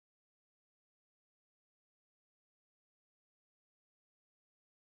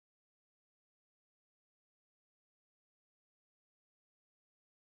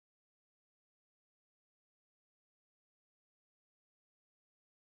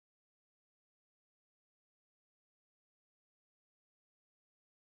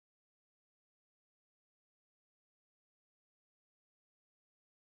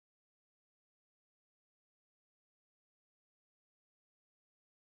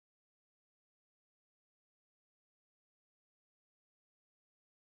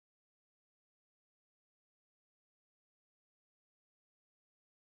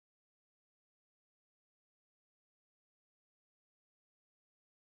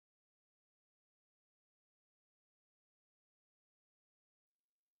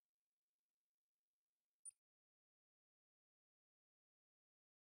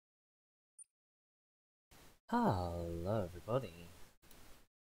Hello everybody,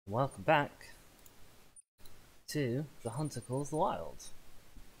 welcome back to The Hunter Calls the Wild.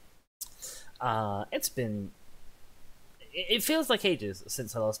 It feels like ages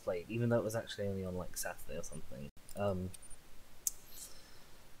since I last played, even though it was actually only on like Saturday or something.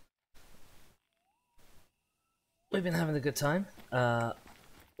 We've been having a good time,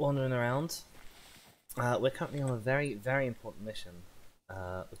 wandering around. We're currently on a very, very important mission,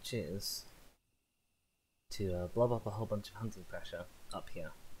 which is to blob up a whole bunch of hunting pressure up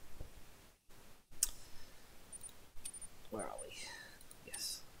here. Where are we?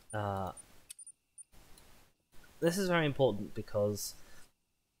 Yes. This is very important because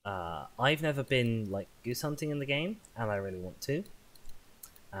I've never been like goose hunting in the game, and I really want to,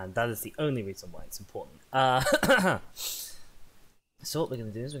 and that is the only reason why it's important. So what we're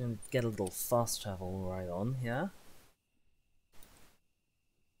going to do is we're going to get a little fast travel right on here.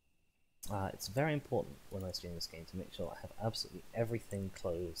 It's very important when I stream this game to make sure I have absolutely everything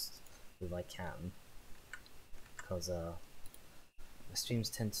closed that I can, because the streams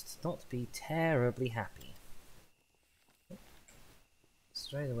tend to not be terribly happy.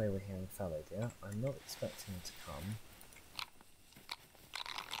 Straight away we're hearing fallow deer. I'm not expecting them to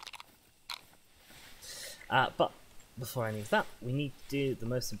come. But before any of that, we need to do the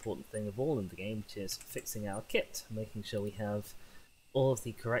most important thing of all in the game, which is fixing our kit, making sure we have all of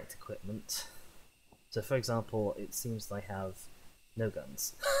the correct equipment. So for example, it seems I have no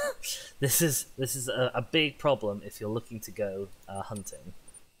guns. This is a big problem if you're looking to go hunting.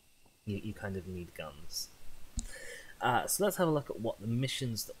 You kind of need guns. So let's have a look at what the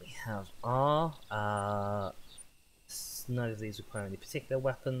missions that we have are. None of these require any particular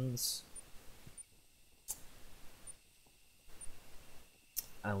weapons.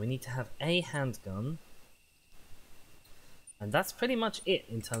 We need to have a handgun. And that's pretty much it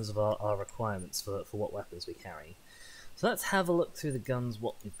in terms of our requirements for what weapons we carry. So let's have a look through the guns,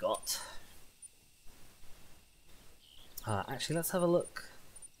 what we've got. Actually, let's have a look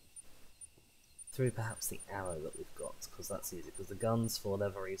through perhaps the arrow that we've got, because that's easy, because the guns, for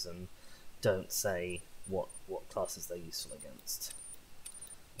whatever reason, don't say what classes they're useful against.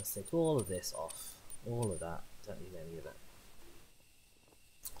 Let's take all of this off. All of that. Don't need any of it.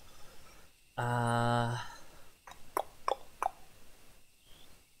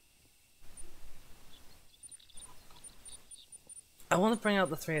 I want to bring out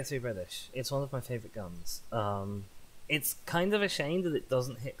the 303 British. It's one of my favourite guns. It's kind of a shame that it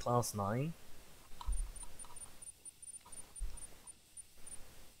doesn't hit class 9.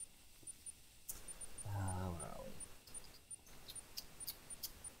 Where are we?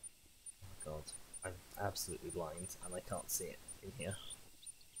 Oh god, I'm absolutely blind and I can't see it in here.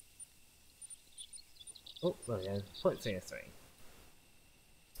 Oh, there we go. .303.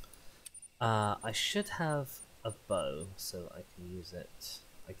 I should have a bow so I can use it.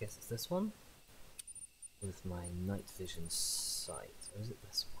 I guess it's this one with my night vision sight, or is it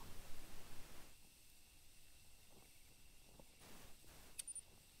this one?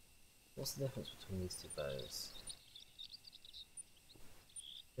 What's the difference between these two bows?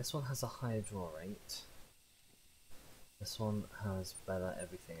 This one has a higher draw rate. This one has better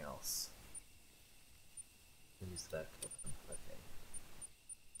everything else. Use the vertical. Okay.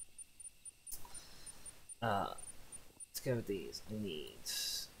 Let's go with these. I need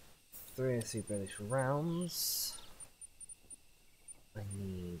 303 British rounds. I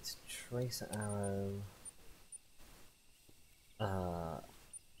need tracer arrow.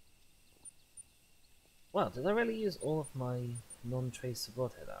 Wow, did I really use all of my non-tracer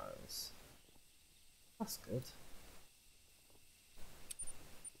broadhead arrows? That's good.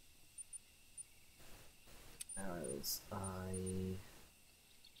 Arrows. I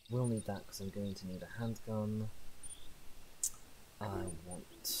will need that because I'm going to need a handgun. I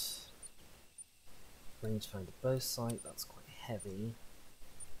want rangefinder bow sight, that's quite heavy.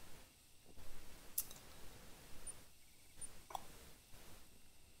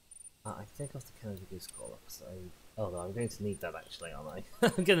 I take off the Canada Goose collar because oh no, I'm going to need that actually, aren't I?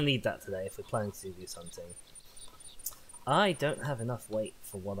 I'm going to need that today if we're planning to do goose hunting. I don't have enough weight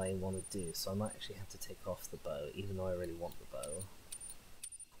for what I want to do, so I might actually have to take off the bow, even though I really want the bow.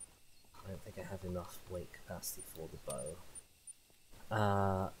 I don't think I have enough weight capacity for the bow.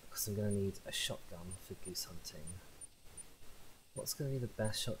 Because I'm going to need a shotgun for goose hunting. What's going to be the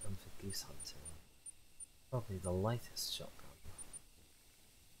best shotgun for goose hunting? Probably the lightest shotgun.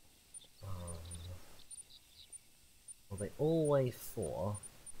 Well, they all weigh 4,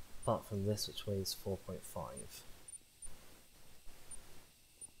 apart from this which weighs 4.5.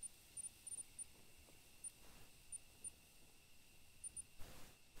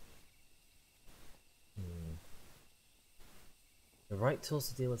 The right tools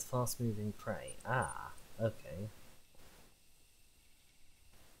to deal with fast-moving prey. Ah, okay.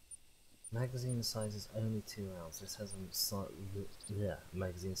 Magazine size is only 2 rounds. This has a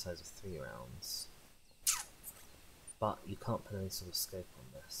magazine size of 3 rounds. But you can't put any sort of scope on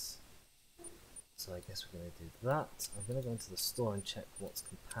this. So I guess we're going to do that. I'm going to go into the store and check what's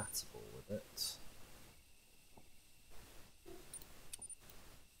compatible with it.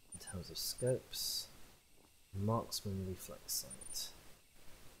 In terms of scopes. Marksman reflex sight.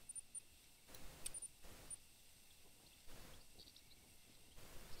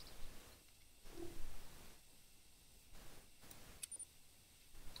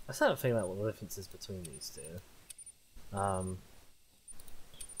 I still haven't figured out what the difference is between these two. Okay.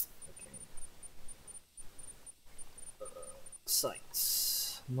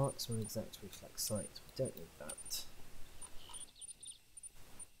 Sights. Marksman exact reflex sight. We don't need that.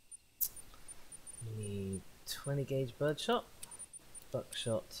 We need 20 gauge birdshot,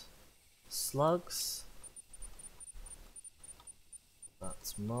 buckshot, slugs.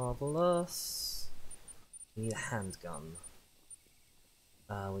 That's marvelous. We need a handgun.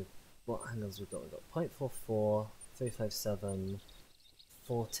 What handguns we've got? We've got .44, 357,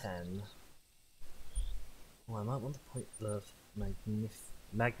 410. Oh, I might want the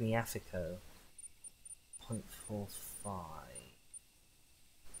Magnifico. .45.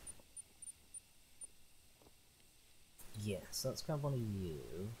 Yes, let's grab one of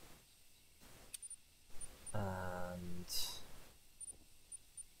you. And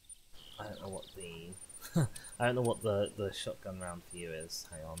I don't know what the I don't know what the shotgun round for you is.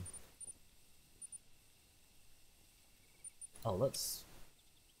 Hang on. Oh, let's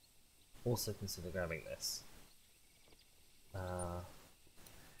also consider grabbing this.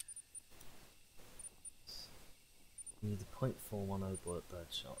 Need a .410 bullet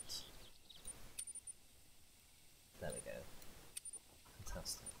birdshot. There we go.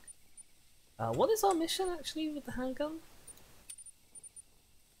 Fantastic. What is our mission actually with the handgun?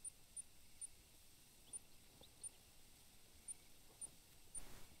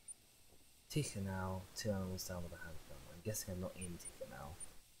 Tichenau, 2 animals down with a handgun. I'm guessing I'm not in Tichenau.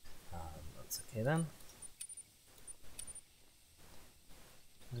 That's okay then.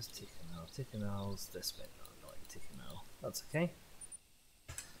 Where's Tichenau? Tichenau's this bit. No, I'm not in Tichenau. That's okay.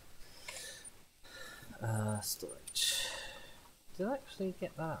 Storage. Did I actually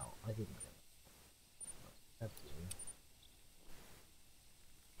get that out? I didn't get it.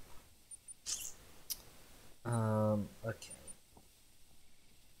 Okay.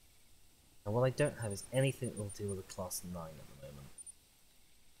 Now what I don't have is anything that will deal with a class 9 at the moment.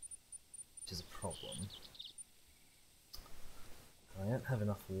 Which is a problem. I don't have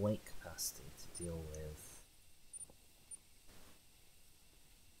enough weight capacity to deal with.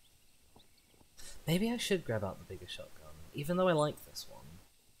 Maybe I should grab out the bigger shotgun, even though I like this one.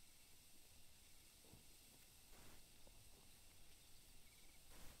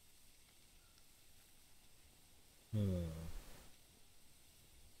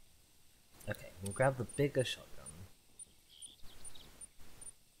 Okay, we'll grab the bigger shotgun.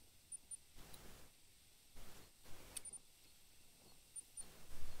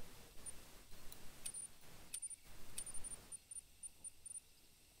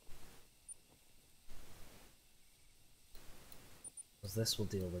 Because this will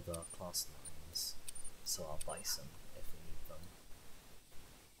deal with our class 9s, so our bison, if we need them.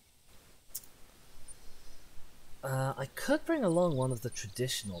 I could bring along one of the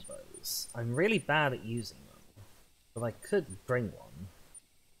traditional bows. I'm really bad at using them, but I could bring one.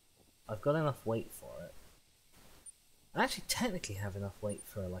 I've got enough weight for it. I actually technically have enough weight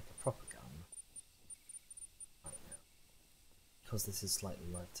for like a proper gun right now, because this is slightly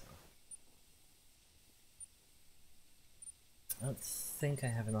lighter. I don't think I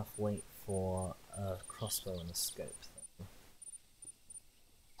have enough weight for a crossbow and a scope though.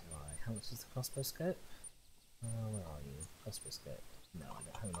 Do I? How much is the crossbow scope? Where are you? Crossbow scope. No, I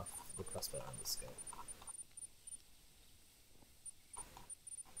don't have enough for the crossbow and the scope.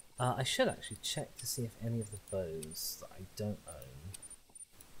 I should actually check to see if any of the bows that I don't own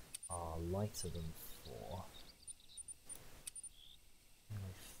are lighter than 4.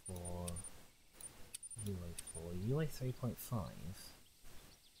 UA 3.5.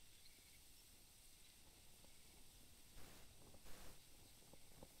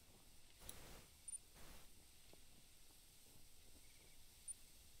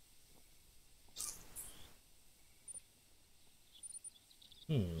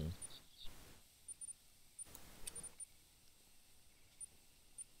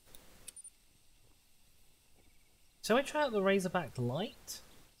 Shall I try out the Razorback Light?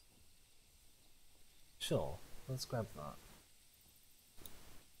 Sure, let's grab that.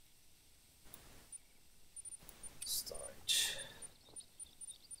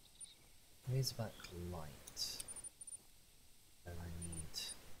 is backlight. Then I need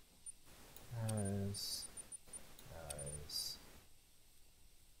arrows, arrows,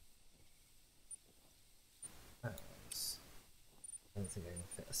 arrows. I don't think I can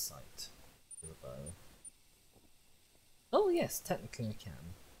fit a sight with a bow. Oh yes, technically I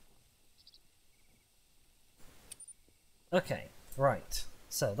can. Okay, right.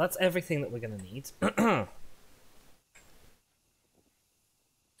 So that's everything that we're going to need.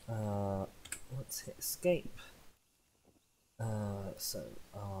 Let's hit escape. So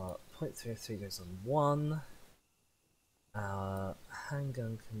our .303 goes on 1. Our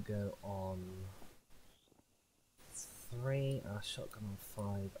handgun can go on 3. Our shotgun on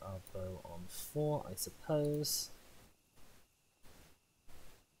 5. Our bow on 4, I suppose.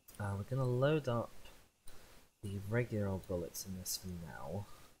 We're going to load up the regular old bullets in this for now.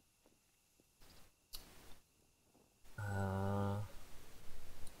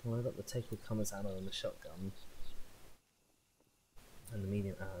 Load up the take all comers ammo in the shotgun. And the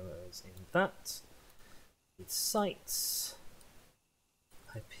medium arrows in that. Need sights.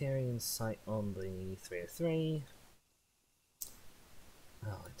 Hyperion sight on the 303. Oh,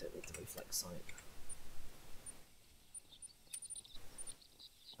 I don't need the reflex sight.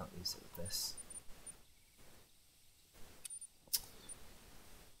 Can't use it with this.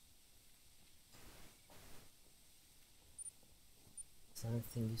 Is there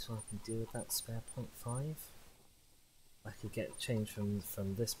anything useful I can do with that spare .5? I could get change from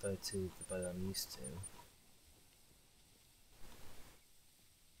this bow to the bow I'm used to.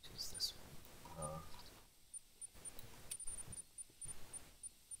 Choose this one.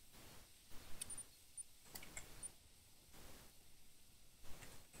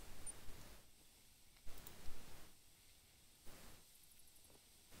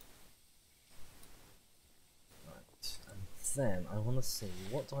 Right, and then I want to see,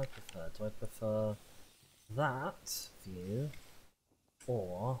 what do I prefer? Do I prefer that view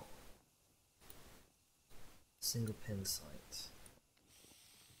or single pin sight?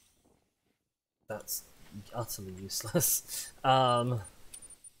 That's utterly useless.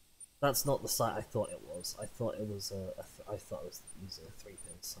 That's not the sight I thought it was. I thought it was I thought I was using a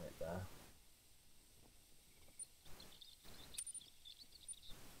 3-pin sight there.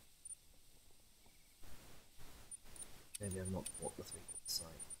 Maybe I've not bought the 3-pin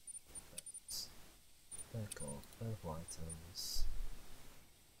sight. Back off, both items.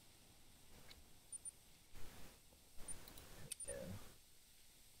 There we go.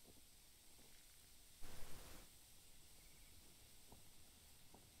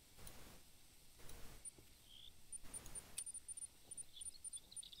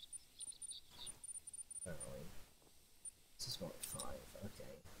 Where are we? This is what, 5,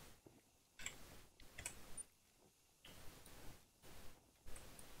 okay.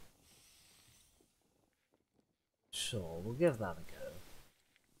 Sure, we'll give that a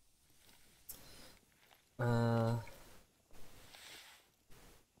go.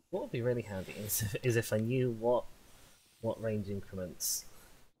 What would be really handy is if I knew what range increments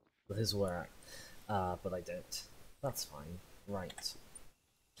those were at, but I don't. That's fine. Right.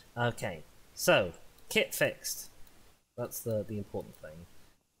 Okay, so kit fixed. That's the important thing.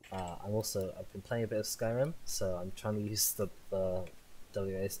 I've been playing a bit of Skyrim, so I'm trying to use the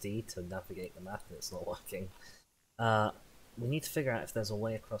WASD to navigate the map, and it's not working. We need to figure out if there's a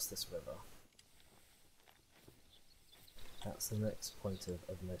way across this river. That's the next point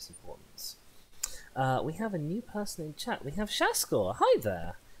of most importance. We have a new person in chat. We have Shaskor. Hi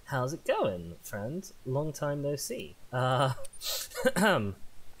there. How's it going, friend? Long time no see.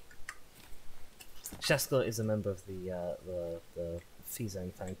 Shaskor is a member of the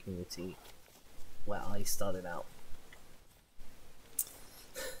F-Zone fan community where I started out.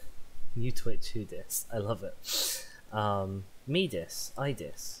 New Twitch, who dis? I love it. Me dis, I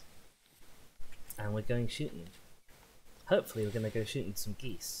dis. And we're going shooting. Hopefully we're going to go shooting some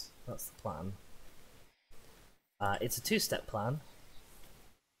geese. That's the plan. It's a 2-step plan.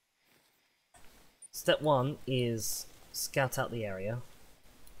 Step 1 is scout out the area.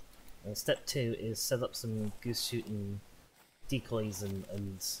 And step 2 is set up some goose shooting decoys and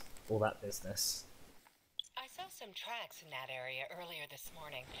all that business. I saw some tracks in that area earlier this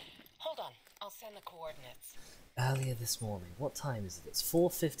morning. Hold on, I'll send the coordinates. Earlier this morning. What time is it? It's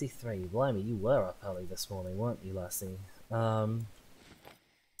 4:53. Blimey, you were up early this morning, weren't you, lassie?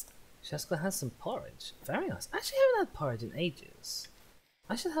 Shaskor has some porridge. Very nice. Actually, I haven't had porridge in ages.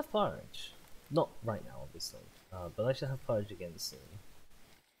 I should have porridge. Not right now, obviously. But I should have porridge again soon.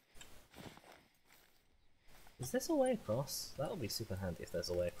 Is this a way across? That would be super handy if there's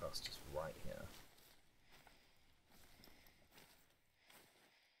a way across just right here.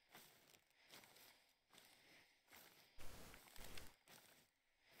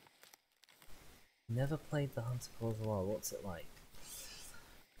 Never played the Hunter Call of the Wild. What's it like?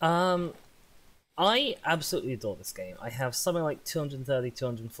 I absolutely adore this game. I have something like 230,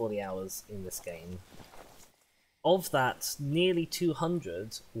 240 hours in this game. Of that, nearly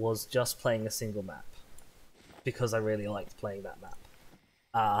 200 was just playing a single map. Because I really liked playing that map.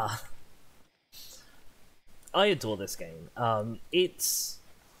 I adore this game. It's...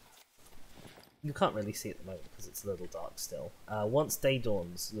 You can't really see it at the moment because it's a little dark still. Once day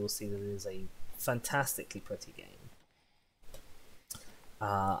dawns, you'll see that it is a fantastically pretty game.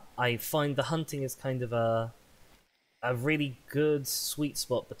 I find the hunting is kind of a really good sweet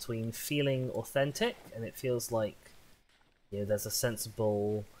spot between feeling authentic, and it feels like, you know, there's a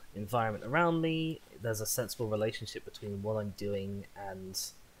sensible environment around me, there's a sensible relationship between what I'm doing and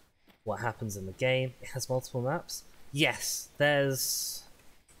what happens in the game. It has multiple maps. Yes, there's...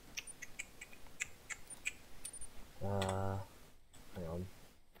 hang on.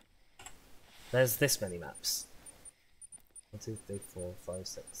 There's this many maps. 1, 2, 3, 4, 5,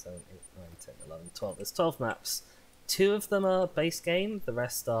 6, 7, 8, 9, 10, 11, 12. There's 12 maps. 2 of them are base game, the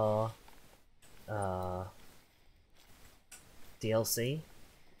rest are DLC.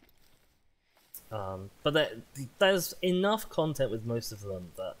 But there's enough content with most of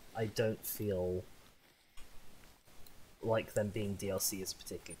them that I don't feel like them being DLC is a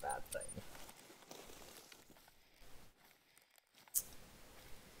particularly bad thing.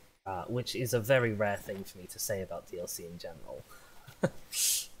 Which is a very rare thing for me to say about DLC in general.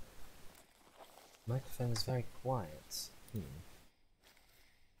 Microphone is very quiet.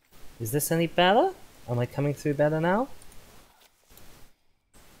 Is this any better? Am I coming through better now?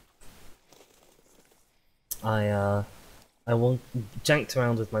 I janked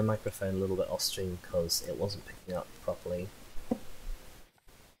around with my microphone a little bit off stream because it wasn't picking up properly.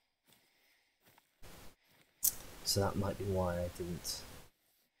 So that might be why I didn't...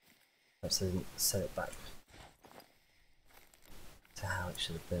 Perhaps I didn't set it back to how it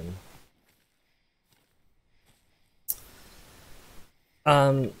should have been.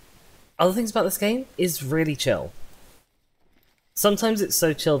 Other things about this game is really chill. Sometimes it's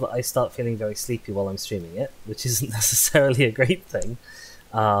so chill that I start feeling very sleepy while I'm streaming it, which isn't necessarily a great thing.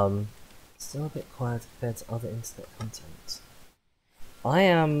 Still a bit quiet compared to other internet content. I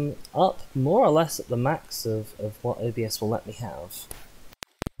am up more or less at the max of what OBS will let me have.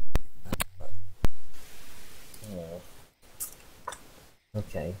 Oh.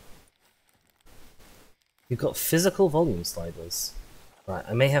 Okay. You've got physical volume sliders. Right,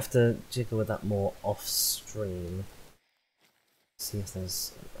 I may have to jiggle with that more off stream. See if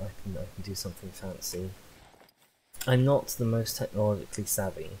there's I can do something fancy. I'm not the most technologically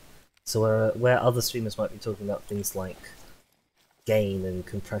savvy, so where other streamers might be talking about things like gain and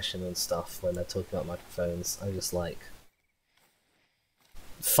compression and stuff when they're talking about microphones, I just like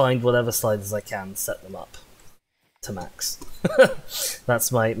find whatever sliders I can, set them up to max.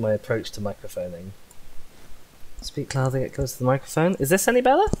 That's my approach to microphoning. Speak louder, get close to the microphone. Is this any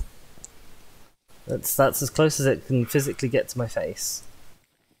better? That's as close as it can physically get to my face.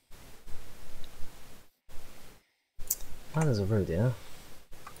 Oh, there's a road, yeah.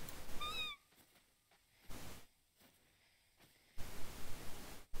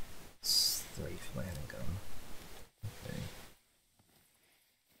 It's 3 for my handgun. Okay.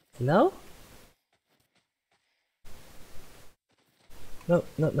 No? No.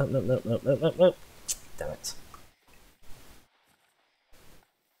 Damn it.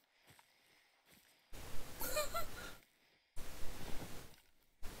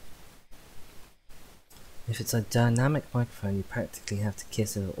 If it's a dynamic microphone, you practically have to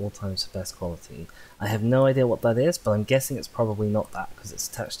kiss it at all times for best quality. I have no idea what that is, but I'm guessing it's probably not that because it's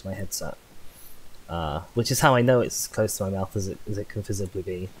attached to my headset. Which is how I know it's as close to my mouth as it can visibly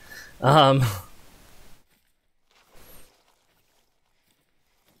be.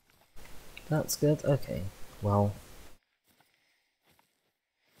 That's good. Okay. Well,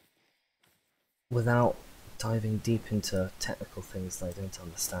 without diving deep into technical things that I don't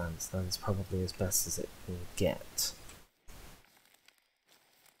understand, that is probably as best as it can get.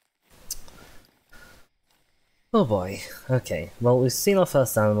 Oh boy. Okay. Well, we've seen our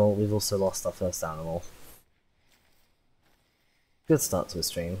first animal, we've also lost our first animal. Good start to a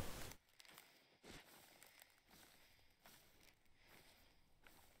stream.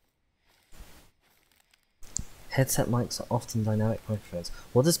 Headset mics are often dynamic microphones.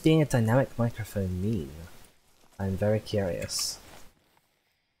 What does being a dynamic microphone mean? I'm very curious.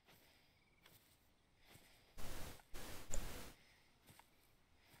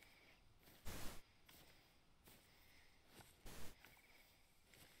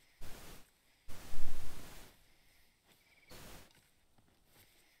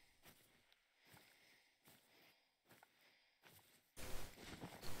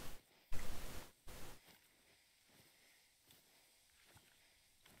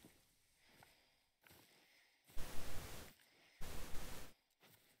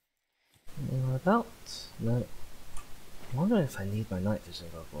 about? No. I'm wondering if I need my night vision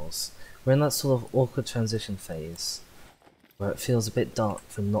goggles. We're in that sort of awkward transition phase where it feels a bit dark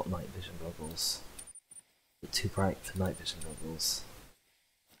for not night vision goggles, but too bright for night vision goggles.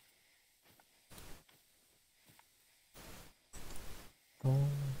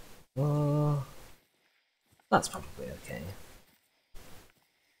 That's probably okay.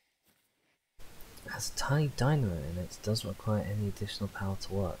 It has a tiny dynamo in it. Doesn't require any additional power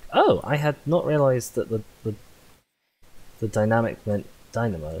to work. Oh, I had not realised that the dynamic meant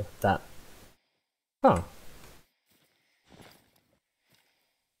dynamo. That. Huh.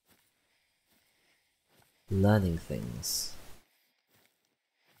 Learning things.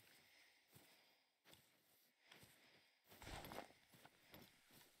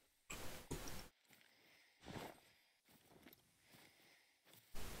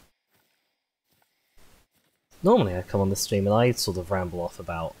 Normally I come on the stream and I sort of ramble off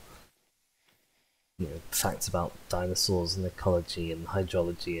about, you know, facts about dinosaurs and ecology and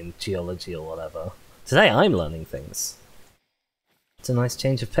hydrology and geology or whatever. Today I'm learning things. It's a nice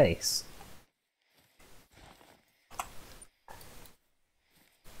change of pace.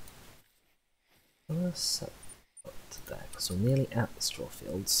 Let's set up to there because we're nearly at the straw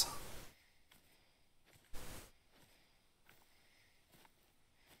fields.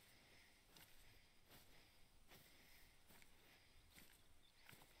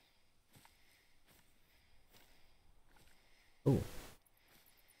 Ooh.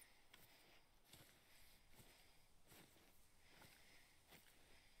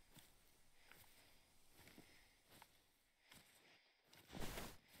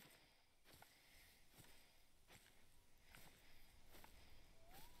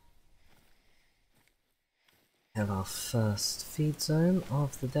 Have our first feed zone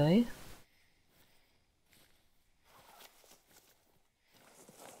of the day.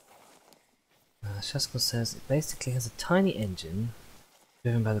 Shaskell says it basically has a tiny engine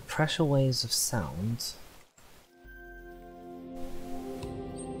driven by the pressure waves of sound.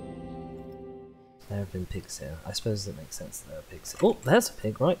 There have been pigs here. I suppose it makes sense that there are pigs here. Oh, there's a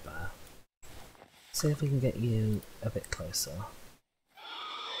pig right there. See if we can get you a bit closer.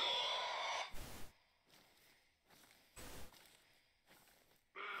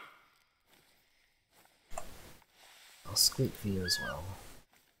 I'll squeak for you as well.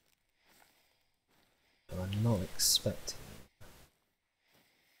 But I'm not expecting you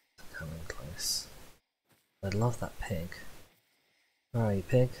to come in close. I'd love that pig. Where are you,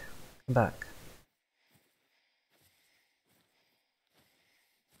 pig? Come back.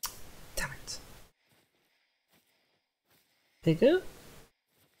 Damn it. Piggo?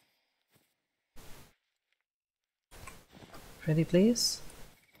 Ready, please?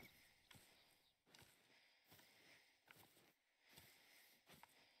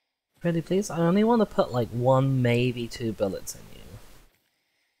 Ready, please? I only want to put like 1, maybe 2 bullets in you.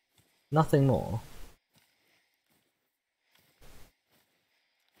 Nothing more.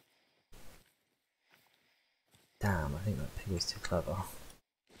 Damn, I think that pig was too clever.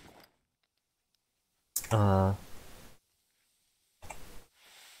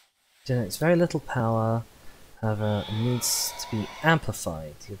 Generates very little power, however, it needs to be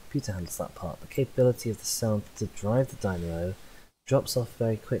amplified. Your computer handles that part. The capability of the sound to drive the dynamo drops off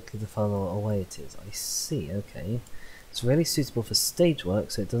very quickly the farther away it is. I see, okay. It's really suitable for stage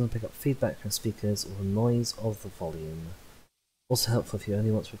work, so it doesn't pick up feedback from speakers or the noise of the volume. Also helpful if you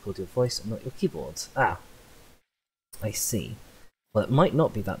only want to record your voice and not your keyboard. Ah, I see. Well, it might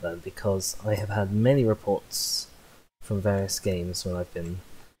not be that then, because I have had many reports from various games when I've been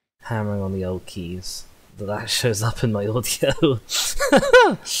hammering on the old keys that shows up in my audio.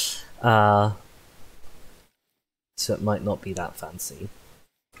 So it might not be that fancy.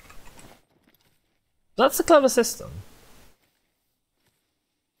 That's a clever system.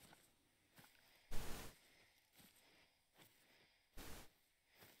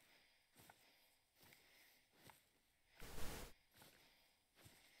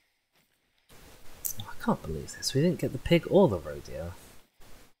 I can't believe this. We didn't get the pig or the roe deer.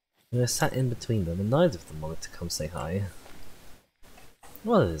 We were sat in between them and neither of them wanted to come say hi.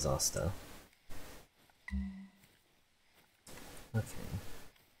 What a disaster. Okay.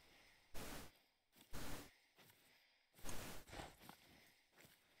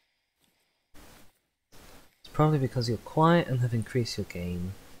 It's probably because you're quiet and have increased your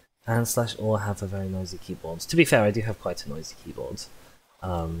gain, and / or have a very noisy keyboard. To be fair, I do have quite a noisy keyboard.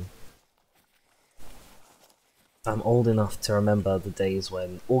 I'm old enough to remember the days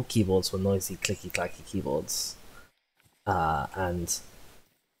when all keyboards were noisy, clicky-clacky keyboards. And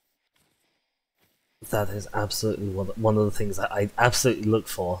that is absolutely one of the things that I absolutely look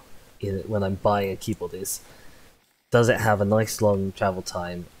for when I'm buying a keyboard is, does it have a nice long travel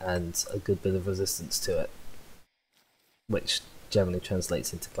time and a good bit of resistance to it, which generally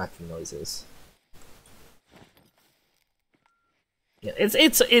translates into clacking noises. Yeah,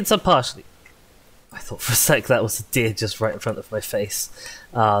 it's a partially. I thought for a sec that was a deer just right in front of my face.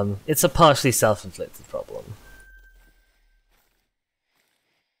 It's a partially self-inflicted problem.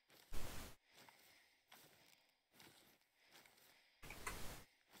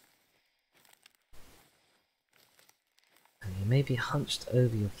 And you may be hunched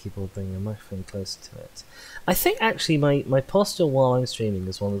over your keyboard, bringing your microphone closer to it. I think actually my posture while I'm streaming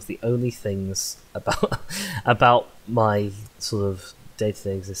is one of the only things about my sort of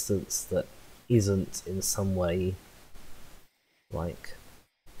day-to-day existence that isn't in some way like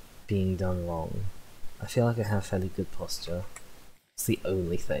being done wrong. I feel like I have fairly good posture. It's the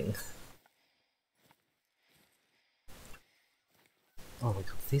only thing. Oh my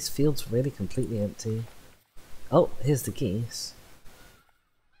god, these fields really completely empty. Oh, here's the geese.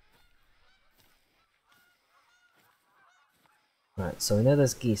 Right, so we know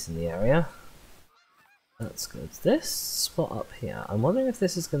there's geese in the area. That's good. This spot up here, I'm wondering if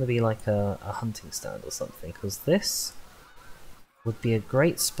this is going to be like a hunting stand or something, because this would be a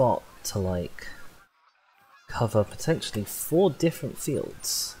great spot to like cover potentially 4 different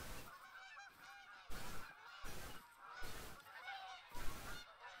fields.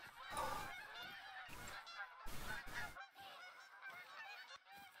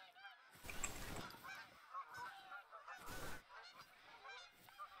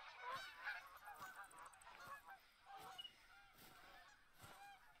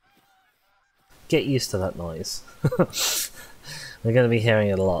 Get used to that noise. We're going to be hearing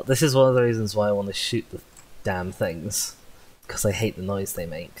it a lot. This is one of the reasons why I want to shoot the damn things, because I hate the noise they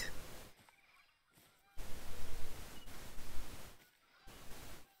make.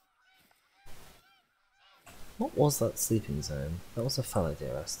 What was that sleeping zone? That was a fallow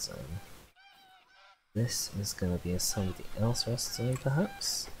deer rest zone. This is going to be a somebody else rest zone,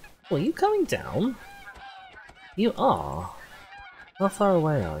 perhaps? Oh, are you coming down? You are? How far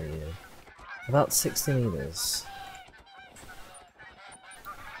away are you? About 60 meters.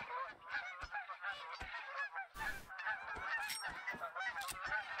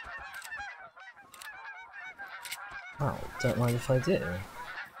 Oh, don't mind if I do. Where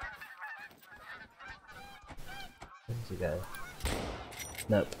did you go?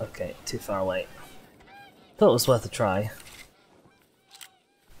 Nope, okay, too far away. Thought it was worth a try.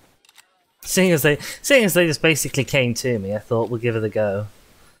 Seeing as they just basically came to me, I thought we'll give it a go.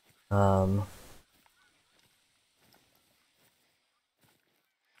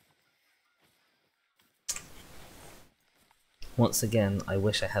 Once again, I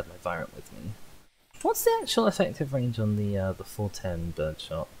wish I had my Virant with me. What's the actual effective range on the 410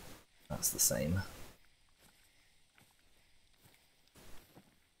 birdshot? That's the same.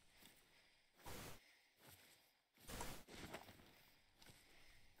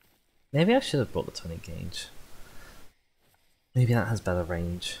 Maybe I should have brought the 20 gauge. Maybe that has better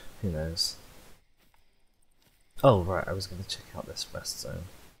range. Who knows? Oh right, I was going to check out this rest zone.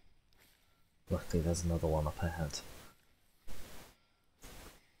 Luckily there's another one up ahead.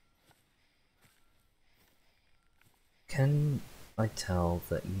 Can I tell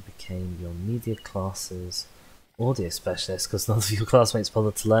that you became your media class's audio specialist because none of your classmates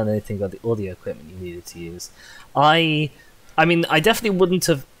bothered to learn anything about the audio equipment you needed to use? I mean, I definitely wouldn't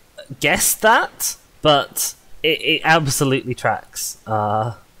have guessed that, but it absolutely tracks.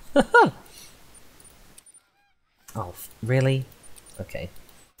 Oh, really? Okay.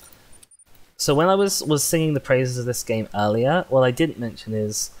 So when I was singing the praises of this game earlier, what I didn't mention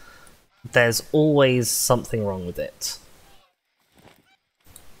is there's always something wrong with it.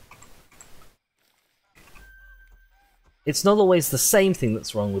 It's not always the same thing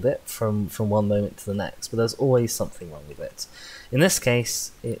that's wrong with it from one moment to the next, but there's always something wrong with it. In this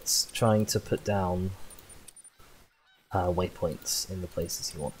case, it's trying to put down waypoints in the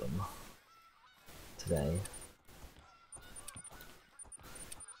places you want them today.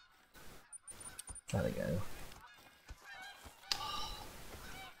 There we go.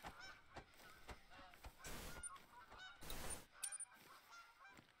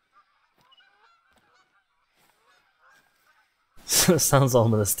 Sounds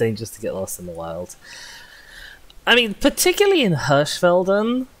ominous, dangerous to get lost in the wild. I mean, particularly in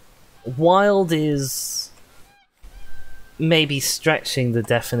Hirschfelden, wild is maybe stretching the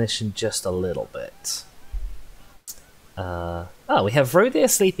definition just a little bit. Oh, we have roe deer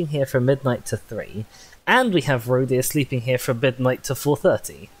sleeping here from midnight to 3, and we have roe deer sleeping here from midnight to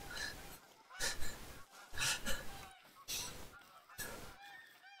 4:30.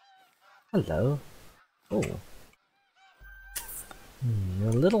 Hello. Oh. You're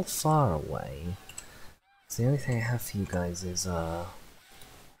a little far away. So the only thing I have for you guys is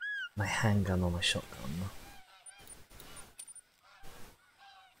my handgun or my shotgun.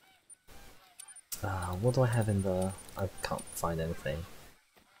 What do I have in the... I can't find anything.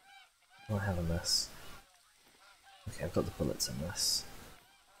 What do I have in this? Okay, I've got the bullets in this.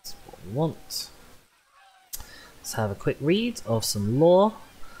 That's what we want. Let's have a quick read of some lore.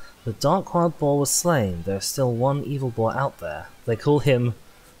 The Dark Wild Boar was slain. There is still one evil boar out there. They call him...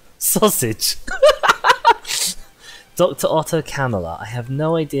 Sausage! Dr. Otto Cannula. I have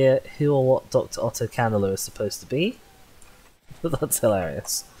no idea who or what Dr. Otto Cannula is supposed to be. But that's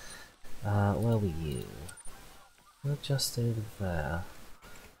hilarious. Where were you? You're just over there.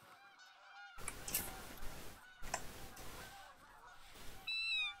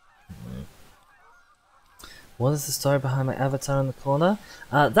 What is the story behind my avatar in the corner?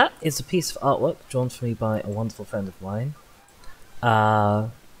 That is a piece of artwork drawn for me by a wonderful friend of mine.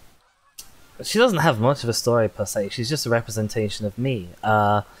 She doesn't have much of a story per se, she's just a representation of me.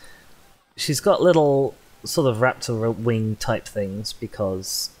 She's got little sort of raptor wing type things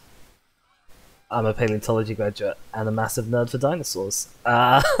because I'm a paleontology graduate and a massive nerd for dinosaurs.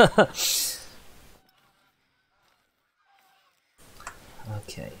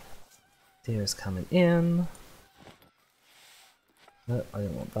 Okay. Deer is coming in. No, I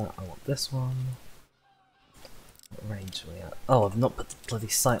don't want that, I want this one. What range are we at? Oh, I've not put the bloody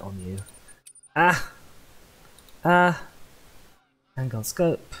sight on you. Ah! Ah! Hang on,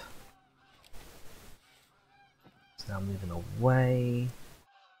 scope. So now I'm moving away.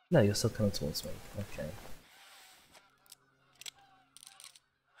 No, you're still coming towards me. Okay.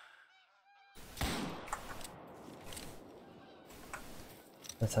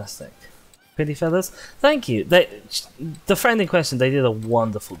 Fantastic. Pretty feathers? Thank you! The friend in question, they did a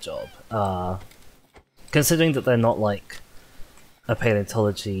wonderful job. Considering that they're not like a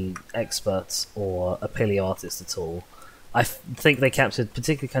paleontology expert or a paleo artist at all, I think they captured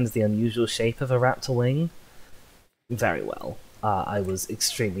particularly kind of the unusual shape of a raptor wing very well. I was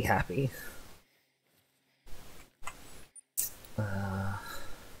extremely happy.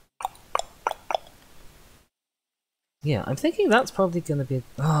 Yeah, I'm thinking that's probably going to be...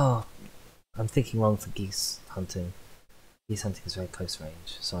 Oh, I'm thinking wrong for geese hunting. Geese hunting is very close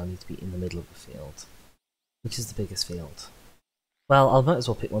range, so I need to be in the middle of the field. Which is the biggest field? Well, I might as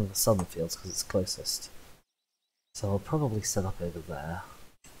well pick one of the southern fields because it's closest. So I'll probably set up over there.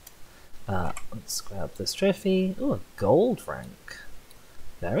 Let's grab this trophy. Ooh, a gold rank.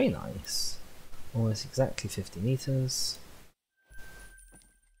 Very nice. Almost exactly 50 meters.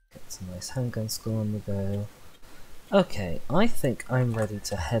 Get some nice handgun score on the go. Okay, I think I'm ready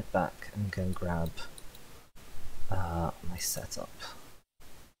to head back and go and grab my setup.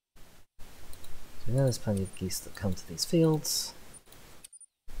 So there's plenty of geese that come to these fields.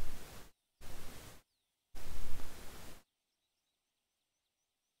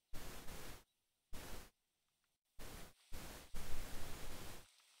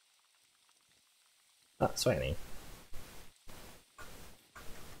 That's raining.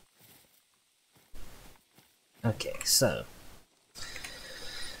 Okay, so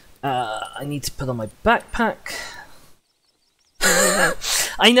I need to put on my backpack.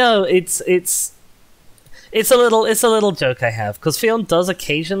 I know it's a little joke I have because Fionn does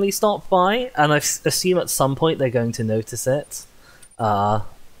occasionally stop by, and I assume at some point they're going to notice it,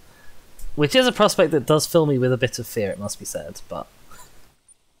 which is a prospect that does fill me with a bit of fear. It must be said, but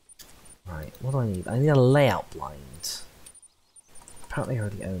right, what do I need? I need a layout blind. Apparently, I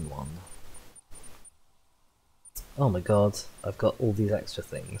already own one. Oh my god, I've got all these extra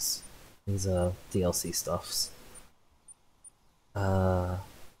things. These are DLC stuffs.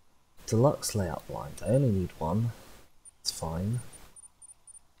 Deluxe layout blind. I only need one. It's fine.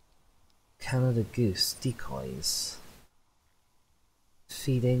 Canada Goose decoys.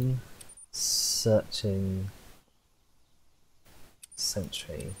 Feeding. Searching.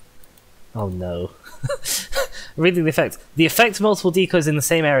 Sentry. Oh no. Reading the effect. The effect of multiple decoys in the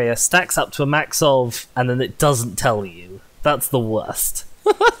same area stacks up to a max of, and then it doesn't tell you. That's the worst.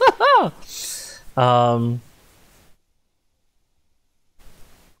 Up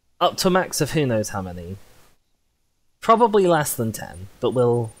to a max of who knows how many. Probably less than 10, but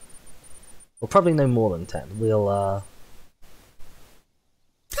we'll probably know more than 10. We'll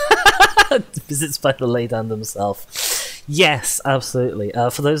visits by the laydown themselves. Yes, absolutely.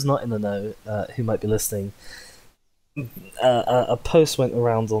 For those not in the know, who might be listening, a post went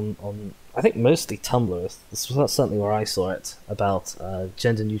around on I think mostly Tumblr. That's certainly where I saw it, about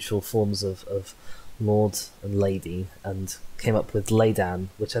gender-neutral forms of Lord and Lady, and came up with Laydan,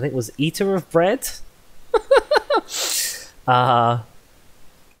 which I think was Eater of Bread?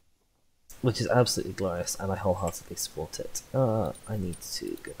 Which is absolutely glorious, and I wholeheartedly support it. I need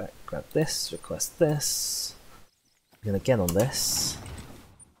to go back, grab this, request this. I'm gonna get on this.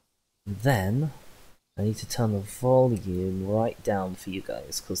 And then I need to turn the volume right down for you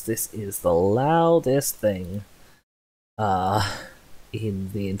guys, because this is the loudest thing in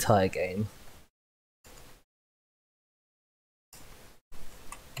the entire game.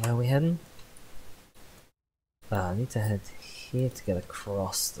 Where are we heading? I need to head here to get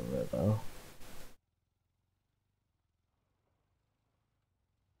across the river.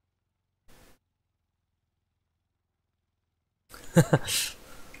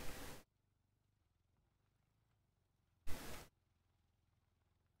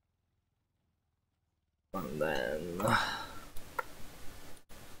 And then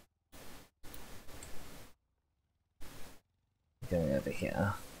going over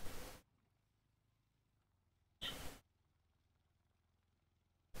here.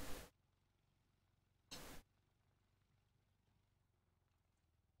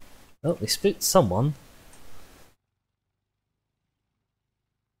 Oh, we spooked someone.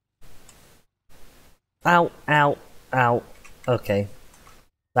 Ow, ow, ow. Okay.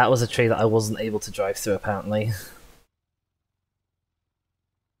 That was a tree that I wasn't able to drive through, apparently.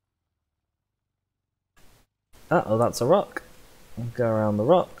 Uh-oh, that's a rock. I'll go around the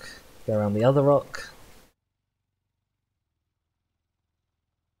rock, go around the other rock.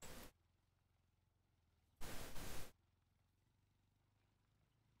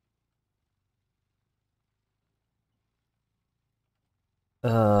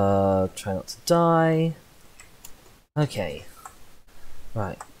 Try not to die. Okay.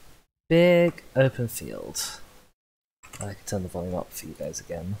 Right. Big open field. I can turn the volume up for you guys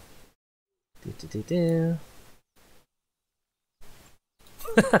again. Do.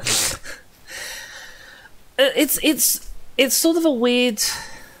 It's sort of a weird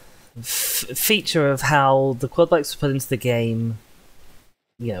feature of how the quad bikes were put into the game.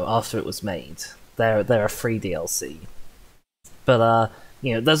 You know, after it was made, they're a free DLC. But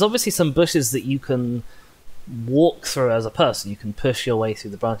you know, there's obviously some bushes that you can walk through as a person. You can push your way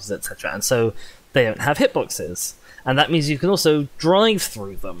through the branches, etc. And so they don't have hitboxes, and that means you can also drive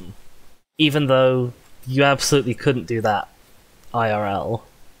through them, even though you absolutely couldn't do that IRL.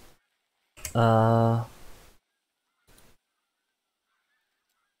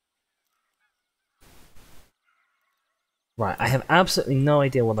 Right, I have absolutely no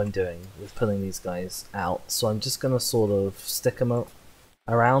idea what I'm doing with pulling these guys out, so I'm just gonna sort of stick them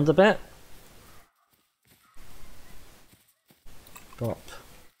around a bit. Bop.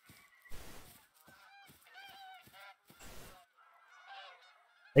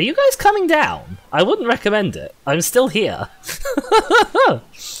 Are you guys coming down? I wouldn't recommend it. I'm still here.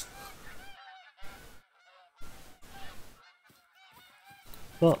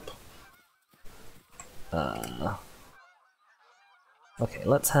 Bop. Okay,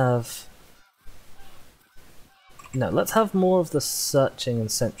 let's have... No, let's have more of the searching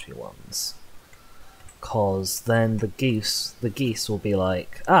and sentry ones. Cause then the geese will be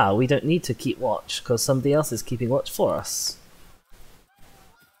like, ah, we don't need to keep watch, because somebody else is keeping watch for us.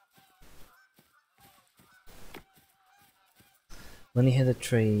 When you hit a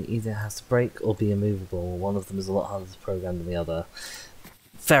tree, either it has to break or be immovable. One of them is a lot harder to program than the other.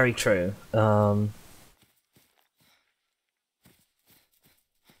 Very true.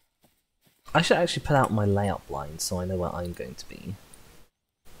 I should actually put out my layout blind so I know where I'm going to be.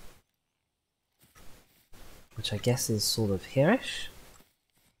 Which I guess is sort of here-ish?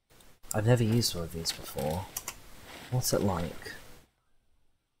 I've never used one of these before. What's it like?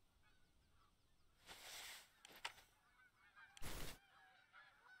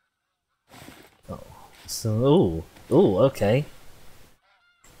 Oh. So, ooh, okay.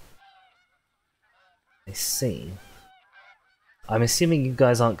 I see. I'm assuming you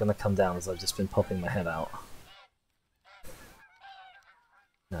guys aren't going to come down as I've just been popping my head out.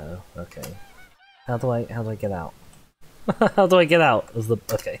 No, okay. How do I get out? How do I get out?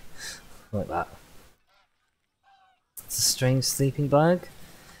 Okay, like that. It's a strange sleeping bag.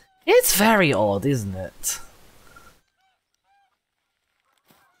 It's very odd, isn't it?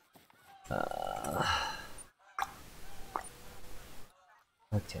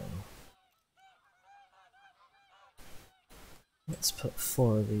 Okay. Let's put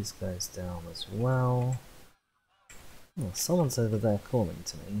 4 of these guys down as well. Oh, someone's over there calling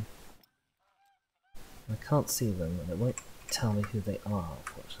to me. I can't see them, and it won't tell me who they are,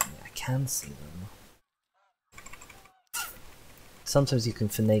 unfortunately. I can see them. sometimes you can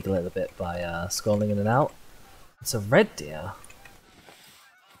finagle it a bit by scrolling in and out. It's a red deer.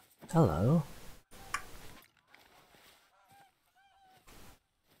 Hello.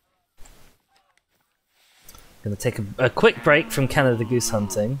 Gonna take a quick break from Canada goose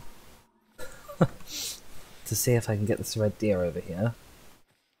hunting to see if I can get this red deer over here,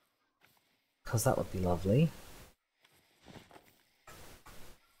 because that would be lovely.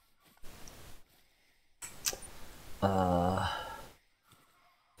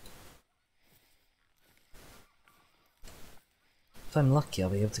 If I'm lucky, I'll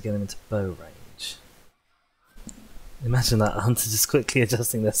be able to get him into bow range. Imagine that hunter just quickly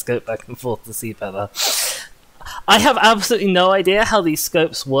adjusting their scope back and forth to see better. I have absolutely no idea how these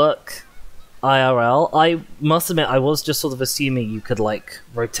scopes work IRL. I must admit, I was just sort of assuming you could, like,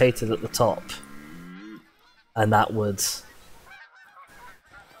 rotate it at the top. And that would,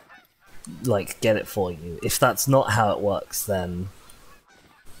 like, get it for you. If that's not how it works, then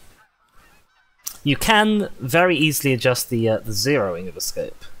you can very easily adjust the zeroing of a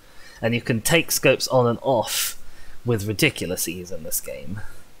scope. And you can take scopes on and off with ridiculous ease in this game.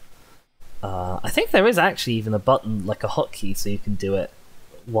 I think there is actually even a button, like a hotkey, so you can do it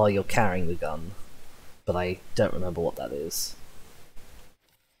while you're carrying the gun. But I don't remember what that is.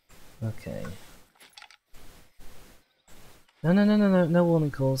 Okay. No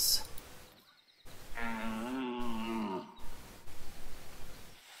warning calls.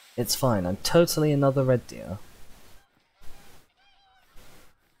 It's fine, I'm totally another red deer.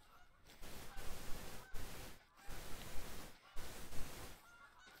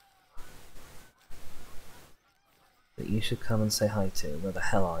 That you should come and say hi to. Where the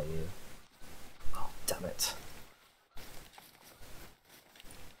hell are you? Oh, damn it.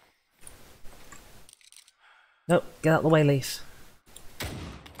 Nope, get out of the way, Leaf.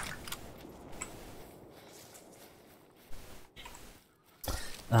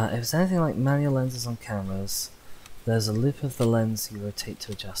 If it's anything like manual lenses on cameras, there's a loop of the lens you rotate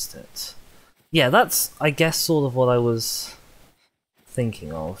to adjust it. Yeah, that's, I guess, sort of what I was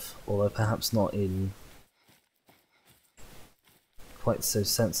thinking of, although perhaps not in quite so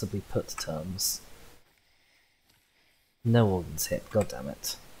sensibly put terms. No organs hit, god damn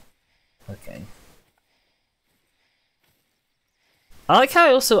it. Okay. I like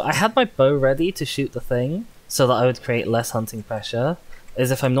how I had my bow ready to shoot the thing, so that I would create less hunting pressure, as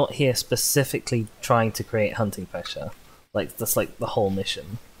if I'm not here specifically trying to create hunting pressure. Like, that's like the whole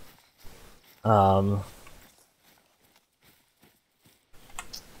mission.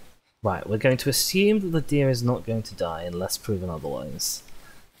 Right, we're going to assume that the deer is not going to die unless proven otherwise.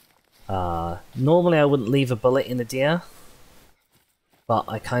 Normally I wouldn't leave a bullet in a deer, but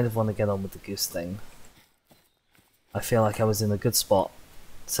I kind of want to get on with the goose thing. I feel like I was in a good spot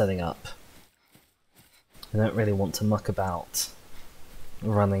setting up. I don't really want to muck about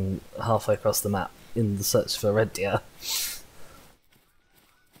running halfway across the map in the search for red deer.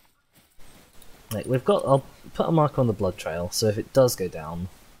 Like, I'll put a marker on the blood trail, so if it does go down,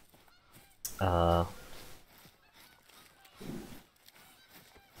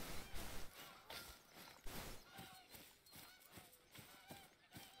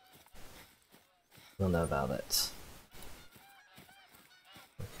 we'll know about it.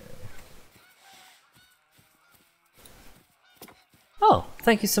 Oh,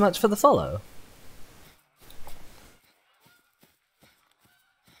 thank you so much for the follow.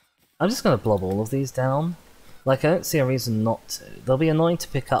 I'm just gonna blob all of these down. Like, I don't see a reason not to. They'll be annoying to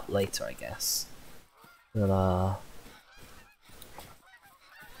pick up later, I guess. But,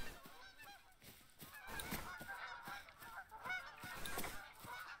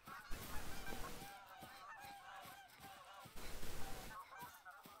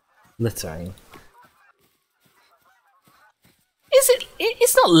 littering.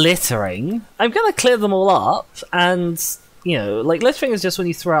 It's not littering. I'm gonna clear them all up, and, you know, like, littering is just when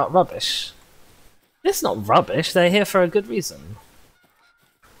you throw out rubbish. It's not rubbish, they're here for a good reason.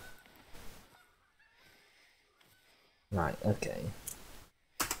 Right, okay.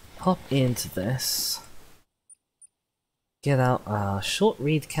 Hop into this. Get out our short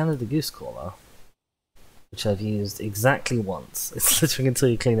reed Canada goose caller, which I've used exactly once. It's littering until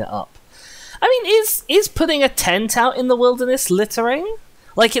you clean it up. I mean, is putting a tent out in the wilderness littering?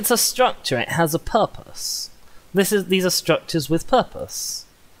 Like, it's a structure, it has a purpose. These are structures with purpose.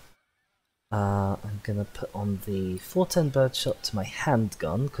 I'm gonna put on the 410 birdshot to my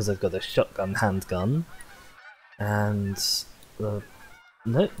handgun, because I've got a shotgun handgun. And the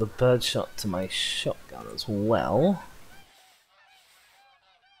birdshot to my shotgun as well.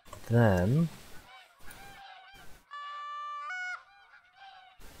 Then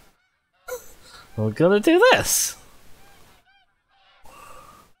we're gonna do this.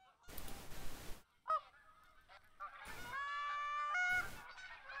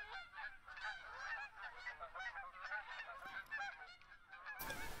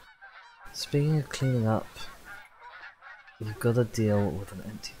 Speaking of cleaning up, you've got to deal with an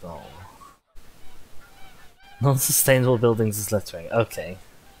empty bowl. Non-sustainable buildings is littering. Okay.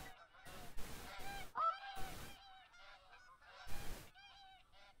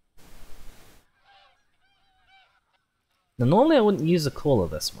 Now, normally I wouldn't use a caller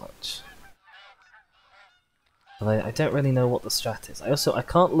this much. But I don't really know what the strat is. I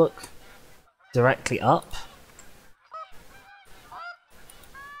can't look directly up.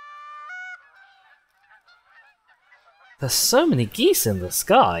 There's so many geese in the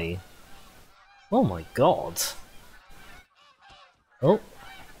sky! Oh my god. Oh,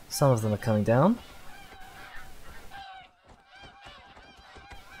 some of them are coming down.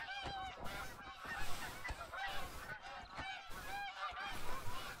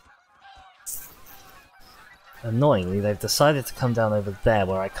 Annoyingly, they've decided to come down over there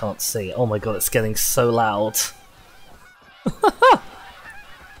where I can't see. Oh my god, it's getting so loud.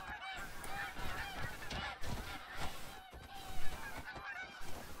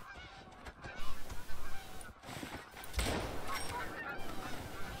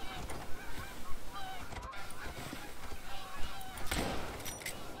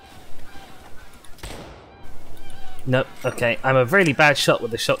 Nope, okay, I'm a really bad shot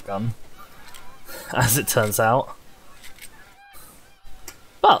with the shotgun. As it turns out.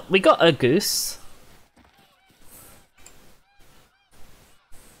 But we got a goose.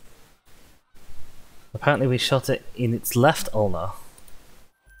 Apparently we shot it in its left ulna.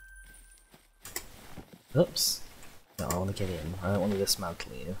 Oops. No, I want to get in. I don't want to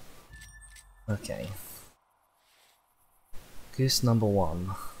dismantle you. Okay. Goose number 1.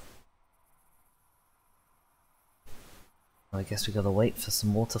 I guess we gotta wait for some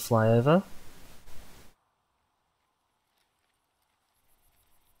more to fly over.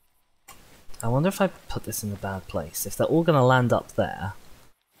 I wonder if I put this in a bad place. If they're all gonna land up there,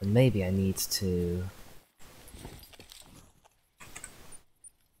 then maybe I need to...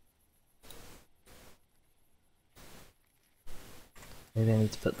 Maybe I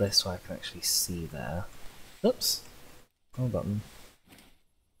need to put this so I can actually see there. Oops! Wrong button.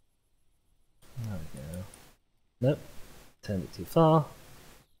 There we go. Nope. Turned it too far.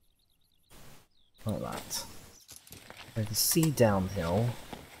 Like that. I can see downhill.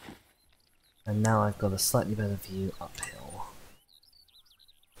 And now I've got a slightly better view uphill.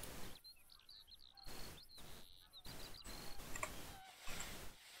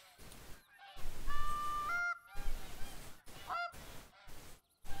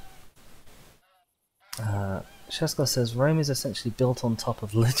 Sheska says Rome is essentially built on top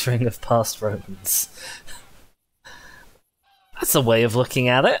of littering of past Romans. That's a way of looking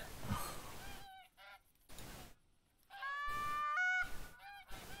at it.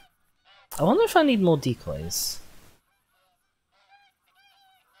 I wonder if I need more decoys.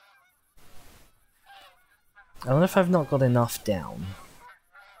 I wonder if I've not got enough down.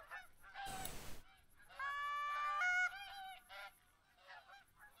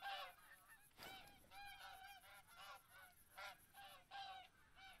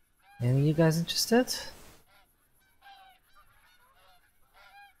 Any of you guys interested?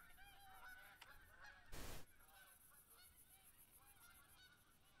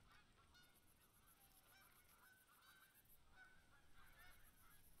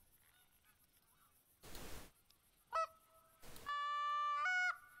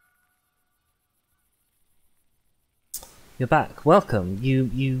 You're back. Welcome.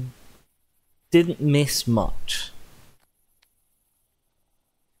 You didn't miss much.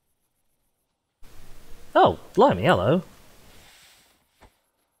 Oh, blimey, hello.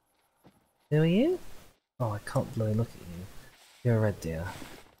 Who are you? Oh, I can't really look at you. You're a red deer.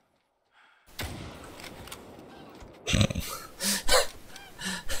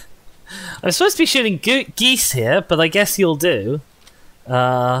 I'm supposed to be shooting geese here, but I guess you'll do.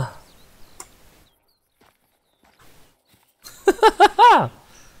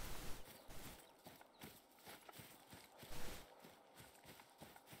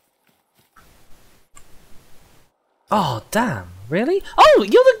 Oh, damn. Really? Oh,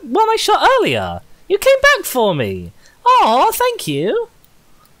 you're the one I shot earlier! You came back for me! Oh, thank you!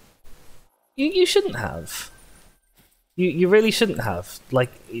 You shouldn't have. You really shouldn't have.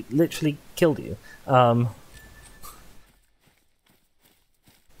 Like, it literally killed you.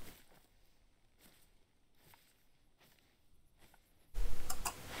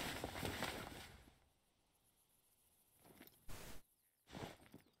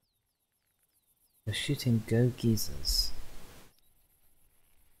 You're shooting Geeses.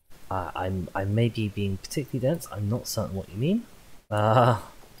 I may be being particularly dense. I'm not certain what you mean.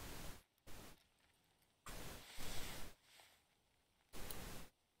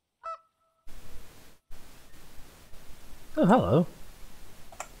 Oh, hello.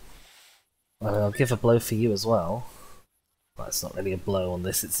 I'll give a blow for you as well. Well, it's not really a blow on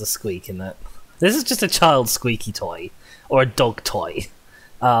this, it's a squeak in that. This is just a child's squeaky toy. Or a dog toy.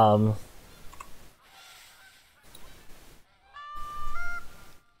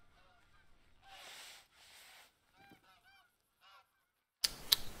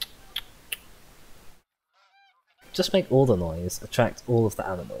 Just make all the noise, attract all of the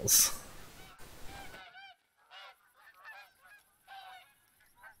animals.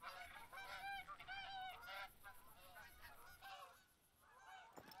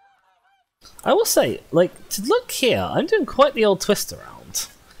 I will say, like, to look here, I'm doing quite the old twist around.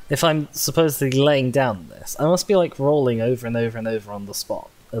 If I'm supposedly laying down this, I must be like rolling over and over and over on the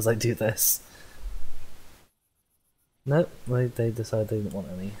spot as I do this. Nope, they decided they didn't want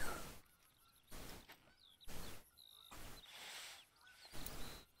any.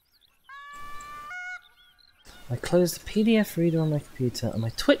 I closed the PDF reader on my computer and my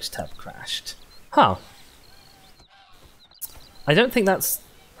Twitch tab crashed. Huh. I don't think that's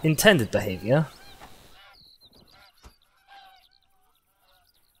intended behavior.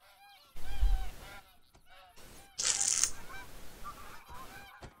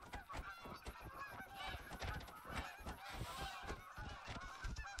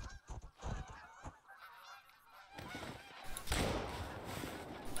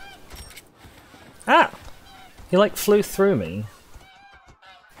 Ah! He like flew through me.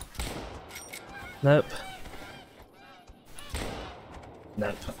 Nope.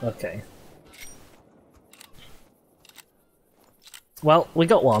 Nope. Okay. Well, we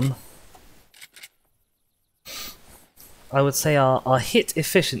got one. I would say our hit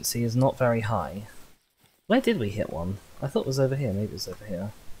efficiency is not very high. Where did we hit one? I thought it was over here. Maybe it was over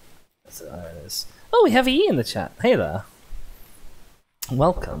here. There it is. Oh, we have E in the chat. Hey there.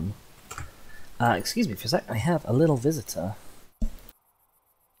 Welcome. Excuse me for a sec. I have a little visitor.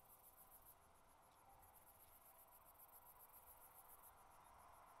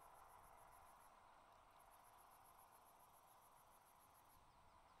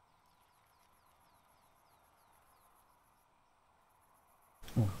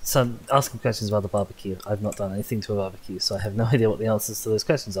 So I'm asking questions about the barbecue. I've not done anything to a barbecue, so I have no idea what the answers to those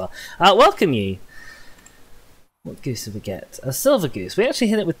questions are. Welcome you! What goose did we get? A silver goose. We actually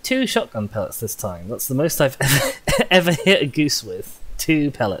hit it with 2 shotgun pellets this time. That's the most I've ever hit a goose with.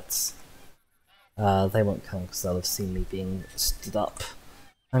 2 pellets. They won't come because they'll have seen me being stood up.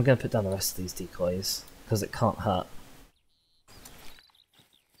 I'm going to put down the rest of these decoys, because it can't hurt.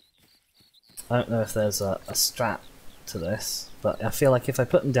 I don't know if there's a strap to this, but I feel like if I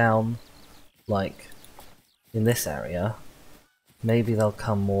put them down, like, in this area, maybe they'll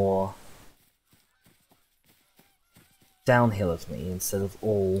come more downhill of me instead of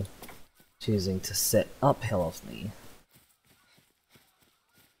all choosing to sit uphill of me.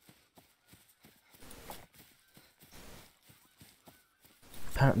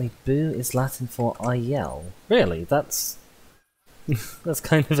 Apparently boo is Latin for I yell. Really? That's that's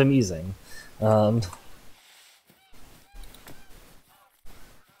kind of amusing.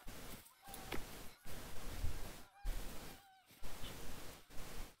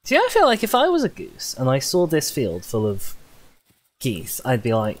 See, I feel like if I was a goose and I saw this field full of geese, I'd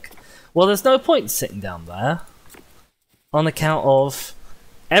be like, well, there's no point sitting down there on account of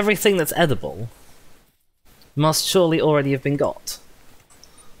everything that's edible must surely already have been got.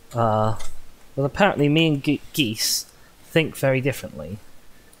 But apparently me and geese think very differently.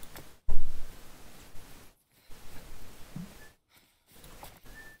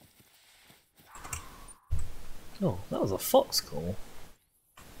 Oh, that was a fox call.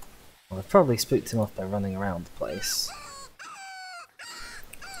 Well, I probably spooked him off by running around the place.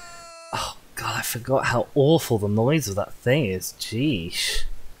 Oh god, I forgot how awful the noise of that thing is. Jeesh.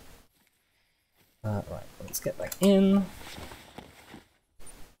 Right, let's get back in.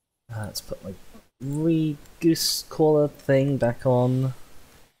 Let's put my goose caller thing back on.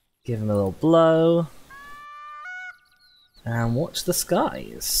 Give him a little blow. And watch the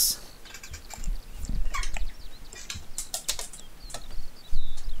skies.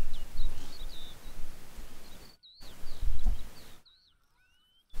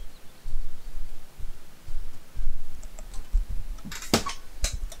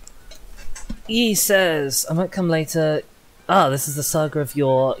 He says, I might come later. Ah, this is the saga of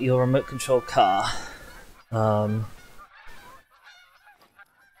your remote control car.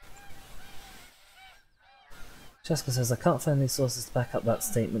 Jessica says, I can't find any sources to back up that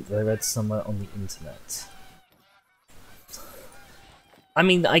statement that I read somewhere on the internet. I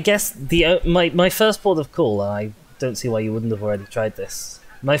mean, I guess my first port of call, and I don't see why you wouldn't have already tried this,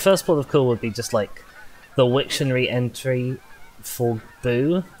 my first port of call would be just like, the Wiktionary entry for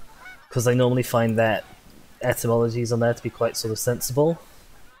Boo, because I normally find that etymologies on there to be quite sort of sensible.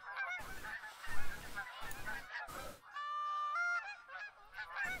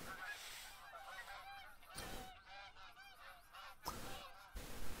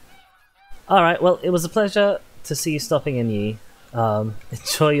 Alright, well, it was a pleasure to see you stopping in, Yi.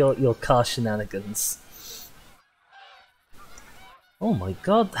 Enjoy your car shenanigans. Oh my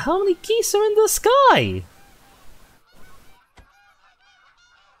god, how many geese are in the sky?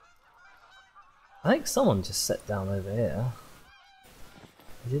 I think someone just sat down over here.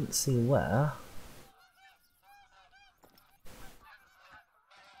 I didn't see where.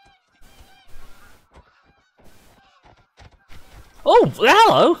 Oh,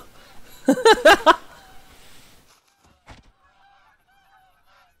 hello!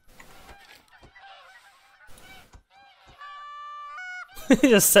 He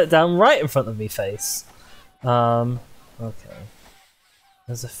just sat down right in front of me face. Okay.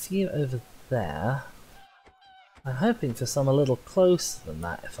 There's a few over there. I'm hoping for some a little closer than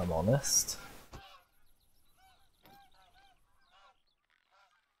that, if I'm honest.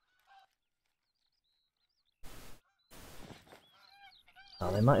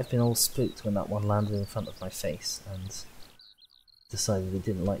 Oh, they might have been all spooked when that one landed in front of my face and decided they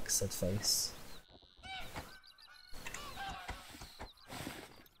didn't like said face.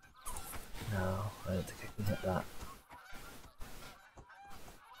 No, I don't think I can hit that.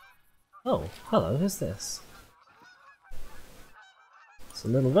 Oh, hello, who's this? It's a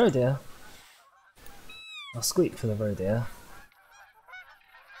little roe deer. I'll squeak for the roe deer.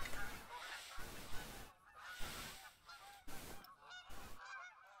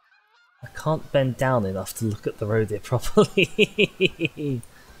 I can't bend down enough to look at the roe deer properly.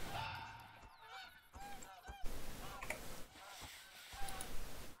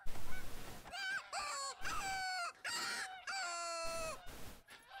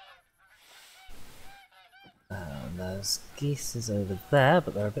 There's geese over there,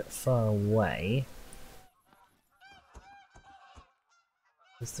 but they're a bit far away.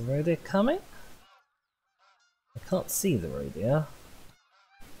 Is the roe deer coming? I can't see the roe deer.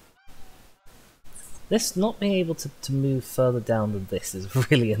 This not being able to move further down than this is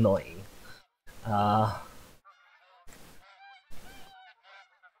really annoying.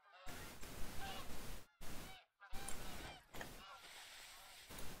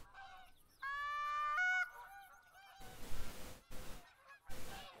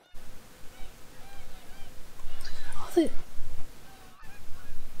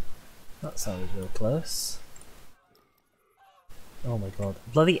 That sounded real close. Oh my god.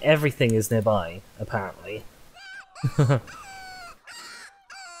 Bloody everything is nearby, apparently.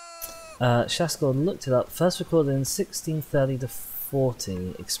 Shaskord looked it up. First recorded in 1630 to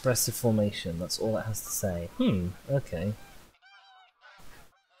 40. Expressive formation. That's all it has to say. Okay.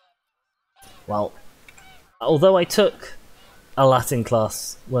 Well, although I took a Latin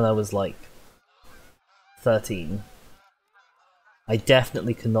class when I was like 13, I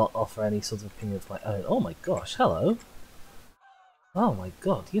definitely cannot offer any sort of opinion of my own. Oh my gosh, hello! Oh my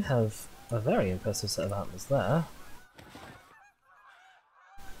god, you have a very impressive set of antlers there.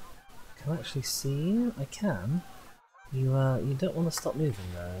 Can I actually see you? I can. You don't want to stop moving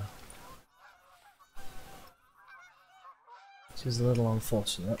though. Which is a little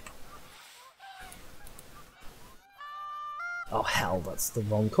unfortunate. Oh hell, that's the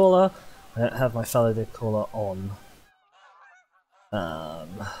wrong caller. I don't have my fellow deer caller on.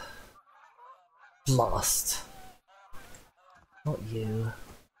 Blast. Not you.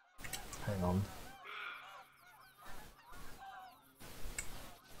 Hang on.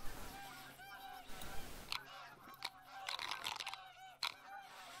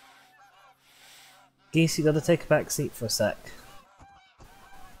 Geese, you gotta take a back seat for a sec.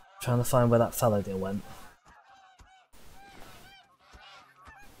 Trying to find where that fallow deer went.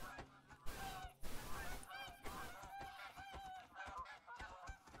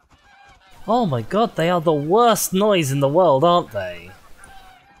 Oh my god, they are the worst noise in the world, aren't they?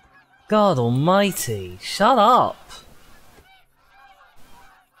 God almighty, shut up!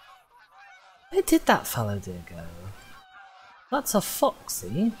 Where did that fallow deer go? That's a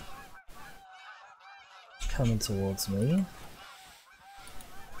foxy. Coming towards me.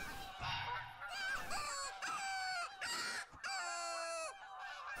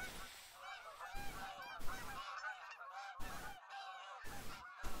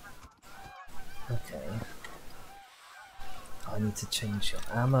 Okay. I need to change your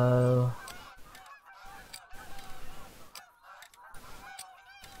ammo.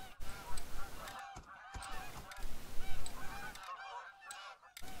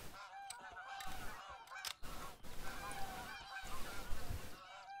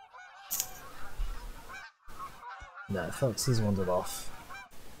 No, Foxy's wandered off.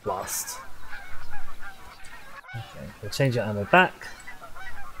 Blast. Okay, we'll change your ammo back.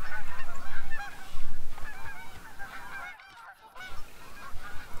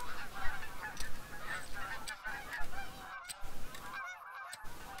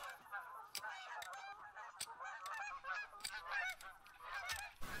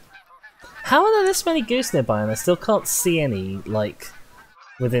 How are there this many goose nearby and I still can't see any, like,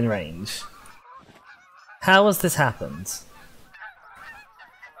 within range? How has this happened?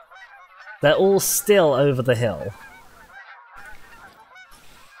 They're all still over the hill.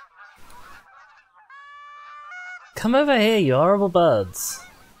 Come over here, you horrible birds.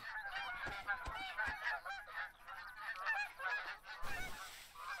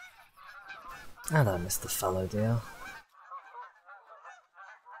 And I missed the fallow deer.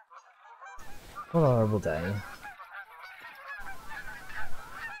 What a horrible day.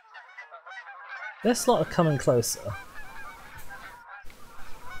 This lot are coming closer.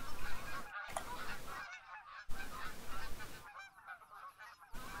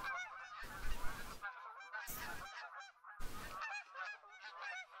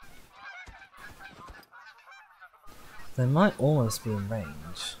 They might almost be in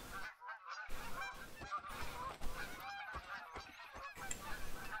range.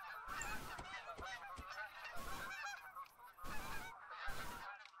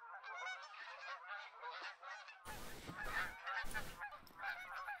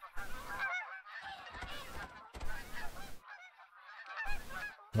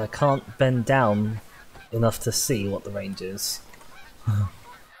 I can't bend down enough to see what the range is.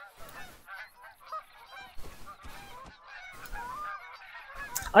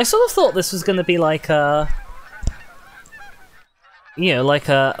 I sort of thought this was going to be like a, you know, like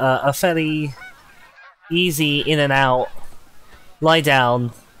a fairly easy in and out, lie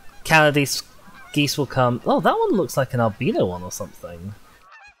down, Canada geese will come. Oh, that one looks like an albino one or something.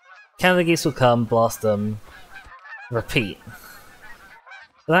 Canada geese will come, blast them, repeat.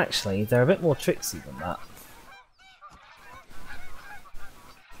 But actually, they're a bit more tricksy than that.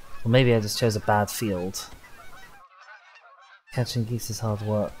 Or maybe I just chose a bad field. Catching geese is hard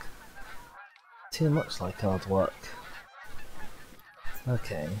work. Too much like hard work.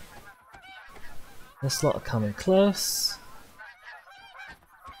 Okay. This lot are coming close.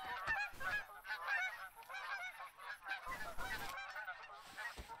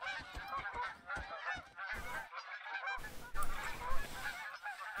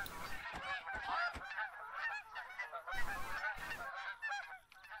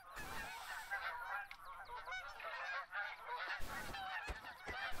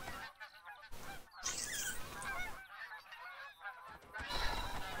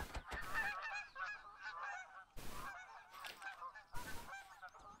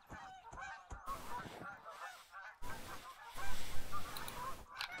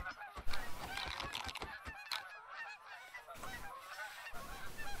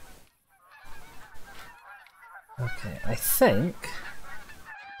 Okay, I think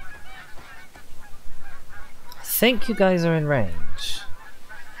you guys are in range.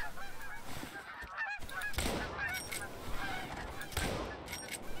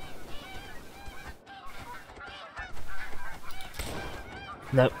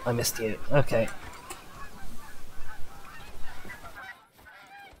 Nope, I missed you. Okay.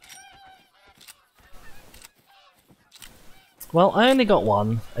 Well, I only got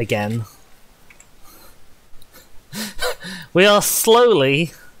one, again. We are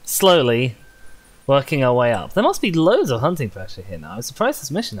slowly working our way up. There must be loads of hunting pressure here now. I'm surprised this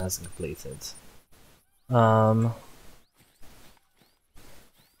mission hasn't completed. Although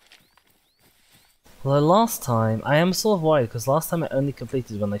last time, I am sort of worried because last time it only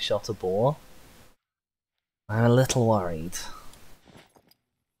completed when they shot a boar. I'm a little worried.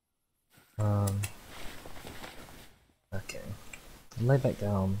 Okay. Lay back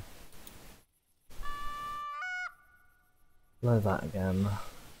down. Blow that again.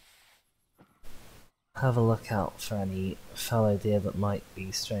 Have a look out for any fallow deer that might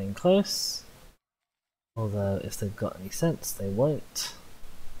be straying close. Although, if they've got any sense, they won't.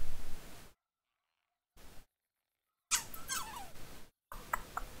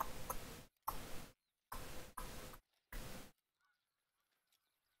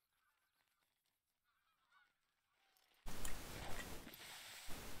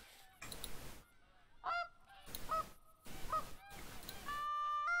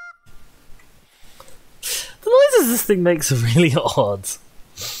 The noises this thing makes are really odd.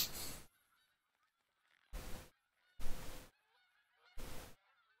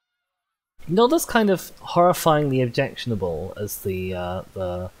 Not as kind of horrifyingly objectionable as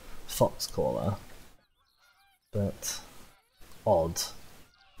the fox caller. but odd.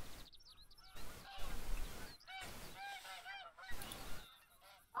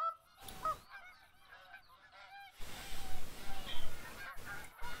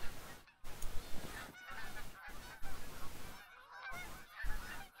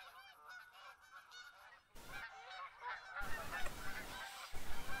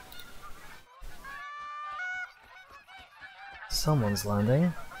 Someone's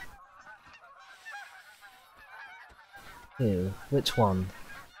landing. Who? Which one?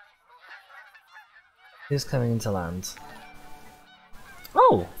 Who's coming into land?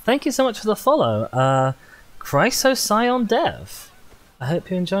 Oh, thank you so much for the follow. Chryso Scion Dev. I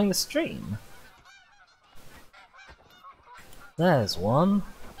hope you're enjoying the stream. There's one.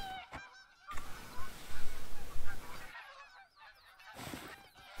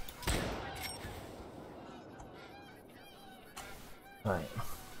 Right.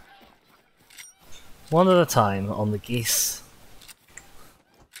 One at a time on the geese.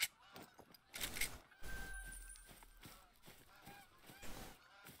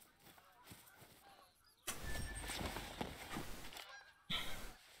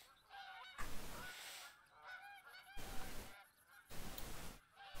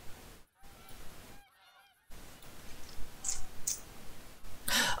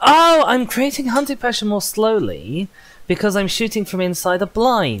 Oh, I'm creating hunting pressure more slowly because I'm shooting from inside a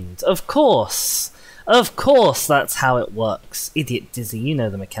blind. Of course! Of course that's how it works. Idiot Dizzy, you know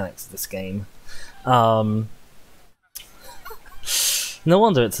the mechanics of this game. No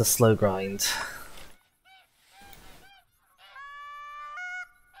wonder it's a slow grind.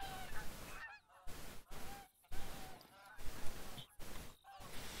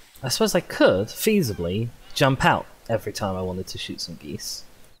 I suppose I could, feasibly, jump out every time I wanted to shoot some geese.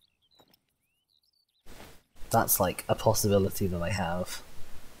 That's like a possibility that I have.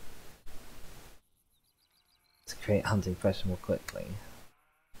 To create hunting pressure more quickly.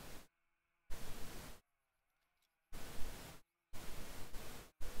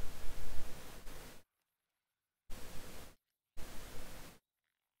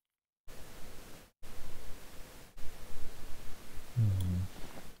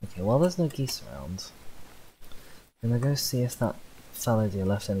 Okay, well there's no geese around. I'm gonna go see if that fallow deer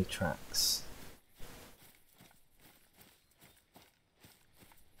left any tracks.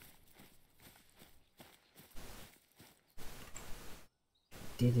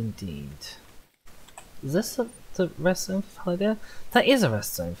 Did indeed. Is this the rest zone for fallow deer? That is a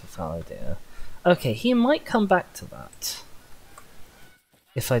rest zone for fallow deer. Okay, he might come back to that.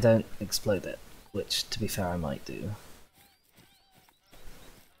 If I don't explode it, which to be fair I might do.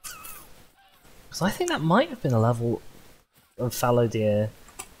 Because I think that might have been a level of fallow deer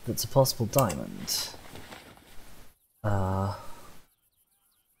that's a possible diamond. I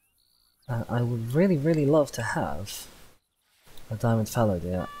would really love to have a diamond fallow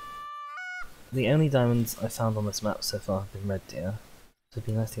deer. The only diamonds I found on this map so far have been red deer, so it'd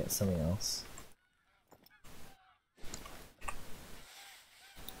be nice to get something else.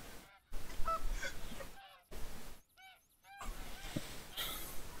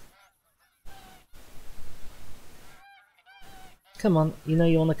 Come on, you know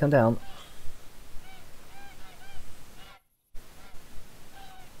you want to come down.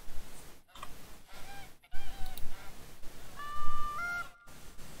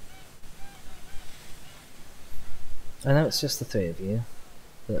 I know it's just the three of you,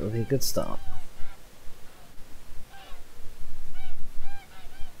 but it would be a good start.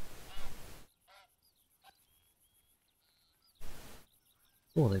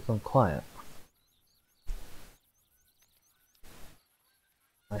 Oh, they've gone quiet.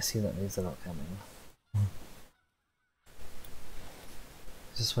 I see that means they're not coming.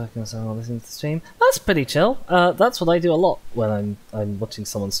 Just working on something while listening to the stream. That's pretty chill. That's what I do a lot when I'm watching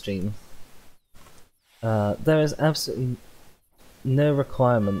someone stream. There is absolutely no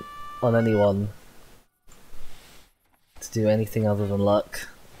requirement on anyone to do anything other than luck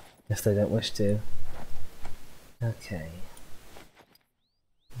if they don't wish to. Okay.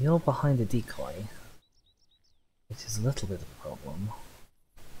 You're behind a decoy, which is a little bit of a problem.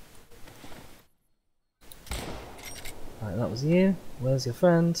 Right, that was you. Where's your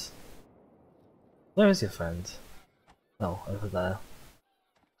friend? Where is your friend? Oh, over there.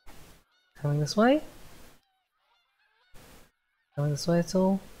 Coming this way? Coming this way at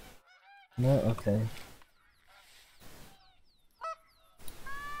all? No? Okay.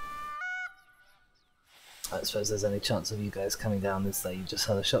 I suppose there's any chance of you guys coming down is that you just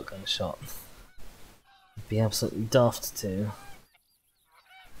had a shotgun shot. It'd be absolutely daft to.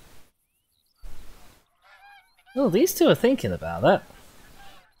 Oh, these two are thinking about it.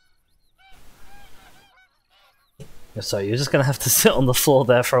 Sorry, you're just gonna have to sit on the floor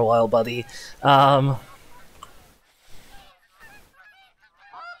there for a while, buddy. No,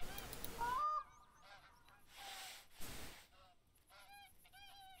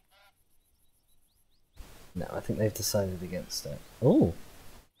 I think they've decided against it. Oh!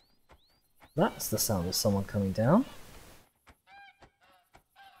 That's the sound of someone coming down.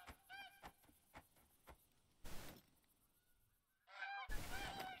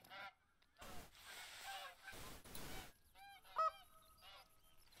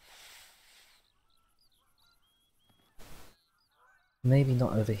 Maybe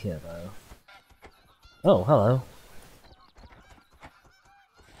not over here, though. Oh, hello.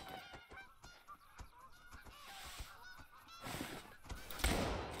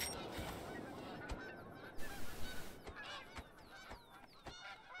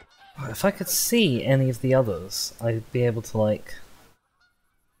 If I could see any of the others, I'd be able to, like...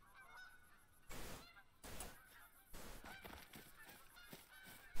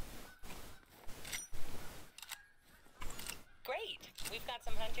 Great! We've got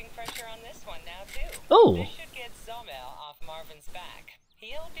some hunting pressure on this one now, too. Oh! This should get Zomel off Marvin's back.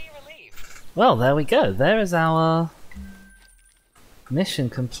 He'll be relieved. Well, there we go. There is our... mission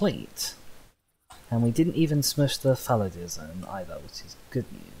complete. And we didn't even smush the Faladir zone either, which is good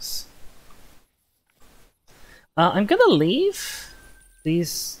news. I'm gonna leave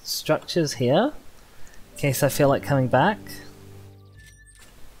these structures here, in case I feel like coming back.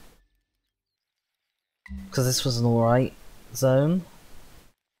 Because this was an alright zone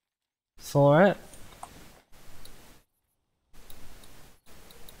for it.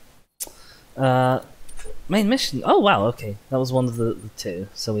 Main mission. Oh wow, okay. That was one of the two,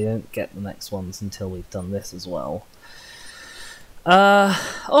 so we don't get the next ones until we've done this as well. Oh,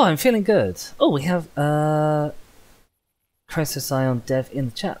 I'm feeling good. Oh, we have Crisis Ion Dev in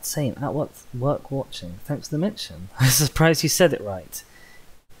the chat saying at work watching. Thanks for the mention. I'm surprised you said it right.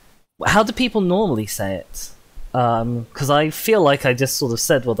 How do people normally say it? Because I feel like I just sort of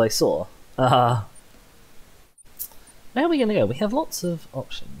said what I saw. Where are we gonna go? We have lots of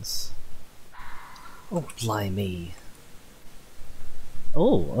options. Oh, blimey.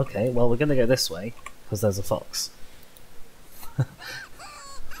 Oh, okay. Well, we're gonna go this way because there's a fox.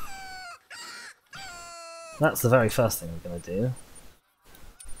 That's the very first thing we're going to do.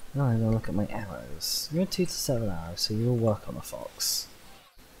 Now I'm going to look at my arrows. You're 2 to 7 arrows, so you'll work on a fox.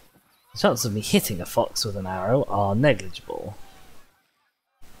 The chances of me hitting a fox with an arrow are negligible.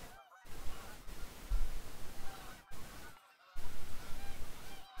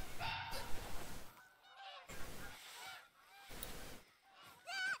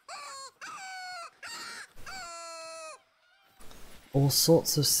 All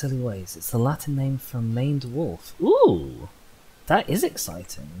sorts of silly ways. It's the Latin name for a maned wolf. Ooh! That is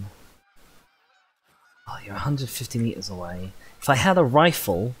exciting. Oh, you're 150 meters away. If I had a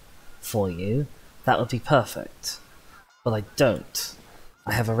rifle for you, that would be perfect. But I don't.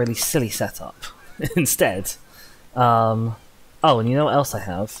 I have a really silly setup instead. Oh, and you know what else I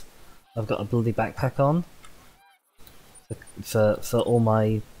have? I've got a bloody backpack on. For all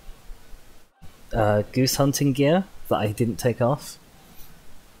my goose hunting gear that I didn't take off.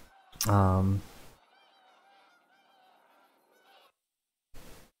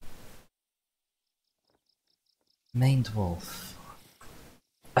 Maned wolf.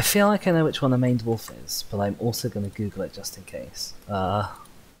 I feel like I know which one a maned wolf is, but I'm also going to Google it just in case.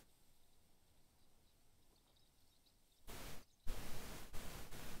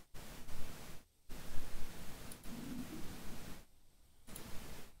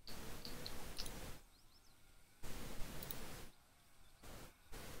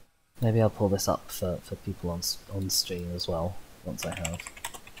 Maybe I'll pull this up for people on stream as well, once I have.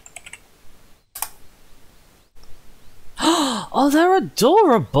 Oh, they're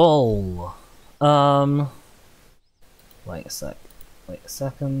adorable! Wait a sec. Wait a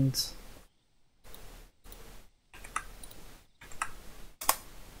second.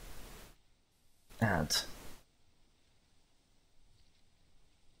 Add.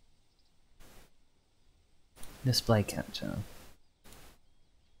 Display capture.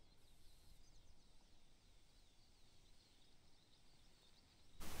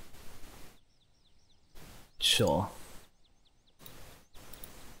 Sure.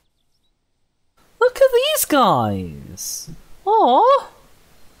 Look at these guys! Aww!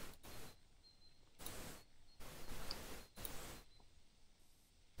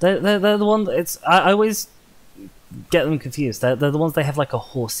 They're the ones. I always get them confused. They're the ones they have like a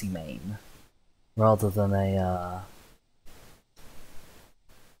horsey mane, rather than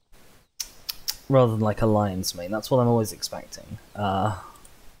like a lion's mane. That's what I'm always expecting.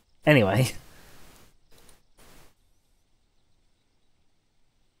 Anyway.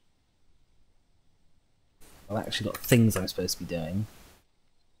 actually got things I'm supposed to be doing.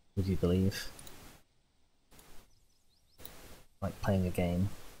 Would you believe? Like playing a game.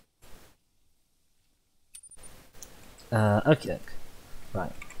 Okay.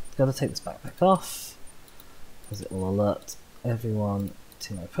 Right. Gotta take this backpack off, because it will alert everyone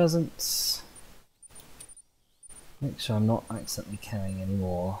to my presence. Make sure I'm not accidentally carrying any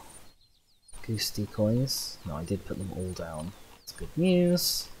more goose decoys. No, I did put them all down. That's good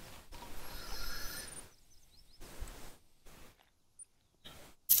news.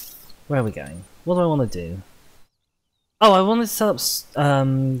 Where are we going? What do I want to do? Oh, I wanted to set up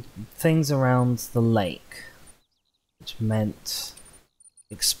things around the lake, which meant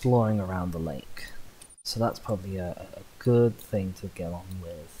exploring around the lake. So that's probably a good thing to get on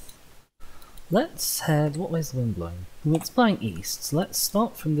with. Let's head... what way's the wind blowing? Well, it's blowing east, so let's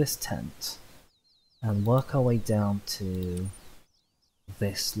start from this tent and work our way down to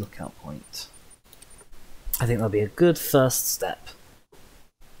this lookout point. I think that'll be a good first step.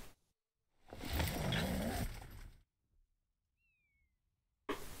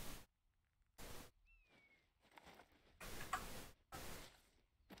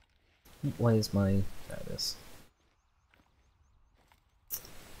 Where's my... there it is.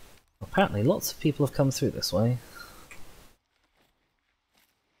 Apparently lots of people have come through this way.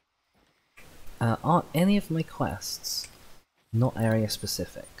 Aren't any of my quests not area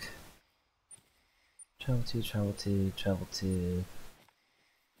specific? Travel to...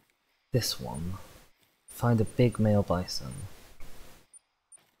 this one. Find a big male bison.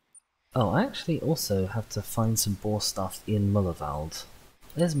 Oh, I actually also have to find some boar stuff in Mullervald.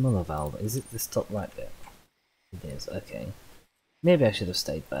 Where's Mullervald? Is it this top right bit? It is, okay. Maybe I should have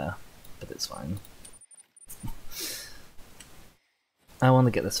stayed there, but it's fine. I want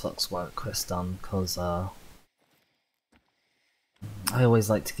to get this Fox Warrior quest done, because I always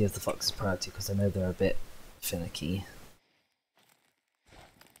like to give the foxes priority, because I know they're a bit finicky.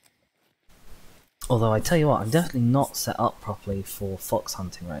 Although I tell you what, I'm definitely not set up properly for fox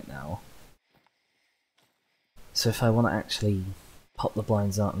hunting right now. So if I want to actually pop the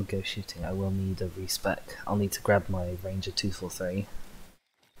blinds out and go shooting, I will need a respec. I'll need to grab my Ranger 243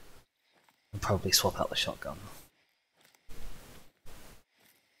 and probably swap out the shotgun.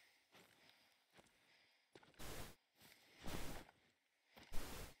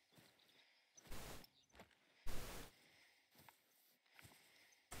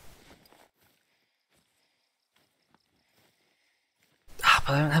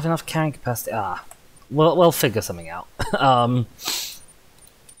 But I don't have enough carrying capacity. We'll figure something out.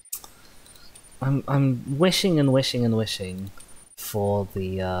 I'm wishing and wishing and wishing for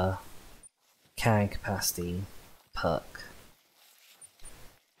the carrying capacity perk.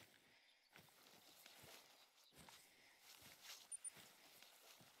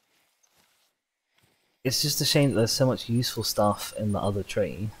 It's just a shame that there's so much useful stuff in the other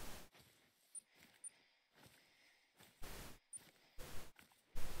tree.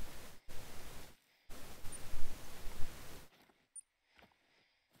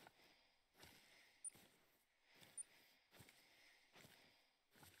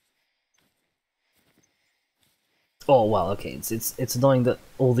 Oh well, okay. It's annoying that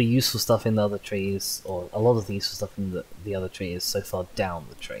all the useful stuff in the other trees, or a lot of the useful stuff in the other tree, is so far down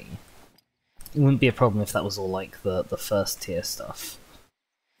the tree. It wouldn't be a problem if that was all like the first tier stuff.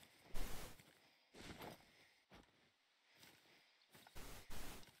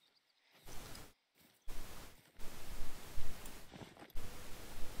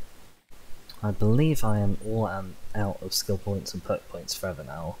 I believe I am all out of skill points and perk points forever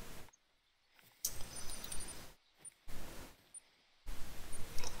now.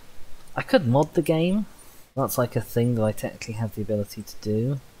 I could mod the game. That's like a thing that I technically have the ability to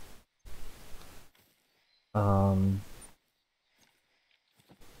do. And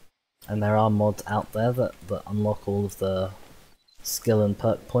there are mods out there that unlock all of the skill and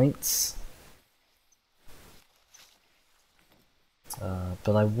perk points.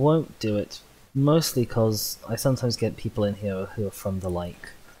 But I won't do it, mostly because I sometimes get people in here who are from the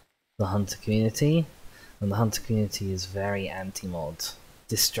Hunter community, and the Hunter community is very anti-mod.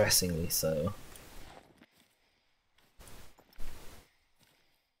 Distressingly so.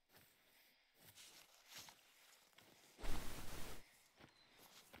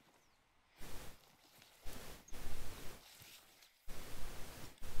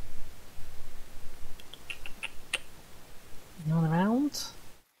 Anyone around?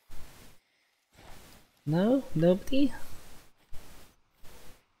 No? Nobody?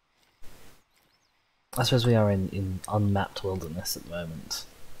 I suppose we are in unmapped wilderness at the moment.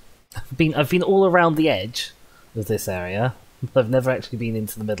 I've been all around the edge of this area, but I've never actually been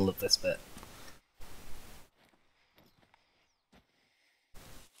into the middle of this bit.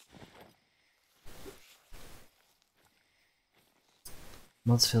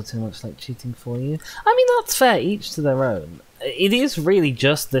 Mods feel too much like cheating for you. I mean, that's fair, each to their own. It is really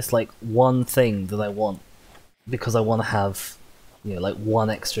just this, like, one thing that I want, because I want to have, you know, like, one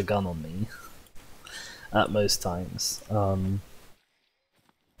extra gun on me at most times.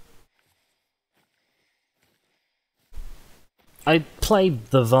 I play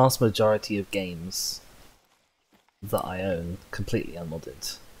the vast majority of games that I own completely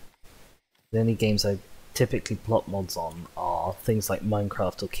unmodded. The only games I typically plot mods on are things like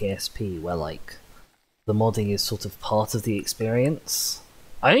Minecraft or KSP, where like the modding is sort of part of the experience.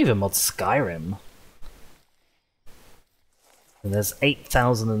 I don't even mod Skyrim. And there's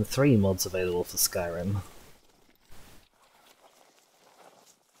 8,003 mods available for Skyrim.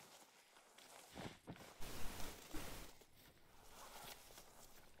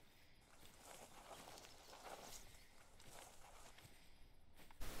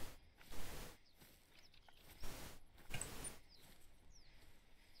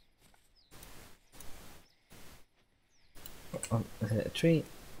 Oh, I hit a tree.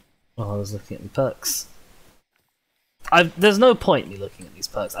 Oh, I was looking at the perks. There's no point me looking at these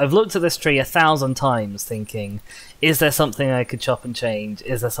perks. I've looked at this tree 1,000 times thinking, is there something I could chop and change?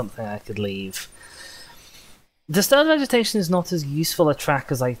 Is there something I could leave? Disturbed vegetation is not as useful a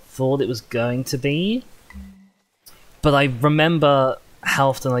track as I thought it was going to be, but I remember how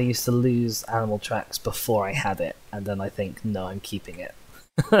often I used to lose animal tracks before I had it, and then I think, no, I'm keeping it.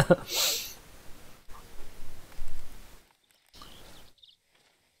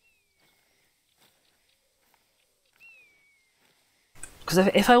 Because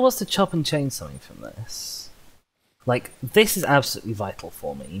if I was to chop and change something from this, like, this is absolutely vital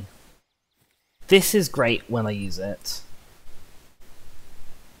for me. This is great when I use it.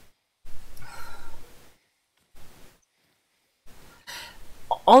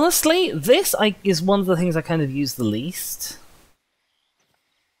 Honestly, this is one of the things I kind of use the least.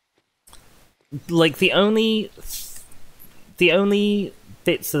 Like, the only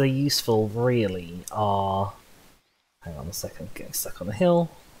bits that are useful, really, are... Hang on a second, I'm getting stuck on the hill.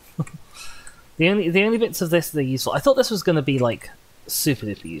 The only bits of this that are useful... I thought this was going to be, like, super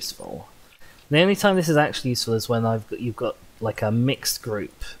duper useful. The only time this is actually useful is when you've got, like, a mixed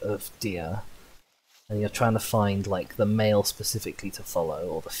group of deer, and you're trying to find, like, the male specifically to follow,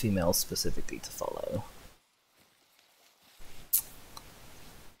 or the female specifically to follow.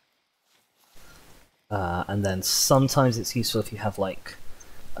 And then sometimes it's useful if you have, like,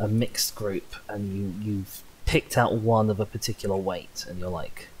 a mixed group, and you've picked out one of a particular weight, and you're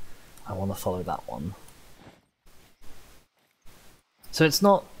like, I want to follow that one. So it's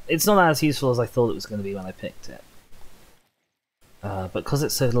not as useful as I thought it was going to be when I picked it. But because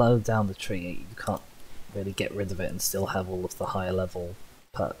it's so low down the tree, you can't really get rid of it and still have all of the higher level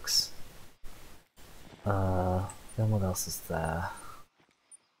perks. Then what else is there?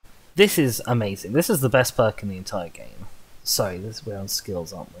 This is amazing. This is the best perk in the entire game. Sorry, we're on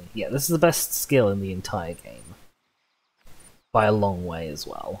skills, aren't we? Yeah, this is the best skill in the entire game. By a long way as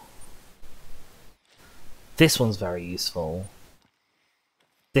well. This one's very useful.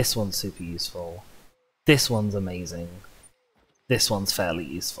 This one's super useful. This one's amazing. This one's fairly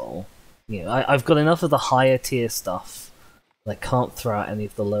useful. You know, I've got enough of the higher tier stuff. I can't throw out any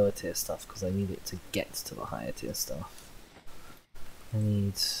of the lower tier stuff because I need it to get to the higher tier stuff. I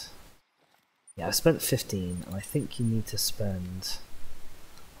need... Yeah, I spent 15, and I think you need to spend...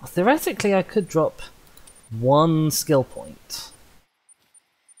 Well, theoretically, I could drop 1 skill point.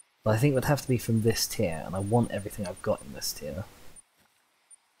 But I think it would have to be from this tier, and I want everything I've got in this tier.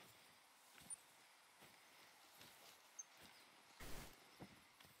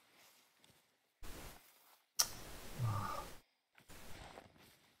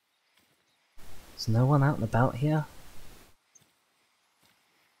 Is no one out and about here?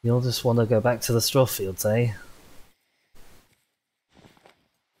 You'll just want to go back to the straw fields, eh?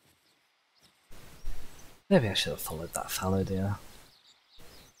 Maybe I should have followed that fallow deer.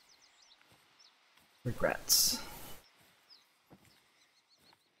 Regrets.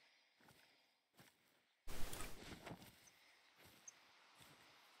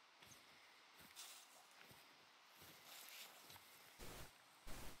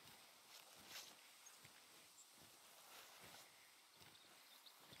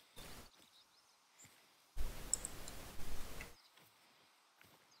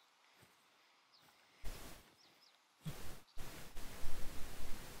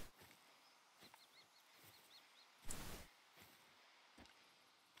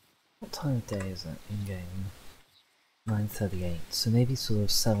 What time of day is it in game? 9:38. So maybe sort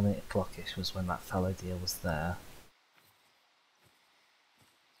of 7, 8 o'clock-ish was when that fallow deer was there.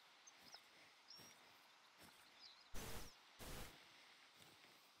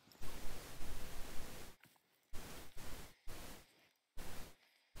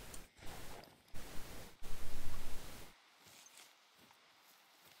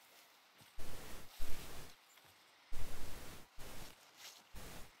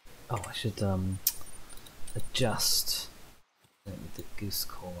 Oh, I should adjust the goose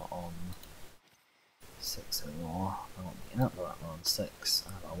caller on 6 anymore. I want the outlaw on 6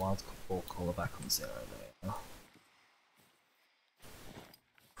 and our wild boar caller back on 0. There we go.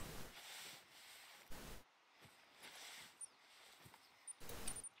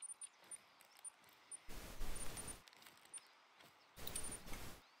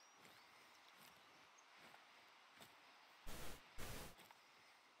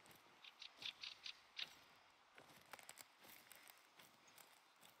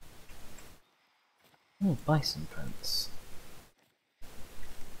 Oh, bison prints.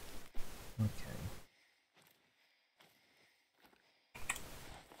 Okay.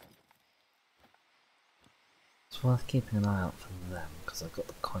 It's worth keeping an eye out for them, because I've got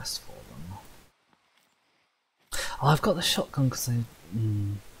the quest for them. Oh, I've got the shotgun because I...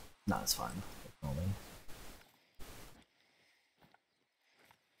 No, it's fine. Ignore me.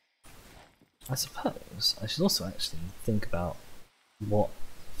 I suppose I should also actually think about what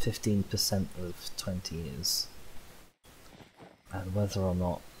 15% of 20 is, and whether or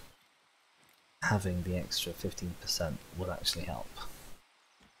not having the extra 15% would actually help.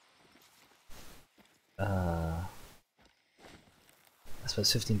 I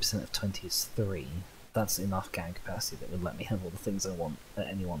suppose 15% of 20 is 3. That's enough gang capacity that would let me have all the things I want at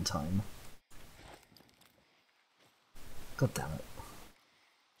any one time. God damn it.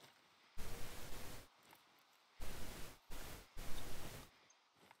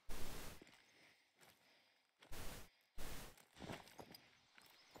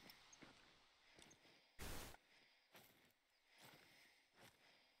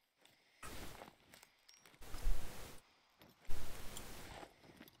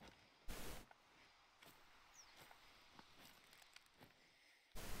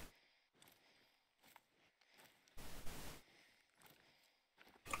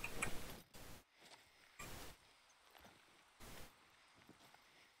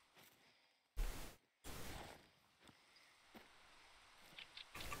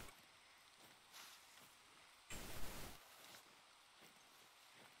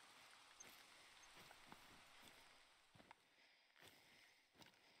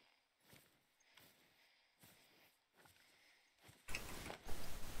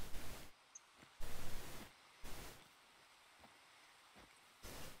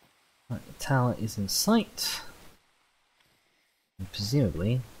 Right, the tower is in sight, and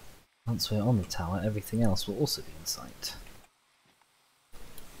presumably, once we're on the tower, everything else will also be in sight.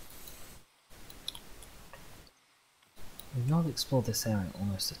 We've not explored this area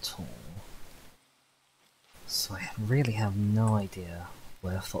almost at all, so I really have no idea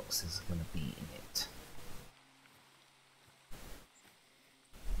where foxes are going to be in it.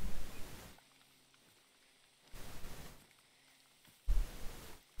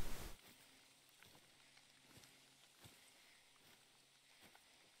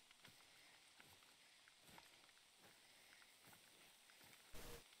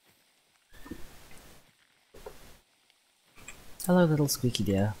 Hello, little squeaky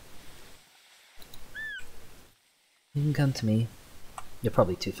dear. You can come to me. You're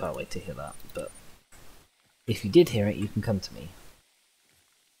probably too far away to hear that, but if you did hear it, you can come to me.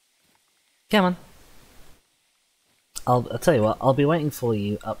 Come on. I'll tell you what, I'll be waiting for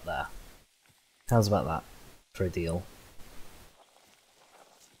you up there. How's about that? For a deal.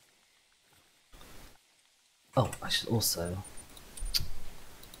 Oh, I should also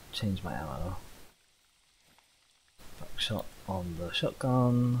change my ammo. Shot on the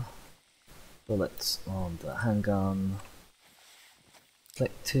shotgun, bullets on the handgun,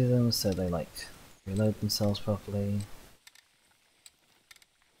 click to them so they like reload themselves properly.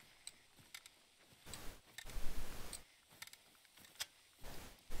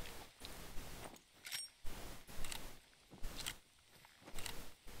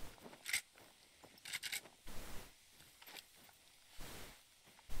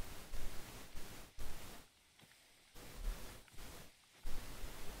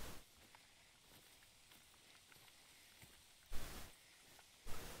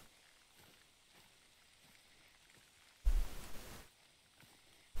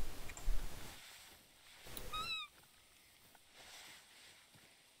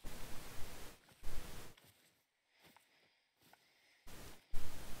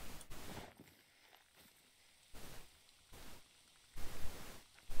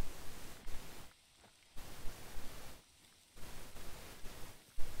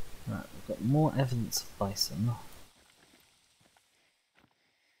 Right, we've got more evidence of bison.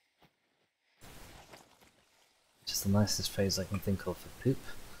 Which is the nicest phrase I can think of for poop.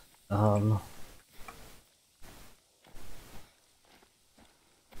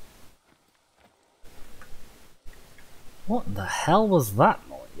 What the hell was that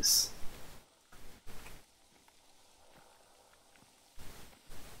noise?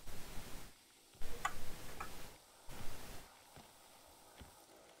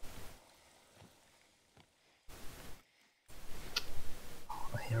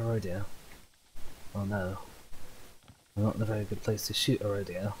 I hear a rodeo. Oh no. I'm not in a very good place to shoot a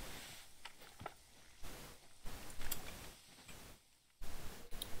rodeo.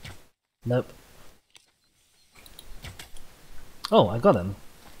 Nope. Oh, I got him.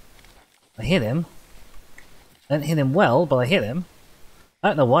 I hit him. I didn't hit him well, but I hit him. I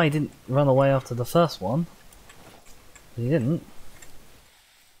don't know why he didn't run away after the first one. But he didn't.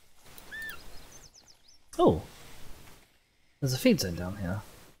 Oh! There's a feed zone down here.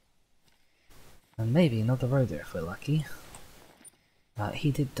 And maybe another rodeo if we're lucky.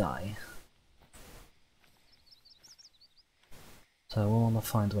 He did die. So we'll want to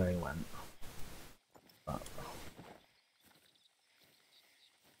find where he went. But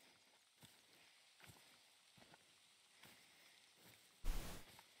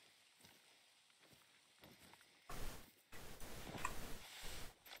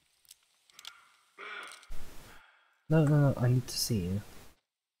no, I need to see you.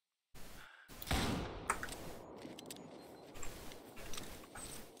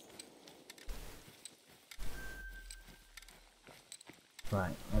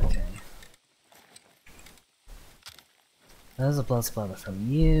 Right, okay. There's a blood splatter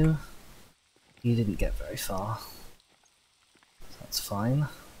from you. You didn't get very far. So that's fine.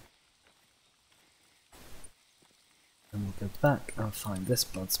 And we'll go back and find this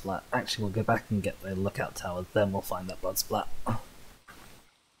blood splat. Actually, we'll go back and get the lookout tower, then we'll find that blood splat.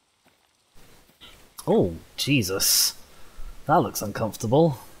 Oh, Jesus. That looks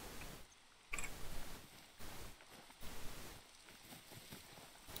uncomfortable.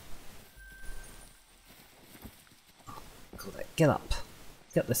 Get up.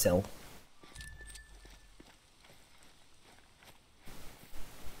 Get this hill.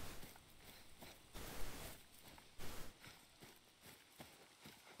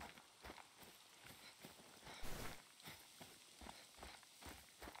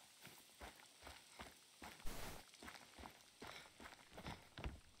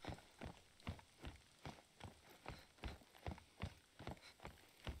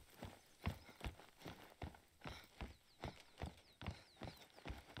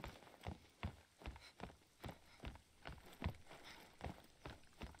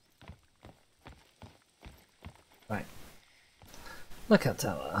 Right. Lookout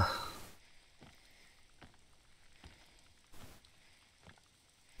tower.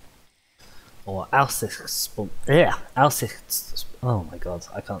 Or Aussichtspunkt. Yeah, Aussichts. Oh my god,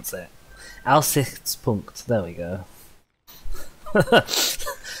 I can't say it. Aussichtspunkt. There we go.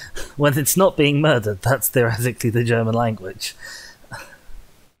 When it's not being murdered, that's theoretically the German language.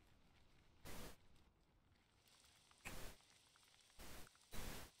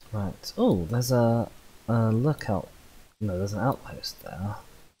 Right. Oh, there's a lookout. No, there's an outpost there.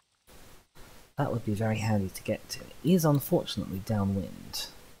 That would be very handy to get to. It is unfortunately downwind.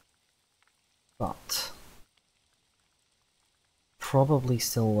 But probably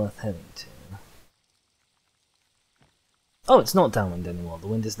still worth heading to. Oh, it's not downwind anymore. The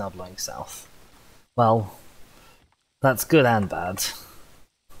wind is now blowing south. Well, that's good and bad.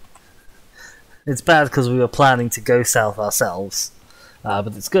 It's bad because we were planning to go south ourselves.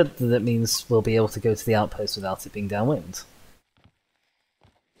 But it's good that it means we'll be able to go to the outpost without it being downwind.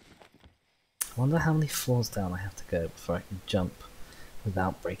 I wonder how many floors down I have to go before I can jump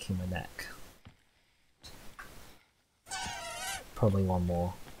without breaking my neck. Probably one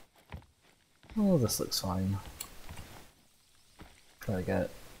more. Oh, this looks fine. There we go.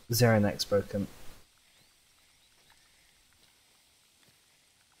 Zero neck's broken.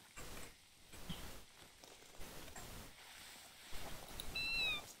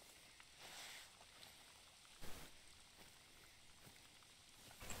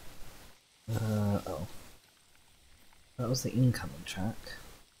 Oh. That was the incoming track.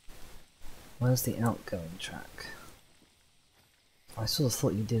 Where's the outgoing track? I sort of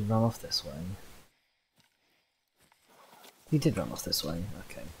thought you did run off this way. You did run off this way,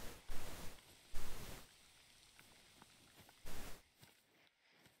 okay.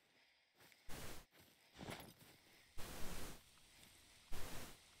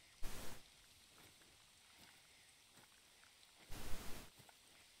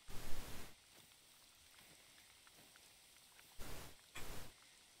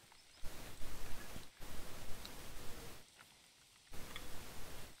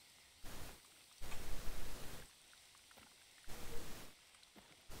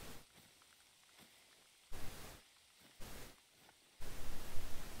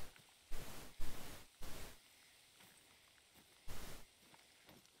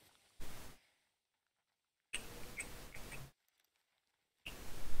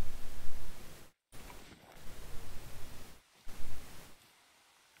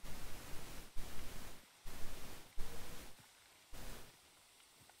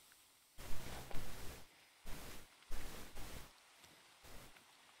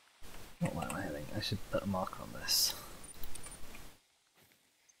 I should put a marker on this.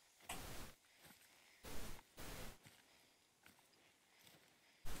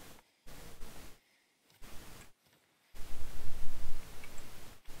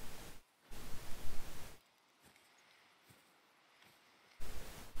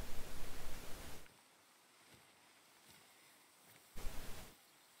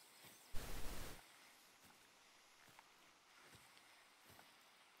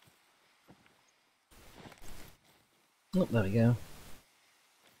 Oh, there we go.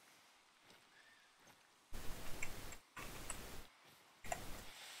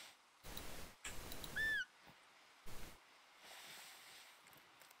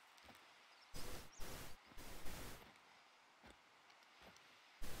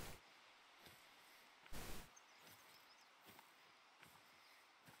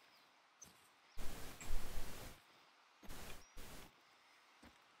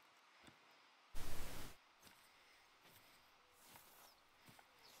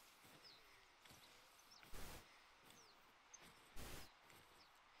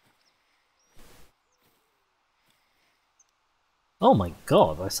 Oh my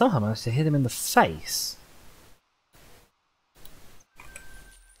god, I somehow managed to hit him in the face.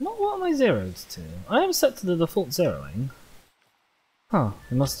 What am I zeroed to? I am set to the default zeroing. Huh,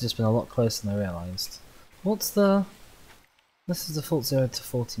 it must have just been a lot closer than I realised. What's the... This is default 0 to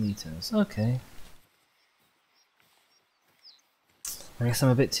 40 meters. Okay. I guess I'm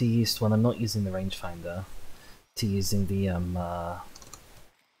a bit too used to, when I'm not using the rangefinder, to using the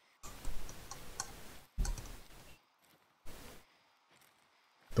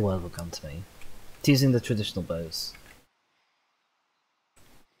word will come to me. To using the traditional bows.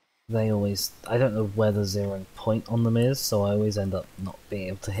 They always... I don't know where the zeroing point on them is, so I always end up not being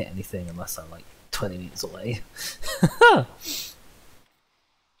able to hit anything unless I'm like 20 meters away. I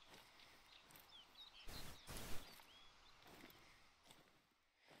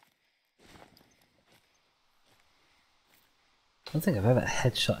don't think I've ever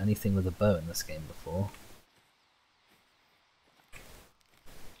headshot anything with a bow in this game before.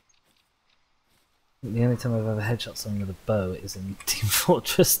 The only time I've ever headshot something with a bow is in Team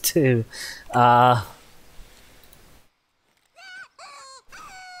Fortress 2. I'll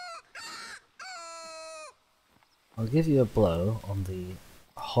give you a blow on the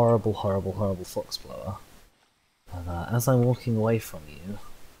horrible, horrible, horrible fox blower. And as I'm walking away from you,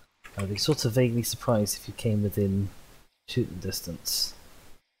 I'd be sort of vaguely surprised if you came within shooting distance.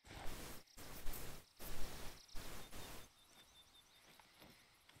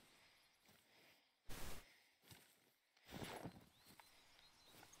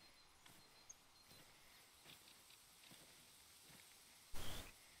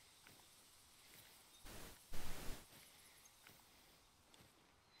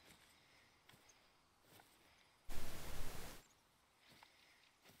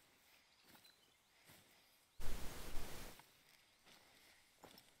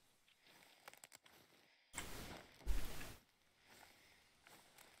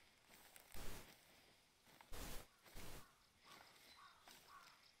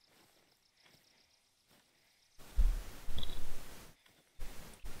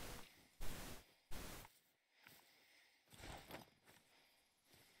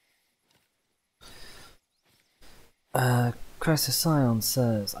 Crisis Scion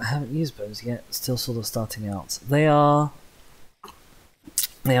says, I haven't used bows yet, still sort of starting out. They are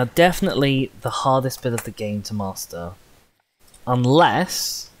definitely the hardest bit of the game to master.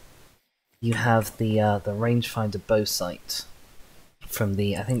 Unless you have the rangefinder bow sight from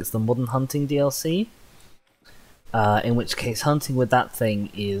the, I think it's the Modern Hunting DLC. In which case hunting with that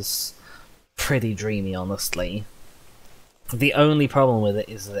thing is pretty dreamy, honestly. The only problem with it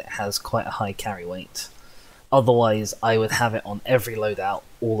is that it has quite a high carry weight. Otherwise, I would have it on every loadout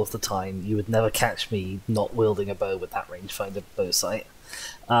all of the time. You would never catch me not wielding a bow with that rangefinder bow sight.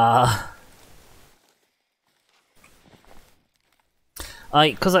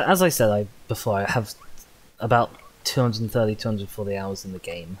 Because as I said before, I have about 230, 240 hours in the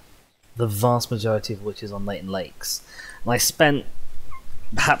game. The vast majority of which is on Leighton Lakes. And I spent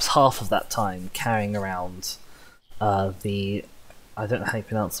perhaps half of that time carrying around I don't know how you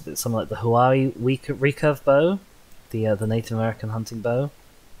pronounce it, but it's something like the Hawaii recurve bow, the Native American hunting bow.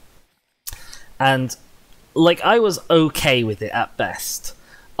 And like, I was okay with it at best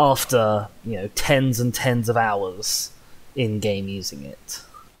after, tens and tens of hours in game using it.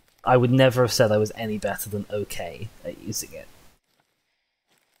 I would never have said I was any better than okay at using it.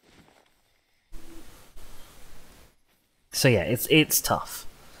 So yeah, it's tough.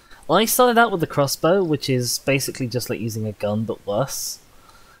 I started out with the crossbow, which is basically just like using a gun, but worse.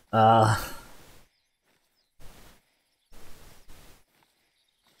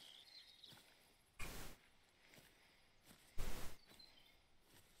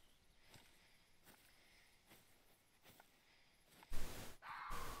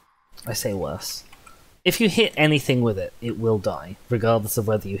 I say worse. If you hit anything with it, it will die, regardless of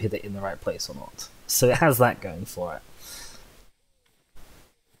whether you hit it in the right place or not. So it has that going for it.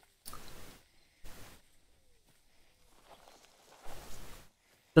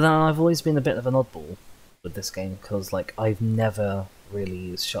 But then I've always been a bit of an oddball with this game, because like I've never really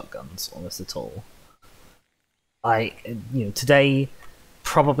used shotguns almost at all. Today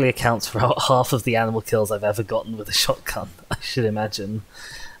probably accounts for about half of the animal kills I've ever gotten with a shotgun, I should imagine.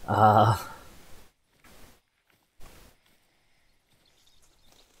 Looks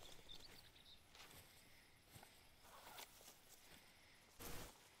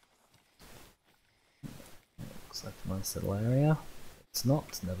like a nice little area. It's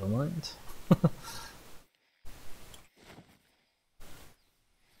not, never mind.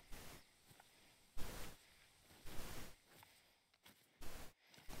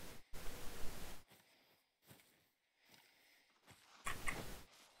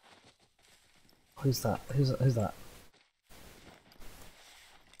 Who's that? Who's that?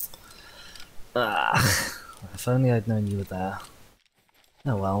 If only I'd known you were there.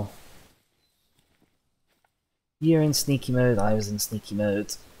 Oh well. You're in sneaky mode, I was in sneaky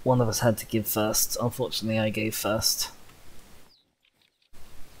mode. One of us had to give first. Unfortunately, I gave first.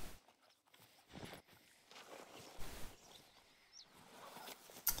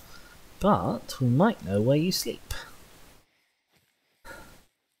 But we might know where you sleep.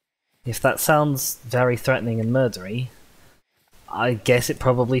 If that sounds very threatening and murdery, I guess it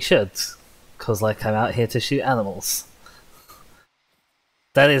probably should. Because, like, I'm out here to shoot animals.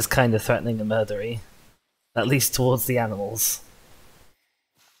 That is kind of threatening and murdery. At least towards the animals.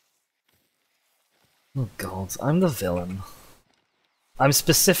 Oh god, I'm the villain. I'm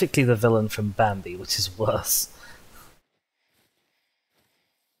specifically the villain from Bambi, which is worse.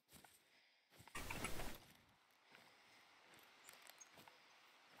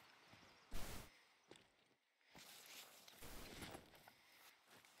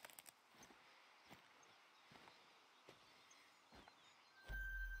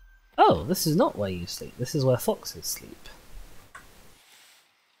 Oh, this is not where you sleep. This is where foxes sleep.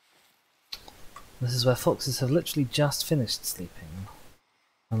 This is where foxes have literally just finished sleeping.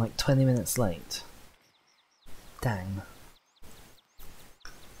 I'm like 20 minutes late. Dang.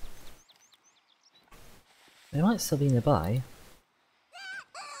 They might still be nearby.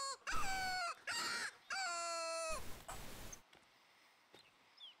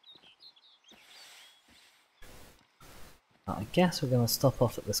 I guess we're going to stop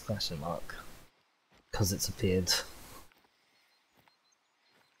off at this question mark. Because it's appeared.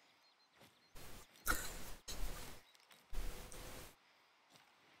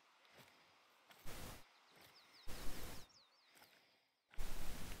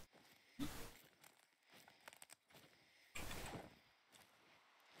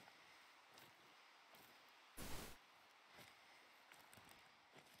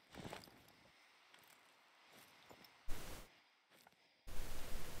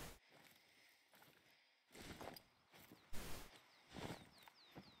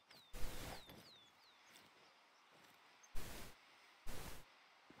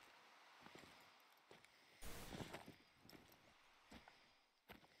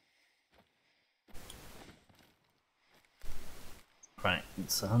 Right,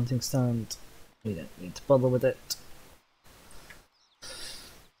 it's a hunting stand. We don't need to bother with it.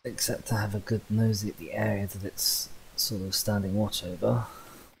 Except to have a good nosy at the area that it's sort of standing watch over.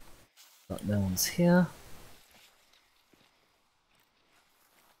 But no one's here.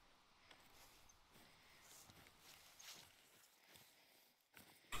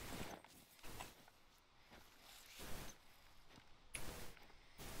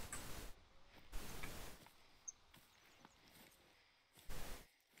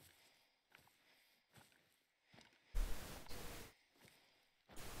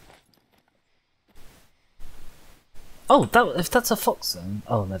 Oh, if that's a fox zone.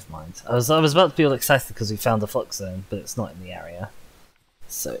 Oh, never mind. I was about to be all excited because we found a fox zone, but it's not in the area,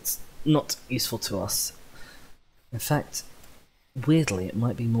 so it's not useful to us. In fact, weirdly, it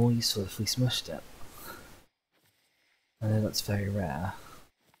might be more useful if we smushed it. I know that's very rare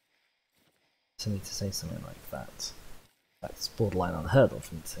for me to say something like that. In fact, it's borderline unheard of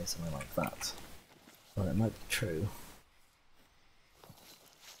for me to say something like that. Well, it might be true.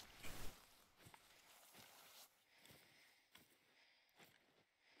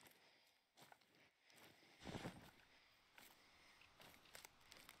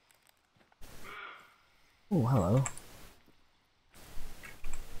 Oh, hello.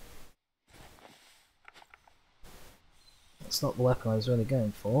 That's not the weapon I was really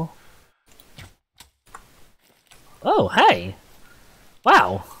going for. Oh, hey!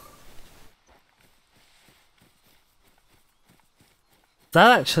 Wow!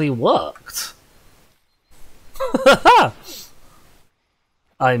 That actually worked.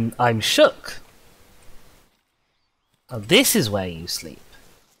 I'm shook. Oh, this is where you sleep.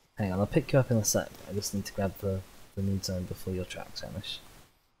 Hang on, I'll pick you up in a sec. I just need to grab the mood zone before your tracks vanish.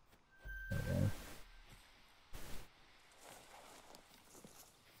 There we go.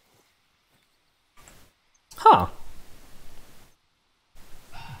 Huh.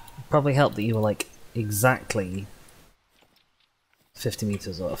 Probably helped that you were like exactly 50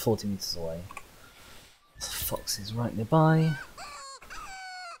 meters or 40 meters away. The fox is right nearby.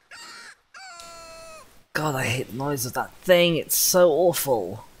 God, I hate the noise of that thing. It's so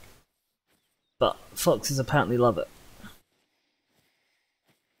awful. But foxes apparently love it.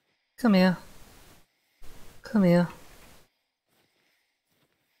 Come here. Come here.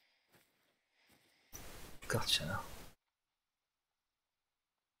 Gotcha.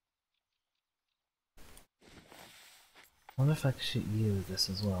 I wonder if I can shoot you with this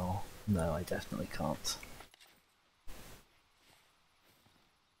as well. No, I definitely can't.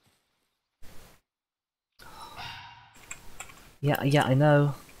 Yeah, I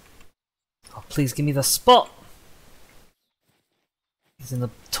know. Oh, please give me the spot! He's in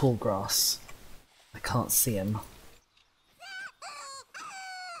the tall grass. I can't see him.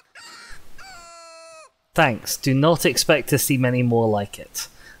 Thanks. Do not expect to see many more like it.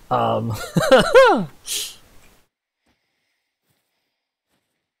 Come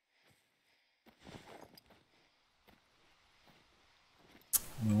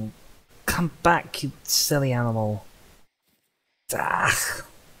back, you silly animal. Ah.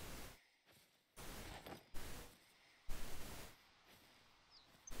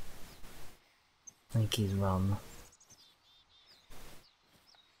 I think he's run.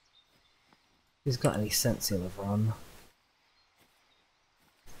 If he's got any sense, he'll have run.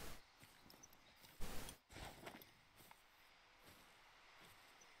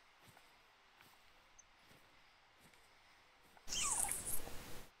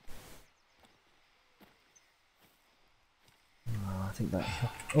 I think that.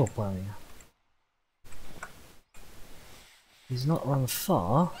 Oh, wow. He's not run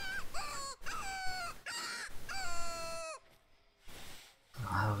far.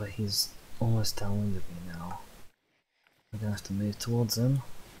 However, he's almost downwind of me now. We're gonna have to move towards him.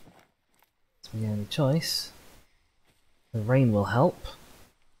 It's my only choice. The rain will help.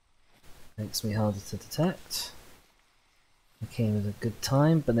 Makes me harder to detect. I came at a good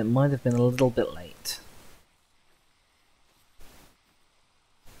time, but it might have been a little bit late.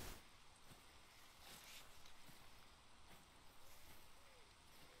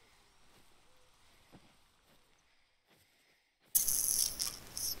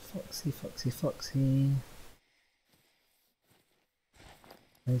 Foxy, foxy, foxy.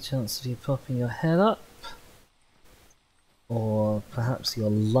 Any chance of you popping your head up? Or perhaps your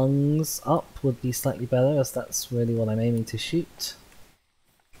lungs up would be slightly better, as that's really what I'm aiming to shoot.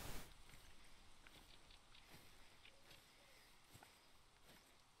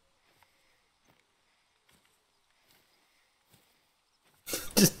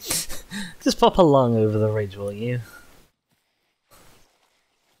 Just pop a lung over the ridge, will you?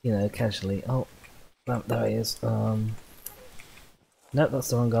 You know, casually. Oh, there he is. Nope, that's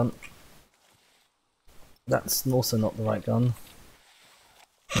the wrong gun. That's also not the right gun.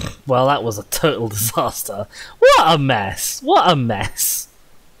 Well, that was a total disaster. What a mess! What a mess!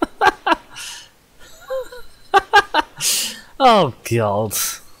 Oh god.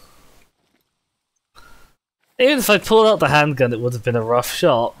 Even if I pulled out the handgun, it would have been a rough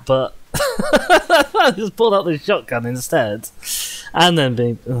shot, but I just pulled out the shotgun instead. And then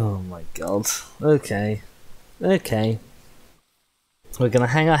being... Oh my god. Okay. Okay. We're gonna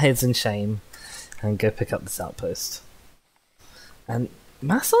hang our heads in shame and go pick up this outpost. And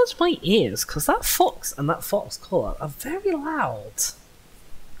massage my ears, because that fox and that fox caller are very loud.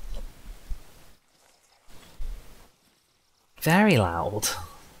 Very loud.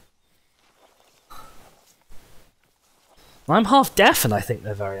 I'm half deaf and I think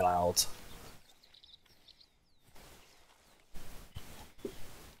they're very loud.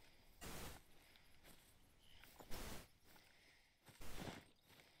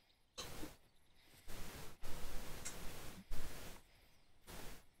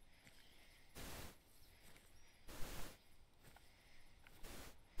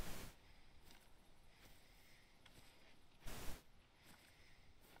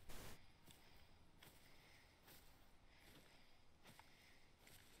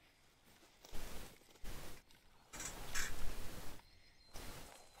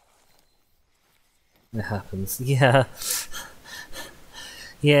 It happens. Yeah.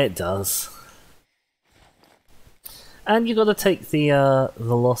 Yeah, it does. And you got to take the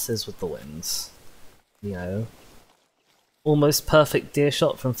losses with the wins. You know, almost perfect deer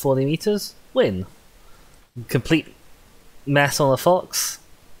shot from 40 meters, win. Complete mess on a fox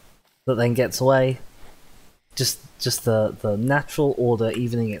that then gets away. Just the natural order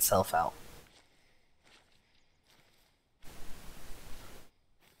evening itself out.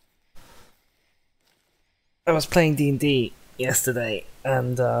 I was playing D&D yesterday,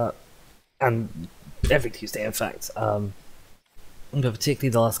 and every Tuesday, in fact. But particularly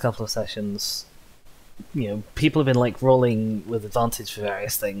the last couple of sessions, you know, people have been like rolling with advantage for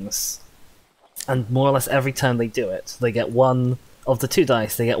various things, and more or less every time they do it, they get one of the two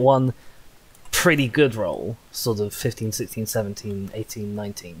dice. They get one pretty good roll, sort of 15, 16, 17, 18,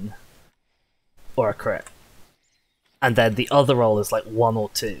 19, or a crit, and then the other roll is like 1 or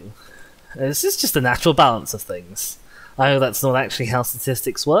 2. This is just a natural balance of things. I know that's not actually how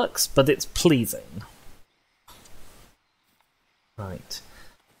statistics works, but it's pleasing. Right.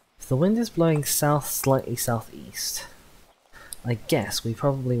 If the wind is blowing south, slightly southeast, I guess we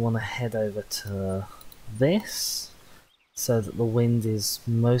probably want to head over to this, so that the wind is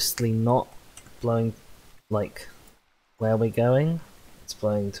mostly not blowing, like, where we're going. It's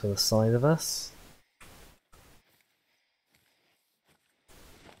blowing to the side of us.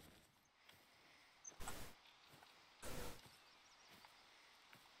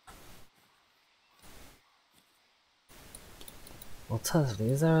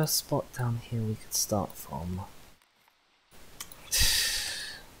 Alternatively, is there a spot down here we could start from?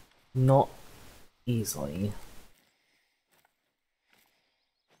 Not easily.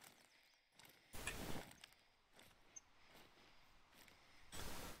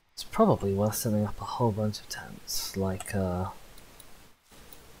 It's probably worth setting up a whole bunch of tents, like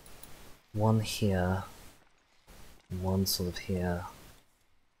one here, one sort of here,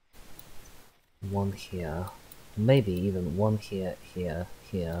 one here. Maybe even one here, here,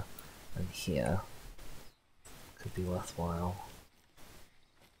 here, and here. Could be worthwhile.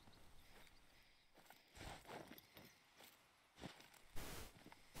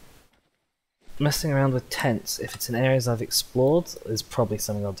 Messing around with tents, if it's in areas I've explored, is probably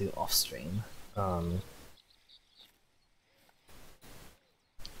something I'll do off-stream.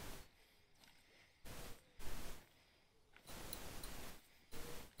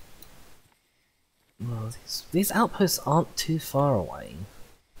 Well, these outposts aren't too far away.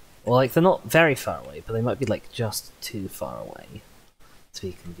 Well, like, they're not very far away, but they might be, like, just too far away to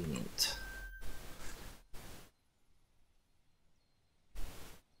be convenient.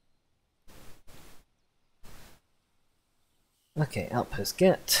 Okay, outpost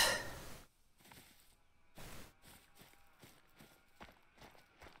get.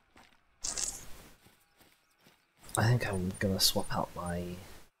 I think I'm gonna swap out my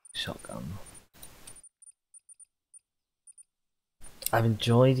shotgun. I've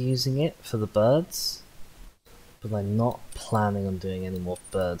enjoyed using it for the birds, but I'm not planning on doing any more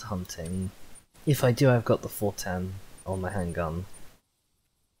bird hunting. If I do, I've got the 410 on my handgun.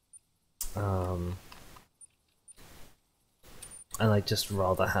 And I'd just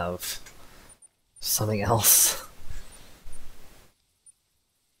rather have something else.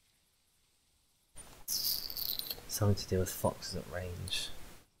 Something to do with foxes at range.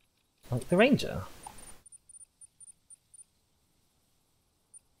 Like the ranger.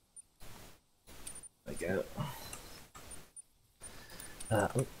 There we go.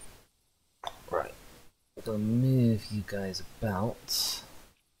 Right. I'm gonna move you guys about.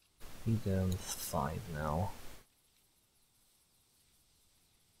 You go on 5 now.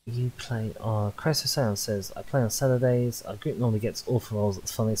 You play. Crisis Sound says, I play on Saturdays. Our group normally gets awful rolls at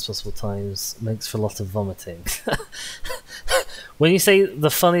the funniest possible times. Makes for a lot of vomiting. When you say the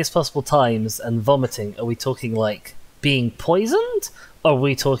funniest possible times and vomiting, are we talking like being poisoned? Or are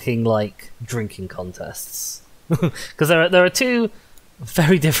we talking like drinking contests? Because there are two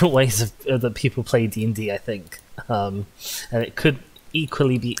very different ways of that people play D&D, I think. And it could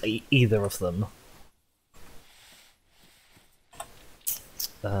equally be either of them.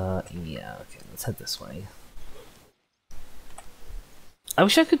 Yeah, okay, let's head this way. I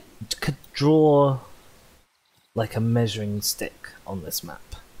wish I could draw like a measuring stick on this map.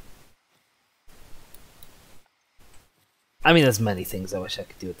 I mean, there's many things I wish I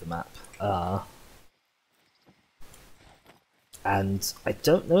could do with the map. And I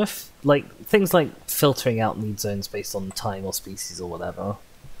don't know if, like, things like filtering out need zones based on time or species or whatever.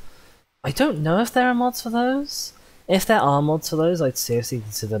 I don't know if there are mods for those. If there are mods for those, I'd seriously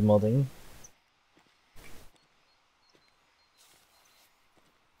consider modding.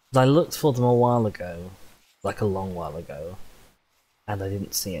 I looked for them a while ago, like a long while ago, and I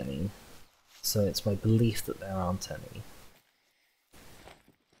didn't see any. So it's my belief that there aren't any.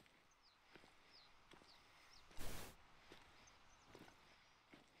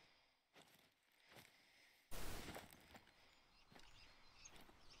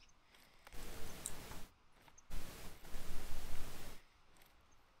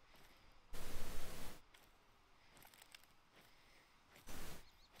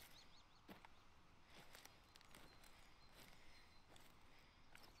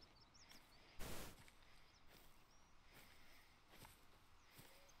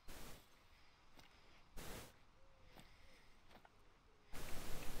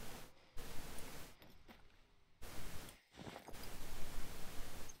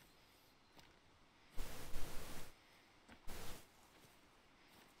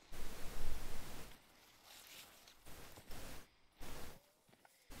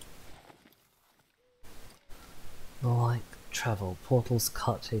 Like travel, portals,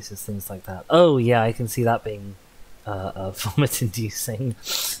 cart chases, things like that. Oh yeah, I can see that being vomit-inducing.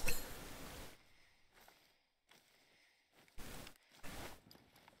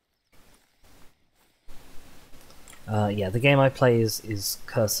 Yeah, the game I play is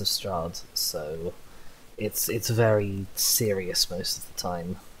Curse of Strahd, so it's very serious most of the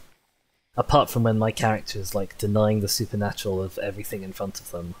time. Apart from when my character is like denying the supernatural of everything in front of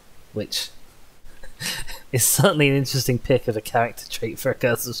them, which is certainly an interesting pick of a character trait for a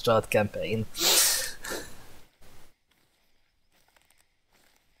Curse of Strahd campaign.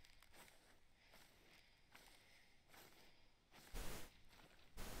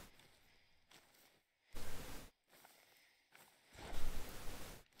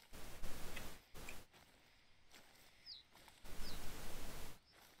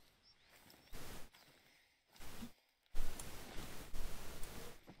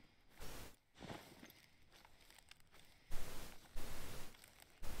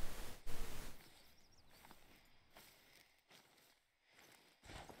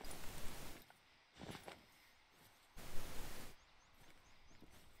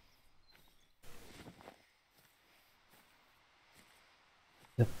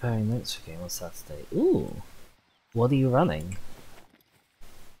 You're preparing notes for game on Saturday. Ooh, what are you running?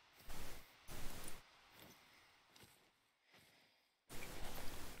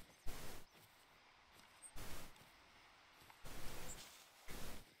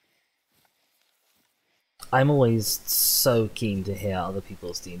 I'm always so keen to hear other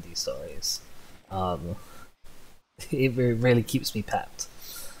people's D&D stories. It really keeps me pepped.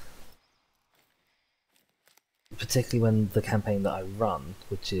 Particularly when the campaign that I run,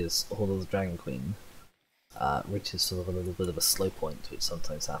 which is Horde of the Dragon Queen, reaches sort of a little bit of a slow point, which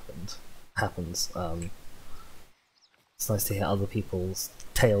sometimes happens. It's nice to hear other people's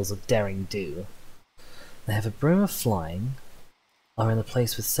tales of daring do. They have a broom of flying, are in a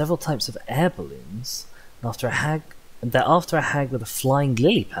place with several types of air balloons, and they're after a hag with a flying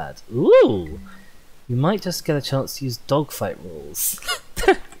lily pad. Ooh! You might just get a chance to use dogfight rules.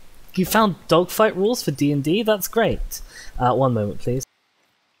 You found dogfight rules for D&D? That's great. One moment, please.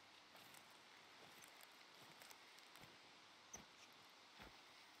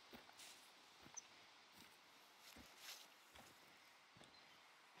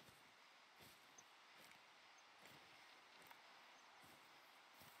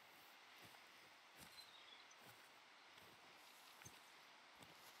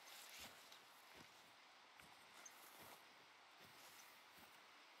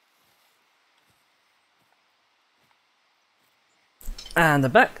 And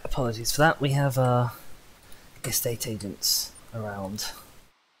I'm back. Apologies for that. We have estate agents around,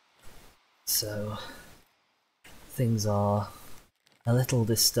 so things are a little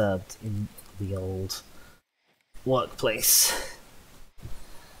disturbed in the old workplace.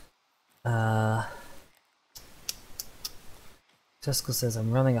 Jessica says,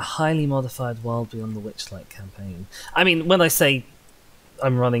 I'm running a highly modified Wild Beyond the Witchlight campaign. I mean, when I say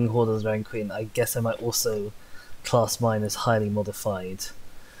I'm running Horde of the Dragon Queen, I guess I might also class mine as highly modified.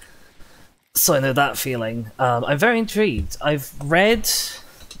 So I know that feeling. I'm very intrigued. I've read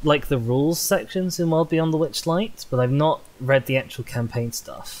like the rules sections in Wild Beyond the Witchlight, but I've not read the actual campaign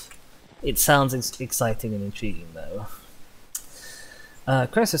stuff. It sounds exciting and intriguing though.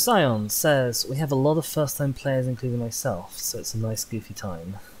 Chryso Scion says, we have a lot of first-time players including myself, so it's a nice goofy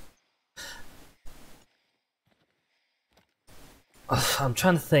time. I'm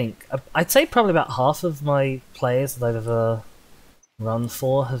trying to think. I'd say probably about half of my players that I've ever run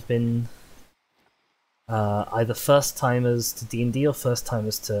for have been either first-timers to D&D or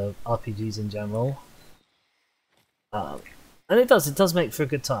first-timers to RPGs in general. And it does make for a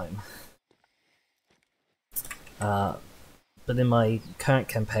good time. but in my current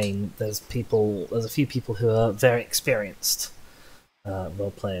campaign, there's a few people who are very experienced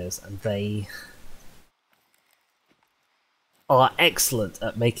role players, and they are excellent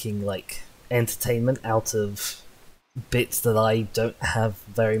at making like entertainment out of bits that I don't have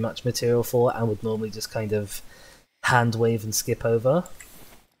very much material for and would normally just kind of hand wave and skip over.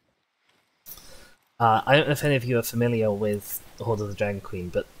 I don't know if any of you are familiar with Horde of the Dragon Queen,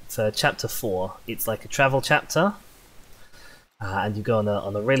 but for chapter 4, it's like a travel chapter, and you go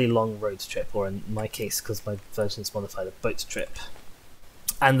on a really long road trip, or in my case, because my version is modified, a boat trip.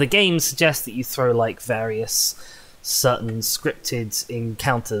 And the game suggests that you throw like various certain scripted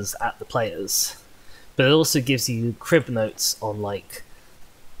encounters at the players, but it also gives you crib notes on like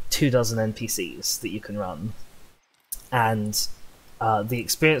 24 NPCs that you can run. And the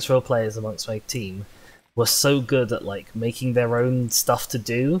experienced role players amongst my team were so good at like making their own stuff to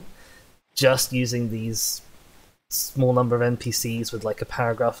do, just using these small number of NPCs with like a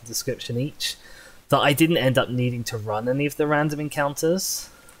paragraph of description each, that I didn't end up needing to run any of the random encounters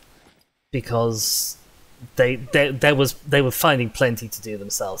because they were finding plenty to do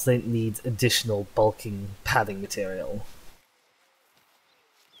themselves. They didn't need additional bulking padding material.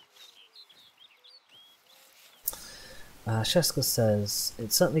 Sheska says,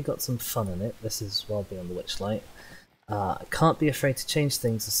 it certainly got some fun in it. This is well beyond the Witchlight. I can't be afraid to change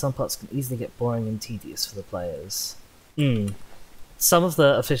things, as some parts can easily get boring and tedious for the players. Some of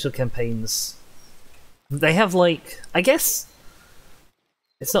the official campaigns, they have like, I guess,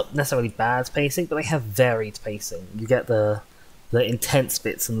 it's not necessarily bad pacing, but they have varied pacing. You get the intense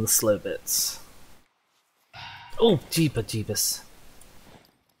bits and the slow bits. Oh, jeebus.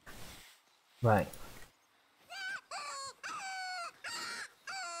 Right.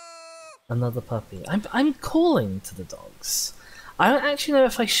 Another puppy. I'm calling to the dogs. I don't actually know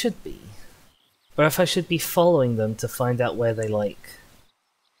if I should be, or if I should be following them to find out where they like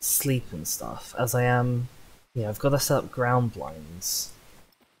sleep and stuff. As I am, I've got to set up ground blinds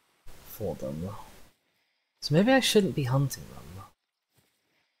for them. So maybe I shouldn't be hunting them,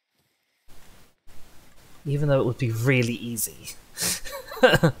 even though it would be really easy.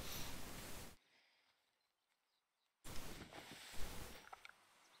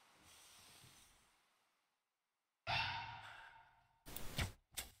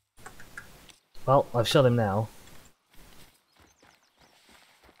 Well, I've shot him now.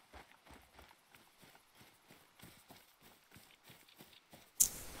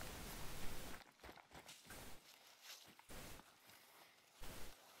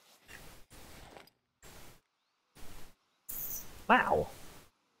 Wow.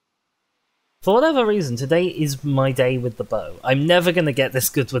 For whatever reason, today is my day with the bow. I'm never gonna get this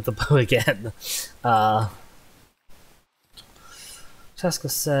good with the bow again. Chaska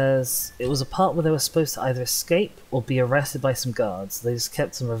says, it was a part where they were supposed to either escape or be arrested by some guards. They just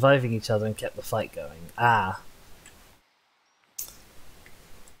kept on reviving each other and kept the fight going.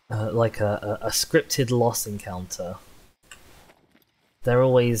 Like a scripted loss encounter. They're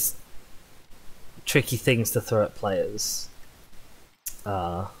always tricky things to throw at players.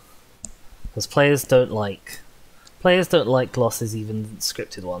 Because players don't like losses, even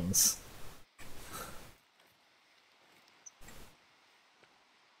scripted ones.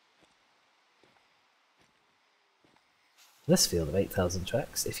 This field of 8,000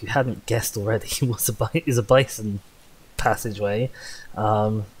 tracks, if you hadn't guessed already, is a bison passageway.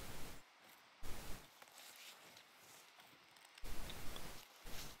 A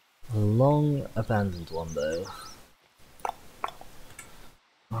long abandoned one, though.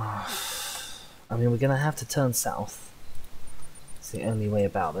 I mean, we're gonna have to turn south. It's the only way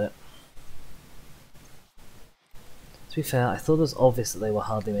about it. To be fair, I thought it was obvious that they were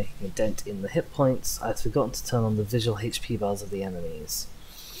hardly making a dent in the hit points. I'd forgotten to turn on the visual HP bars of the enemies.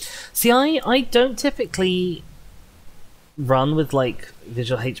 See, I don't typically run with like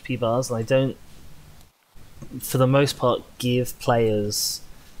visual HP bars, and I don't, for the most part, give players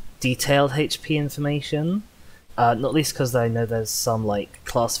detailed HP information. Not least because I know there's some like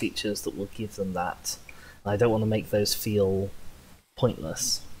class features that will give them that. I don't want to make those feel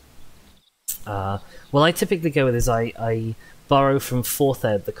pointless. What I typically go with is I borrow from 4th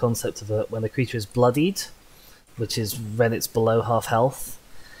Ed the concept of when a creature is bloodied, which is when it's below half health,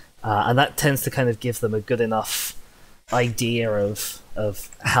 and that tends to kind of give them a good enough idea of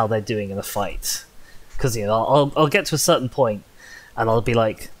how they're doing in a fight. Because I'll get to a certain point, and I'll be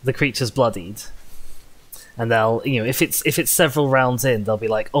like, the creature's bloodied, and they'll if it's several rounds in, they'll be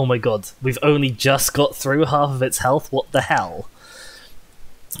like, oh my god, we've only just got through half of its health. What the hell?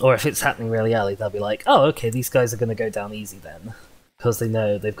 Or if it's happening really early, they'll be like, oh, okay, these guys are going to go down easy then. Because they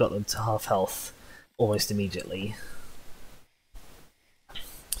know they've got them to half health almost immediately.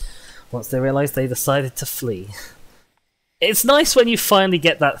 Once they realised, they decided to flee. It's nice when you finally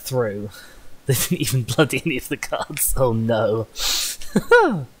get that through. They didn't even bloody any of the guards. Oh no.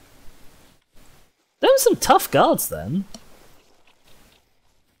 There were some tough guards then.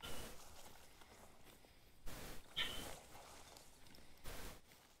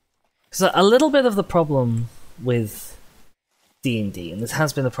 So a little bit of the problem with D&D, and this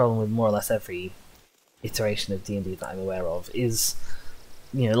has been a problem with more or less every iteration of D&D that I'm aware of, is,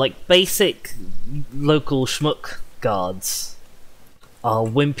 you know, like basic local schmuck guards are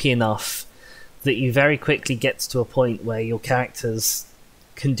wimpy enough that you very quickly get to a point where your characters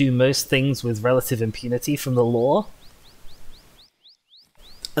can do most things with relative impunity from the lore,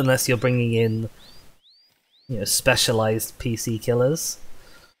 unless you're bringing in, you know, specialized PC killers.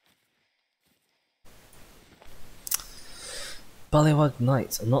 Bullywug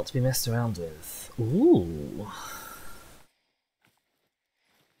Knights are not to be messed around with. Ooh.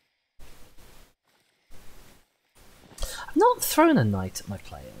 I've not thrown a knight at my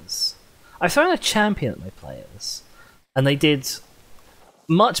players. I've thrown a champion at my players, and they did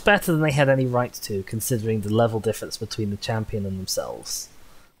much better than they had any right to, considering the level difference between the champion and themselves.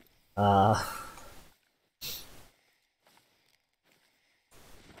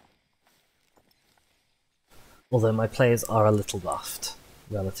 Although my players are a little buffed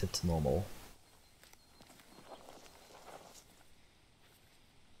relative to normal.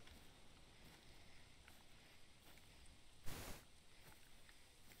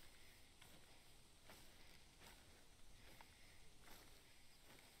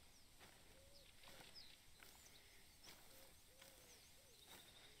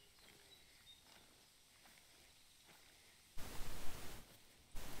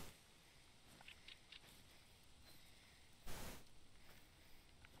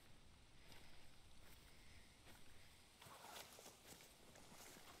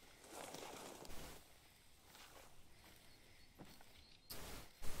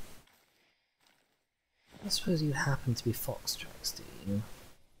 I suppose you happen to be fox tracks, do you?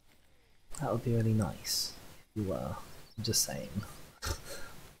 That would be really nice if you were. I'm just saying.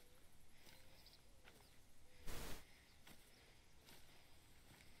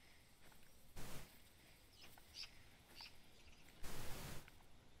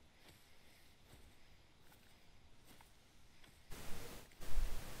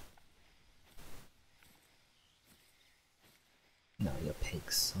 No, you're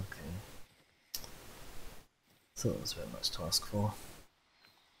pigs, okay. Thought it was very much to ask for.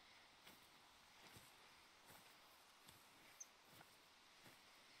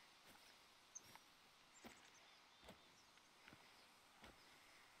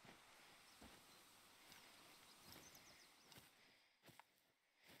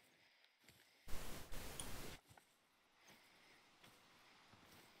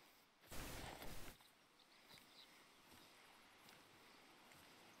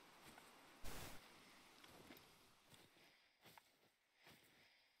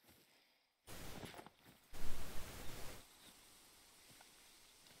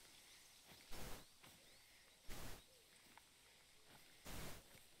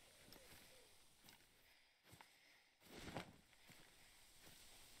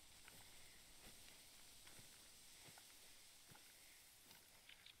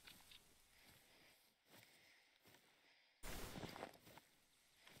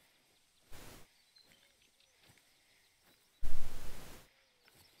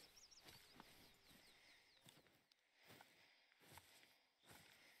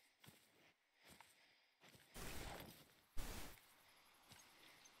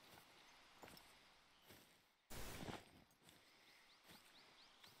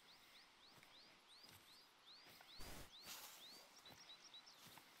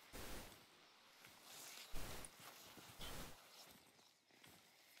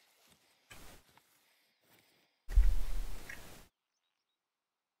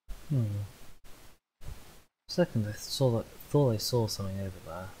 Second, I thought I saw something over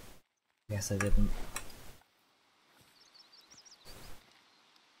there. Guess I didn't.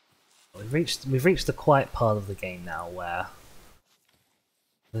 We've reached the quiet part of the game now, where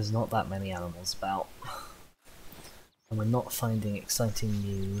there's not that many animals about, and we're not finding exciting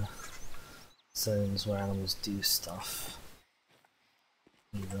new zones where animals do stuff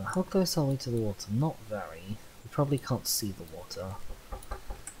either. How close are we to the water? Not very. We probably can't see the water.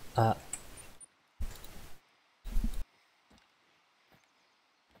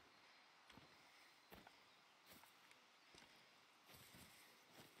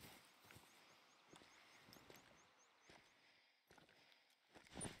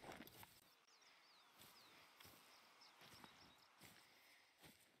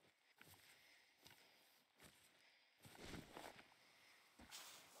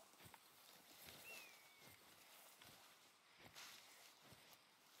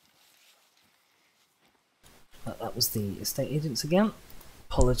 that was the estate agents again.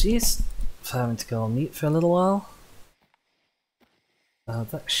 Apologies for having to go on mute for a little while.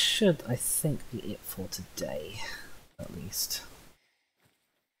 That should, I think, be it for today, at least.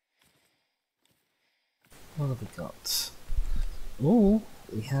 What have we got? Ooh,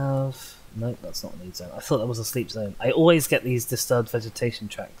 we have... Nope, that's not a need zone. I thought that was a sleep zone. I always get these disturbed vegetation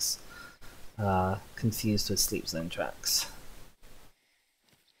tracks confused with sleep zone tracks.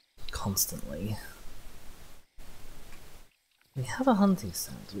 Constantly. We have a hunting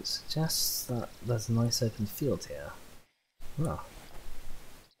stand, which suggests that there's a nice open field here. Oh.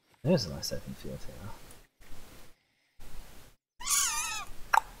 There's a nice open field here.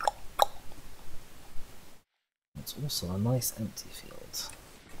 It's also a nice empty field.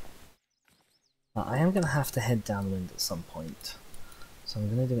 I am going to have to head downwind at some point, so I'm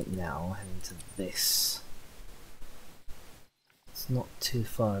going to do it now, heading to this. It's not too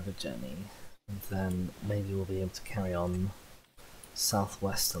far of a journey, and then maybe we'll be able to carry on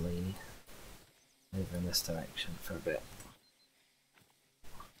southwesterly over in this direction for a bit.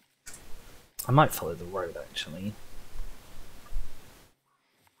 I might follow the road actually.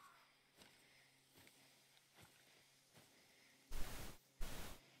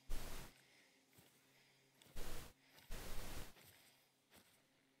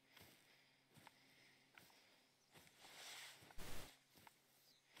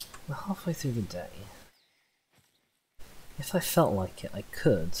 We're halfway through the day. If I felt like it, I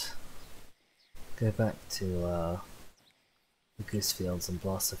could go back to the goose fields and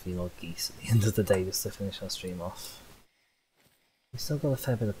blast a few more geese at the end of the day just to finish our stream off. We've still got a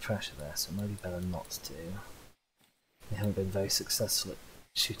fair bit of pressure there, so it might be better not to. We haven't been very successful at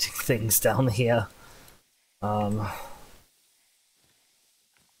shooting things down here.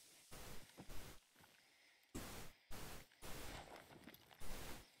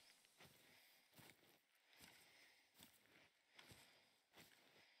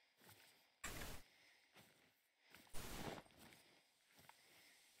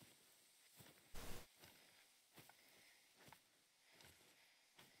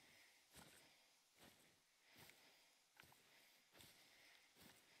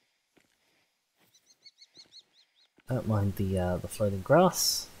 Don't mind the floating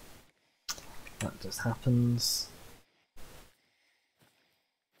grass. That just happens.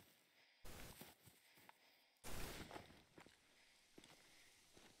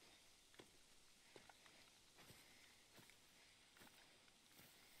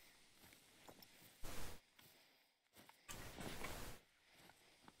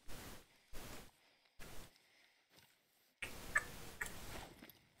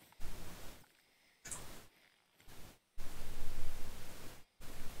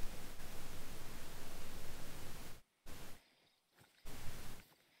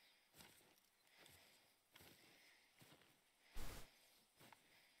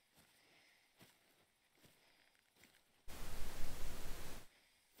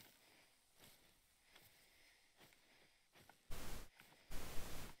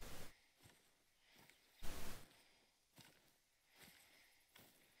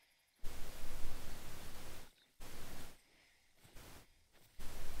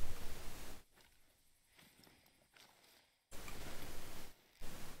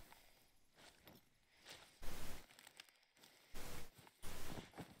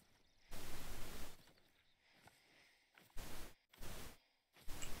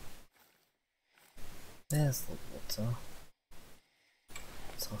 There's the water.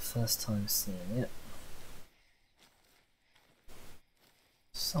 It's our first time seeing it.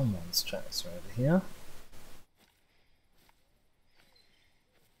 Someone's tracks are over here.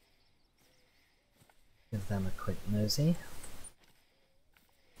 Give them a quick nosy.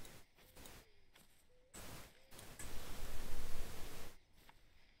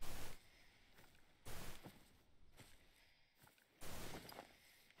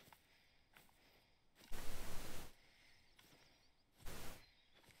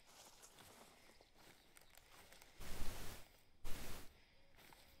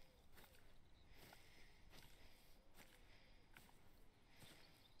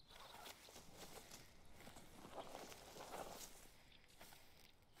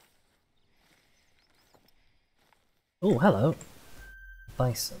 Oh, hello.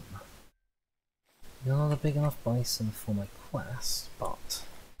 Bison. You're not a big enough bison for my quest, but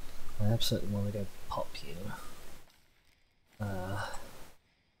I absolutely want to go pop you.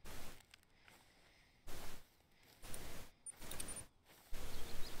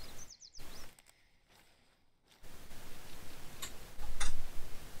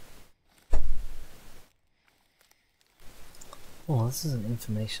 Oh, this is an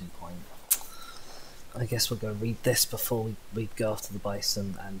information point. I guess we'll go read this before we go after the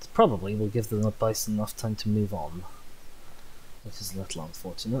bison, and probably we'll give the bison enough time to move on, which is a little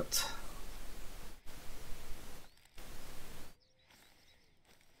unfortunate.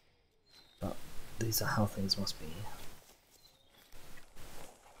 But these are how things must be.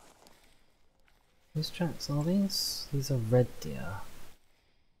 Whose tracks are these? These are red deer.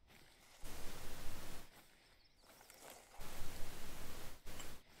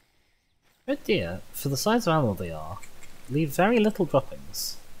 Red deer, for the size of animal they are, leave very little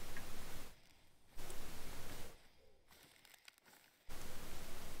droppings.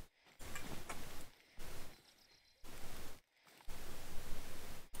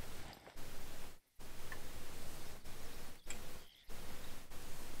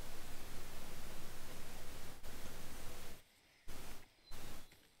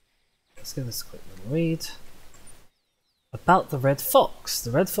 Let's give this a quick little read. About the red fox.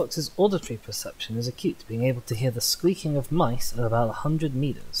 The red fox's auditory perception is acute, being able to hear the squeaking of mice at about 100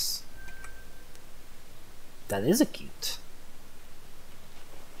 meters. That is acute.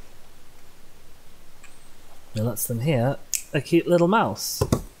 It lets them hear a cute little mouse.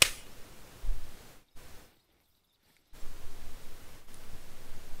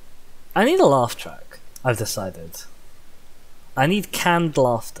 I need a laugh track, I've decided. I need canned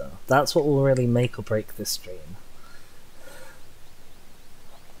laughter. That's what will really make or break this stream.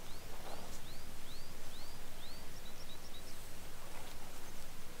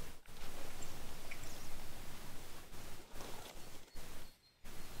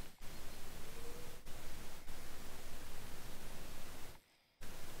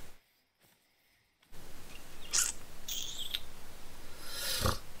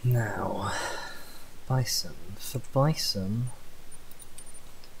 Now, bison. For bison,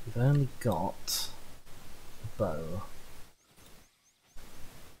 we've only got a bow.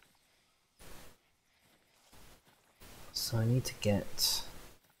 So I need to get...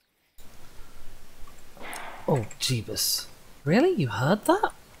 Oh, Jeebus. Really? You heard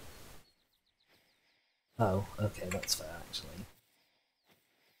that? Oh, okay, that's fair, actually.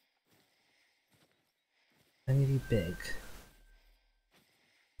 Any of you big?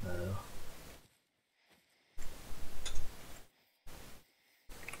 No.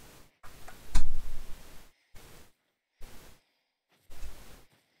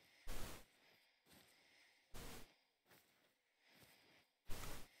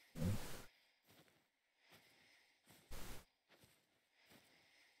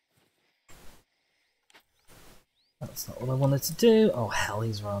 That's not what I wanted to do. Oh hell,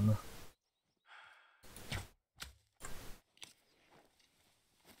 he's run.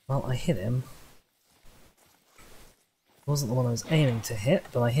 Well, I hit him. Wasn't the one I was aiming to hit,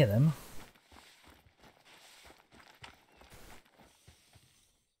 but I hit him.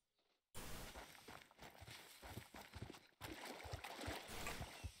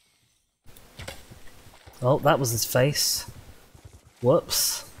 Oh, that was his face.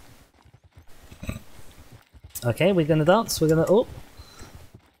 Whoops. Okay, we're gonna dance. We're gonna... Oh!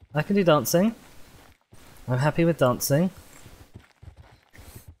 I can do dancing. I'm happy with dancing.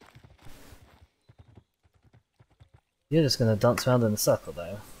 You're just gonna dance around in a circle,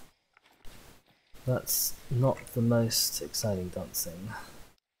 though. That's not the most exciting dancing.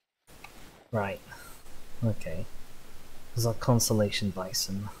 Right. Okay. This is our consolation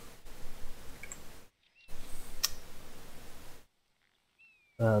bison.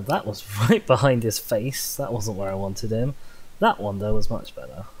 That was right behind his face. That wasn't where I wanted him. That one, though, was much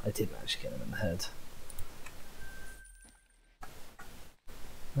better. I didn't actually get him in the head.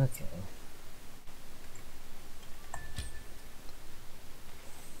 Okay.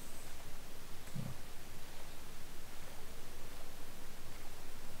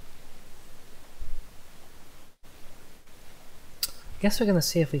 Guess we're going to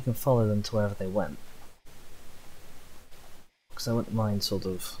see if we can follow them to wherever they went. Because I wouldn't mind sort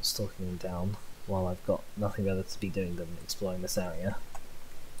of stalking them down while I've got nothing better to be doing than exploring this area.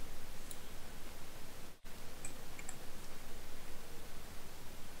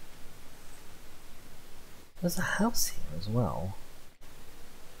 There's a house here as well.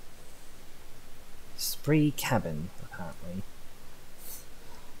 Spree cabin, apparently.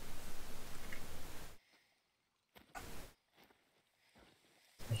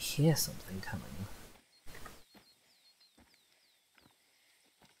 I hear something coming.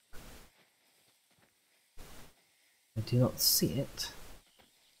 I do not see it,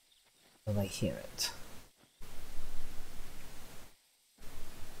 but I hear it.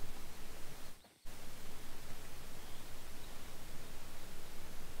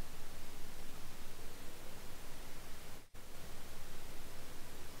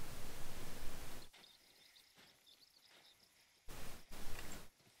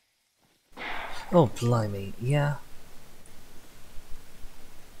 Oh, blimey, yeah.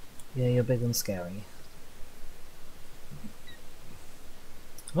 Yeah, you're big and scary.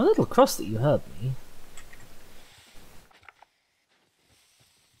 I'm a little cross that you heard me.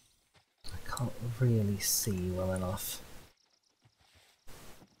 I can't really see well enough.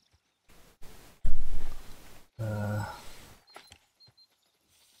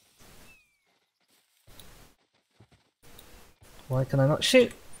 Why can I not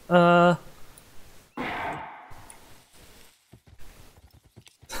shoot?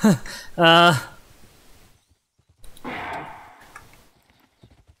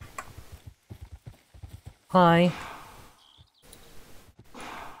 Hi.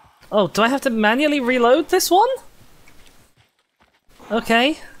 Oh, do I have to manually reload this one?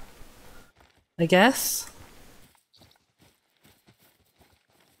 Okay. I guess.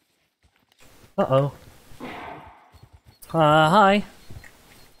 Uh-oh. Hi.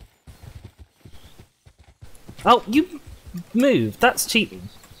 Oh, you moved. That's cheating.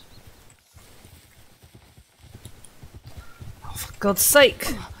 Oh, for God's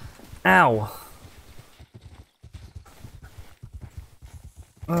sake. Ow.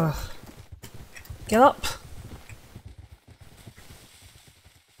 Get up.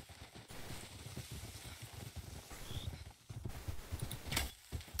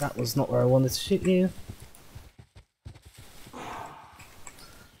 That was not where I wanted to shoot you.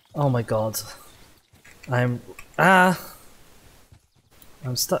 Oh my god. I'm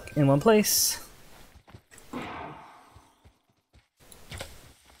stuck in one place.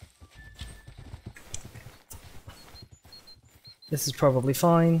 This is probably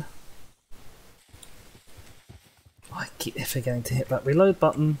fine. Oh, I keep forgetting to hit that reload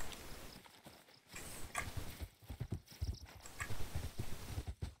button.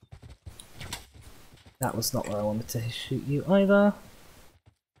 That was not where I wanted to shoot you either.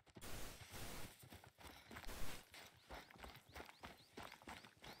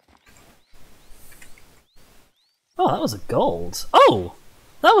 Oh, that was a gold. Oh!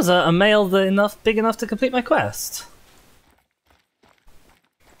 That was a male big enough to complete my quest.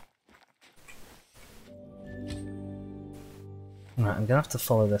 Alright, I'm gonna have to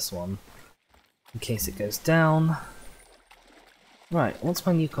follow this one in case it goes down. Right, what's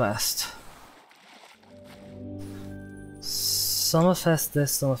my new quest? Summerfest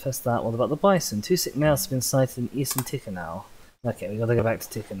this, Summerfest that. What about the bison? 2 sick males have been sighted in eastern Tikhonau. Okay, we gotta go back to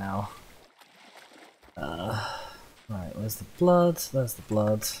Tikhonau. Right, where's the blood? There's the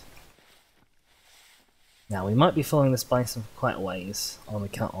blood. Now, we might be following this bison for quite a ways on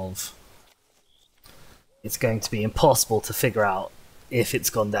account of it's going to be impossible to figure out if it's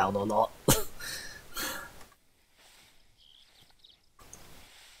gone down or not.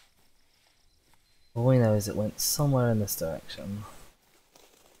 All we know is it went somewhere in this direction.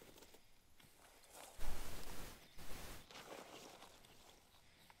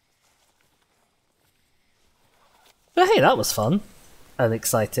 But hey, that was fun and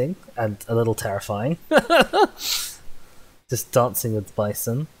exciting and a little terrifying. Just dancing with the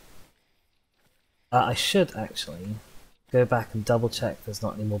bison. I should actually go back and double check there's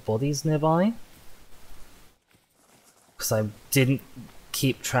not any more bodies nearby. Because I didn't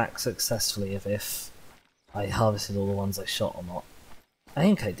keep track successfully of if I harvested all the ones I shot or not. I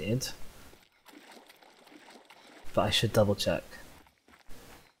think I did. But I should double check.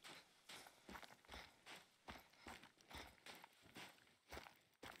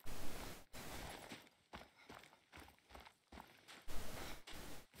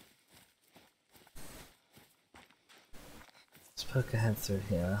 Let's poke ahead through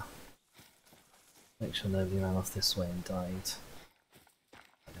here. Make sure nobody ran off this way and died.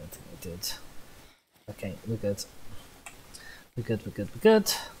 I don't think they did. Okay, we're good. We're good, we're good, we're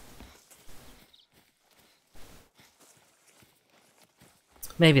good.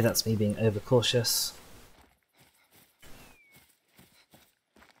 Maybe that's me being overcautious.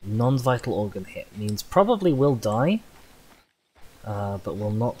 Non-vital organ hit means probably will die, but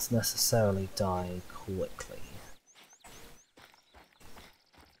will not necessarily die quickly.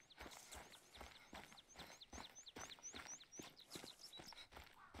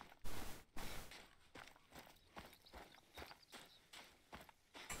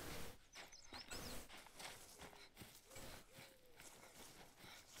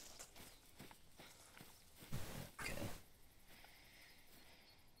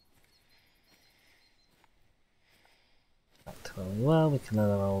 Really well, we can let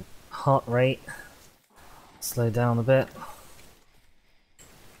our old heart rate slow down a bit.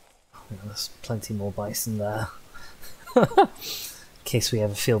 There's plenty more bison there. In case we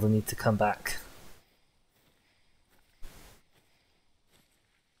ever feel the need to come back.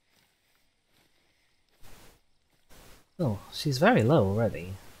 Oh, she's very low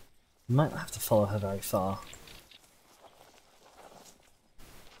already. You might not have to follow her very far.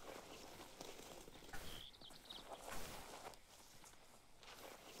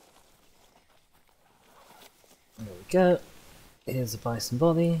 There we go. Here's the bison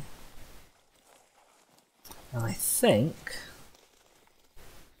body. And I think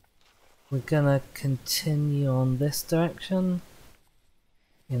we're gonna continue on this direction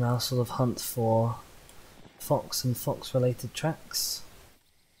in our sort of hunt for fox and fox related tracks.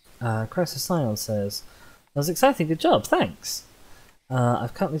 Crisis Scion says, that was exciting, good job, thanks!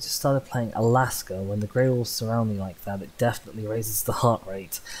 I've currently just started playing Alaska. When the grey wolves surround me like that, it definitely raises the heart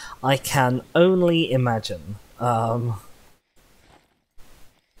rate. I can only imagine. I've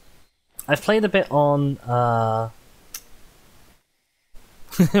played a bit on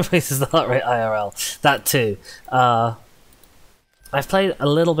raises the heart rate IRL. That too. I've played a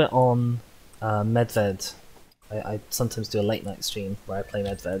little bit on Medved. I sometimes do a late night stream where I play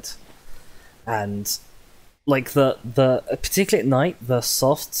Medved, and like the particularly at night, the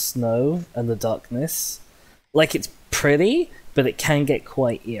soft snow and the darkness, like it's pretty, but it can get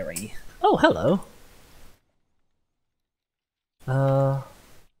quite eerie. Oh, hello.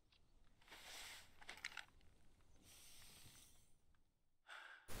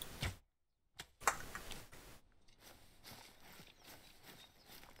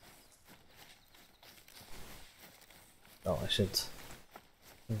 Oh, I should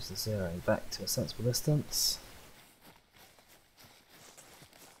use the zeroing back to a sensible distance.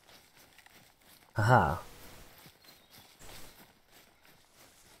 Haha.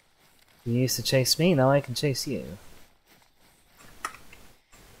 You used to chase me, now I can chase you.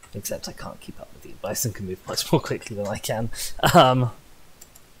 Except I can't keep up with you. Bison can move much more quickly than I can.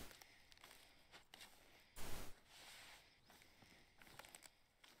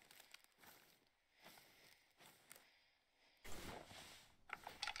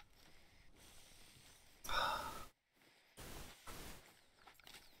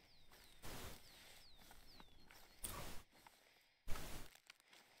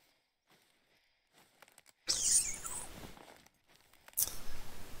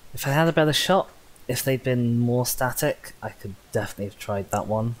 If I had a better shot, if they'd been more static, I could definitely have tried that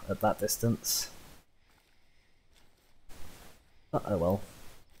one at that distance. But oh well.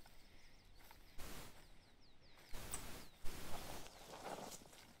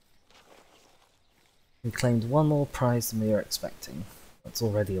 We claimed one more prize than we were expecting. That's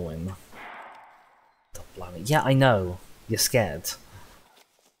already a win. Yeah, I know. You're scared.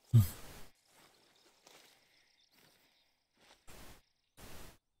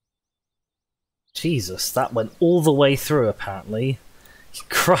 Jesus, that went all the way through, apparently.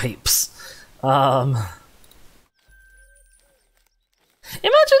 Cripes.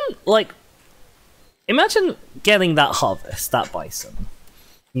 Imagine getting that harvest, that bison.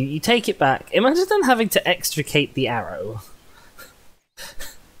 You take it back. Imagine then having to extricate the arrow.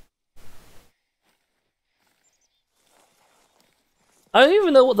 I don't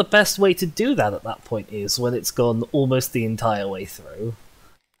even know what the best way to do that at that point is when it's gone almost the entire way through.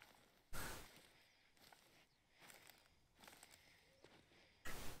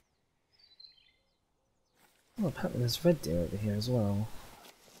 Oh, apparently there's red deer over here as well.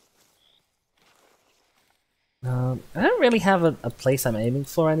 I don't really have a place I'm aiming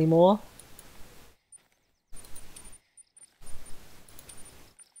for anymore.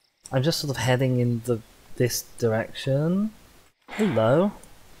 I'm just sort of heading in this direction. Hello.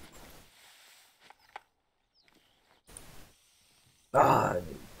 Ah,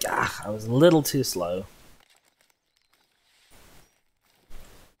 I was a little too slow.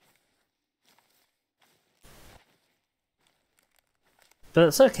 But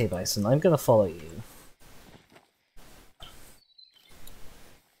it's okay, Bison, I'm gonna follow you.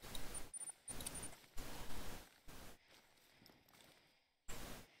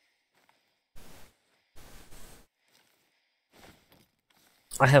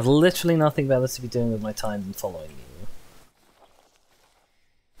 I have literally nothing better to be doing with my time than following you.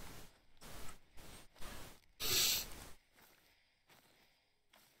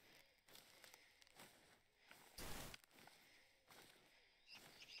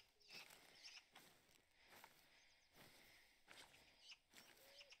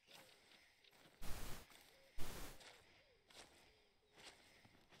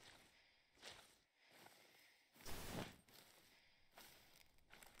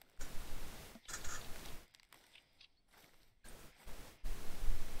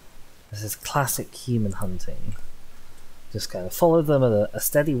 This is classic human hunting. Just kind of follow them at a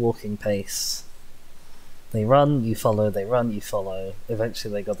steady walking pace. They run, you follow, they run, you follow.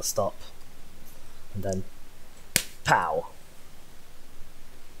 Eventually they gotta stop. And then Pow!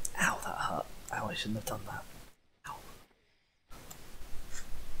 Ow, that hurt. Ow, I shouldn't have done that. Ow.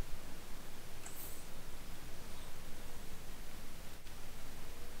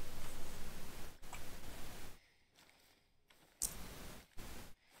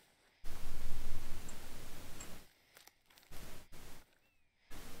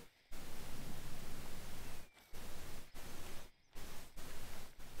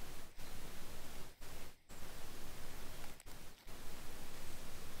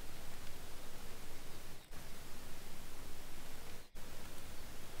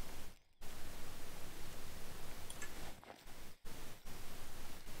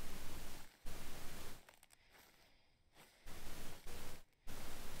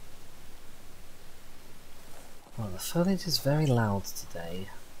 Well, the foliage is very loud today.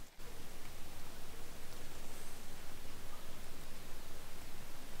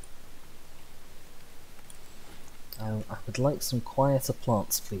 I would like some quieter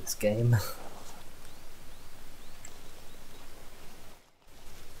plants, please, game.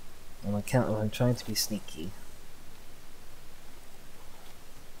 On account of I'm trying to be sneaky.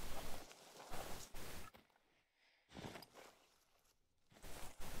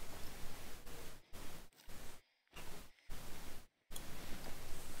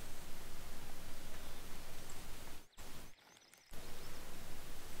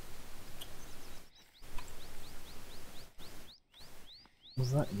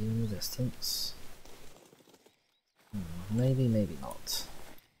 Was that you in the distance? Maybe, maybe not.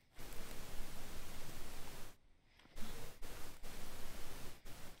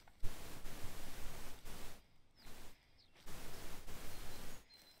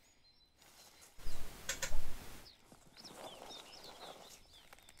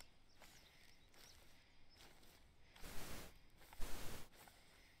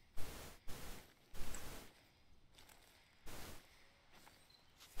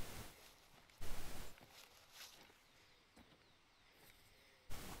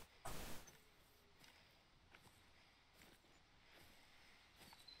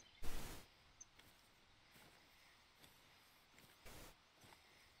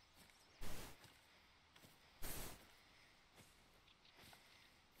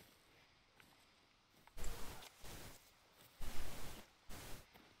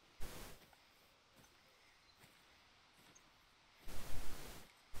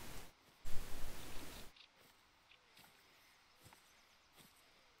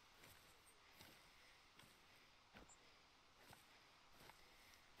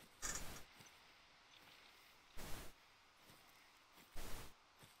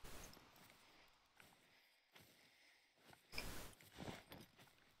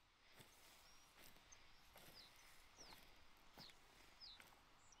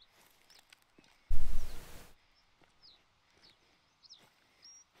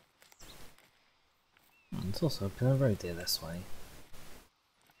 It's also been a road here this way.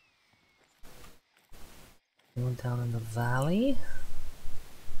 Anyone down in the valley?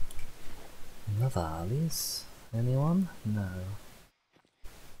 In the valleys? Anyone? No.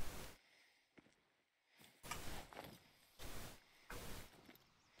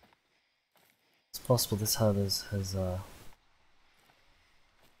 It's possible this herd has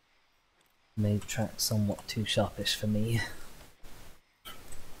made tracks somewhat too sharpish for me.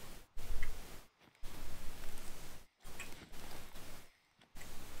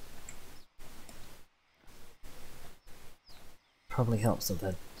 Probably helps that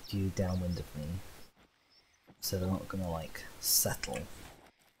they're due downwind of me, so they're not gonna like settle.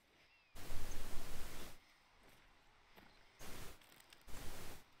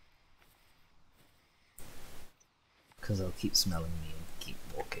 Because they'll keep smelling me and keep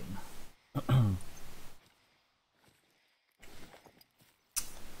walking.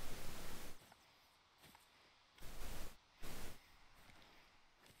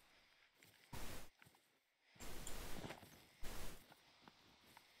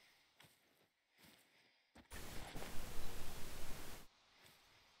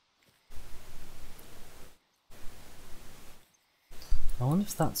 I wonder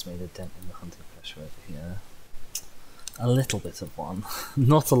if that's made a dent in the hunting pressure over here. A little bit of one,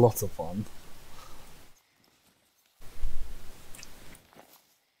 not a lot of one.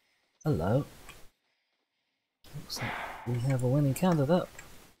 Hello. Looks like we have a winning candidate.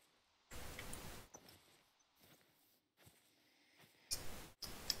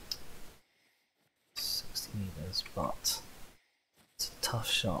 $60 but it's a tough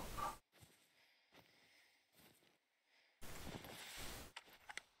shot.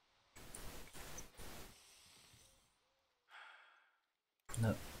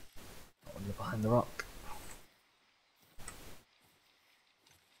 Nope. Not when you're behind the rock.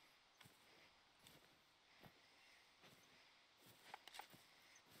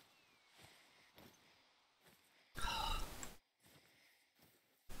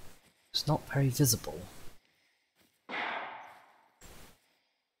 It's not very visible.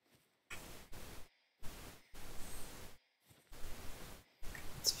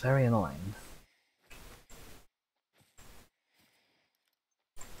 It's very annoying.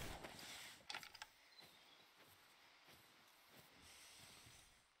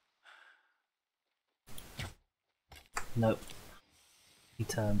 Nope. He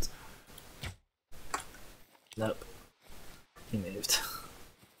turned. Nope. He moved.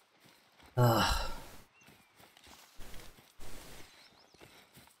 Ah.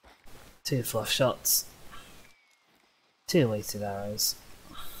 2 fluff shots. 2 wasted arrows.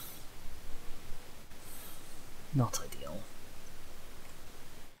 Not ideal.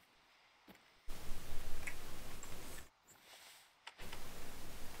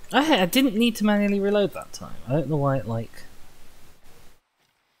 I didn't need to manually reload that time. I don't know why it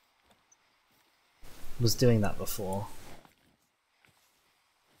was doing that before.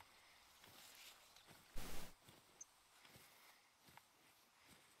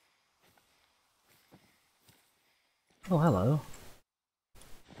 Oh, hello.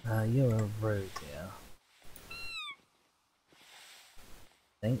 You're a roe deer.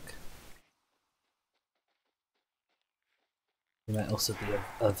 I think. You might also be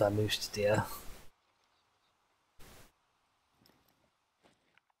a vamooshed deer.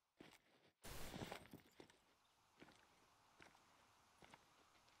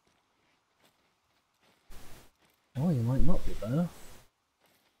 Oh, you might not be though.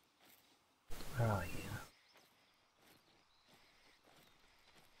 Where are you?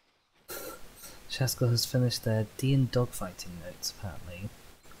 Shaskell has finished their D&D dogfighting notes, apparently.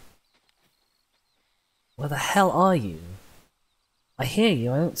 Where the hell are you? I hear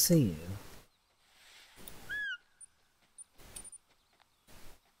you, I don't see you.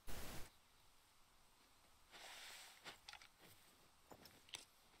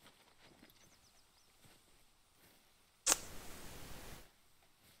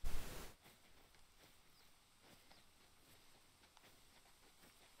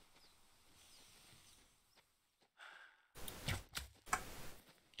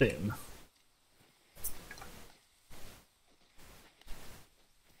 Boom.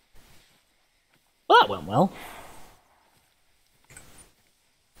 Well, that went well.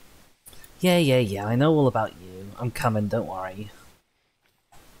 Yeah, I know all about you. I'm coming, don't worry.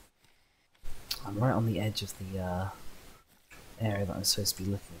 I'm right on the edge of the area that I'm supposed to be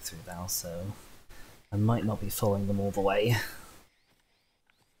looking through now, so I might not be following them all the way.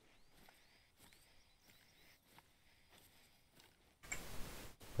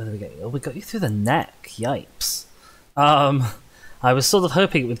 Where did we get you? Oh, we got you through the neck. Yipes. I was sort of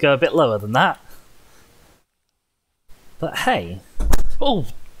hoping it would go a bit lower than that. But hey. Oh!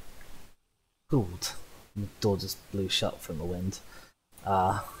 Good. The door just blew shut from the wind.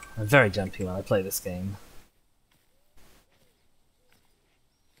 I'm very jumpy when I play this game.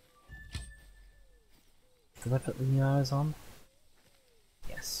 Did I put the new arrows on?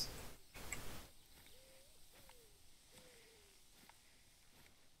 Yes.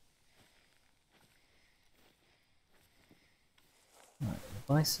 Right,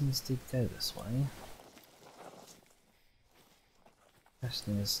 the bisons did go this way. The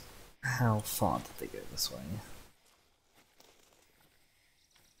question is, how far did they go this way?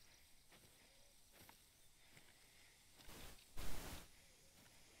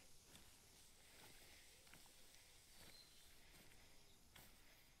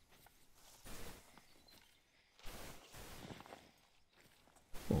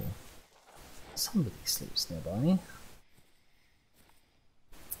 Oh, somebody sleeps nearby.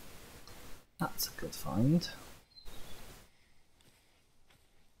 That's a good find.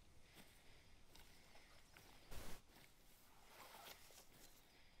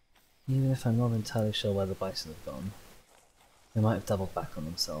 Even if I'm not entirely sure where the bison have gone, they might have doubled back on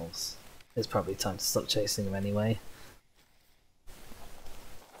themselves. It's probably time to stop chasing them anyway.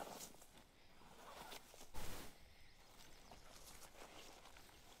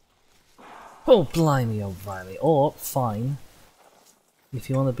 Oh, blimey, O'Reilly. Or, fine. If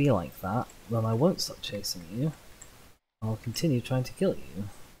you want to be like that, then I won't stop chasing you. I'll continue trying to kill you.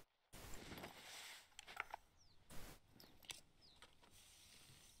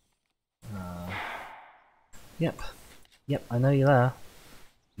 Yep, I know you're there.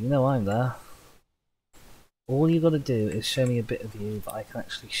 You know I'm there. All you gotta do is show me a bit of you that I can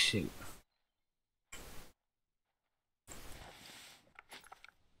actually shoot.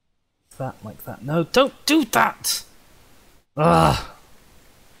 That, like that. No, don't do that! Ugh!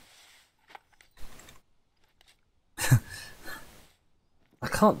 I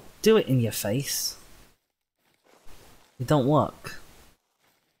can't do it in your face. It don't work.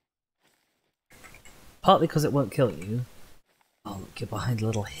 Partly because it won't kill you. Oh, look, you're behind a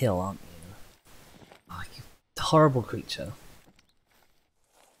little hill, aren't you? Oh, you horrible creature.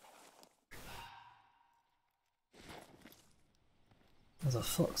 There's a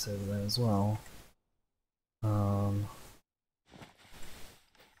fox over there as well. Can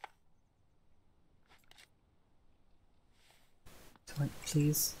I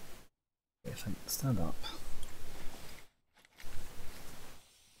please? If I can stand up.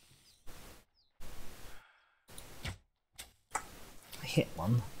 I hit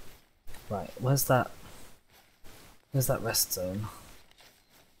one. Right, where's that? Where's that rest zone?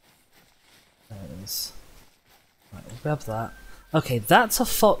 There it is. Right, we'll grab that. Okay, that's a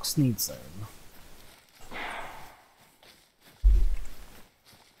fox need zone.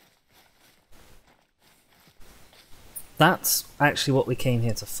 That's actually what we came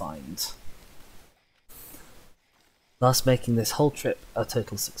here to find. Thus making this whole trip a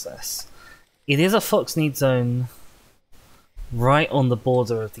total success. It is a fox need zone right on the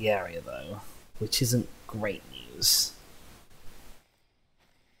border of the area though, which isn't great news.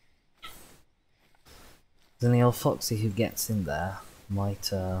 Then the old foxy who gets in there might,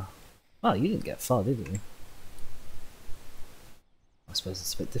 well, you didn't get far, did you? I suppose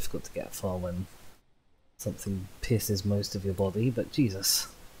it's a bit difficult to get far when something pierces most of your body, but Jesus.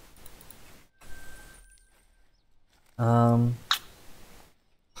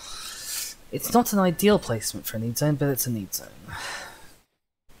 It's not an ideal placement for a need zone, but it's a need zone.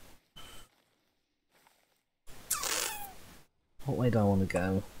 What way do I want to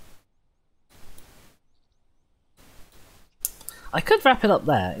go? I could wrap it up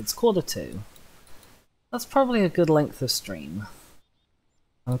there. It's 1:45. That's probably a good length of stream.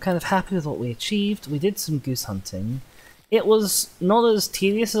 I'm kind of happy with what we achieved. We did some goose hunting. It was not as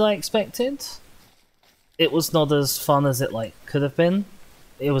tedious as I expected. It was not as fun as it could have been.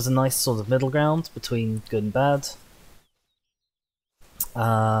 It was a nice sort of middle ground between good and bad.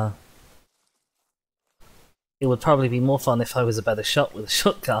 It would probably be more fun if I was a better shot with a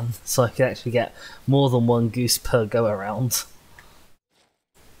shotgun, so I could actually get more than one goose per go around.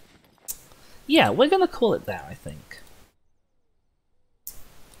 Yeah, we're gonna call it there, I think.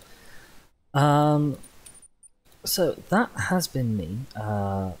 So that has been me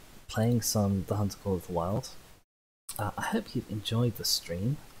playing some The Hunter Call of the Wild. I hope you've enjoyed the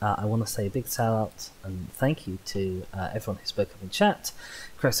stream. I want to say a big shout out and thank you to everyone who spoke up in chat.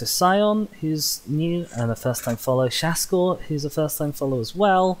 Croeso Sion, who's new and a first time follow. Shaskor, who's a first time follow as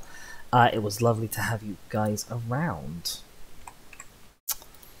well. It was lovely to have you guys around.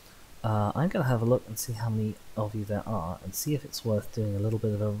 I'm going to have a look and see how many of you there are and see if it's worth doing a little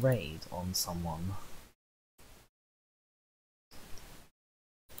bit of a raid on someone.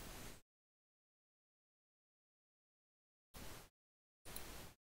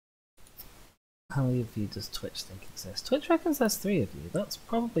 How many of you does Twitch think exists? Twitch reckons there's 3 of you. That's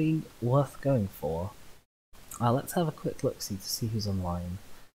probably worth going for. Let's have a quick look-see to see who's online.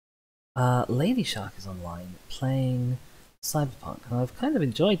 Lady Shark is online, playing Cyberpunk, and I've kind of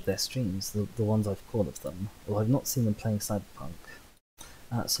enjoyed their streams, the ones I've caught of them, although I've not seen them playing Cyberpunk.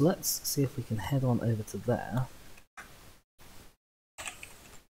 So let's see if we can head on over to there.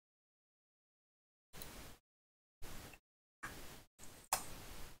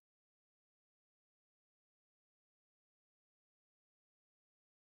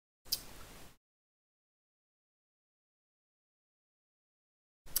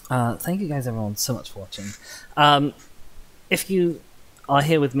 Thank you guys everyone so much for watching. If you are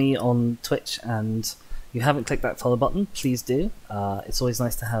here with me on Twitch and you haven't clicked that follow button, please do. It's always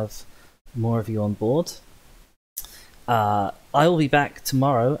nice to have more of you on board. I will be back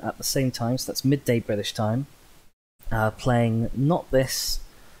tomorrow at the same time, so that's midday British time, playing not this,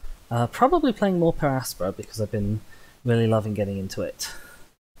 probably playing more Per Aspera because I've been really loving getting into it.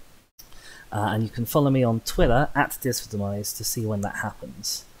 And you can follow me on Twitter at DizForDemise to see when that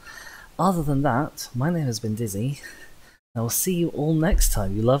happens. Other than that, my name has been Dizzy. I will see you all next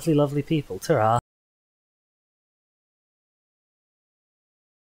time, you lovely, lovely people. Ta-ra!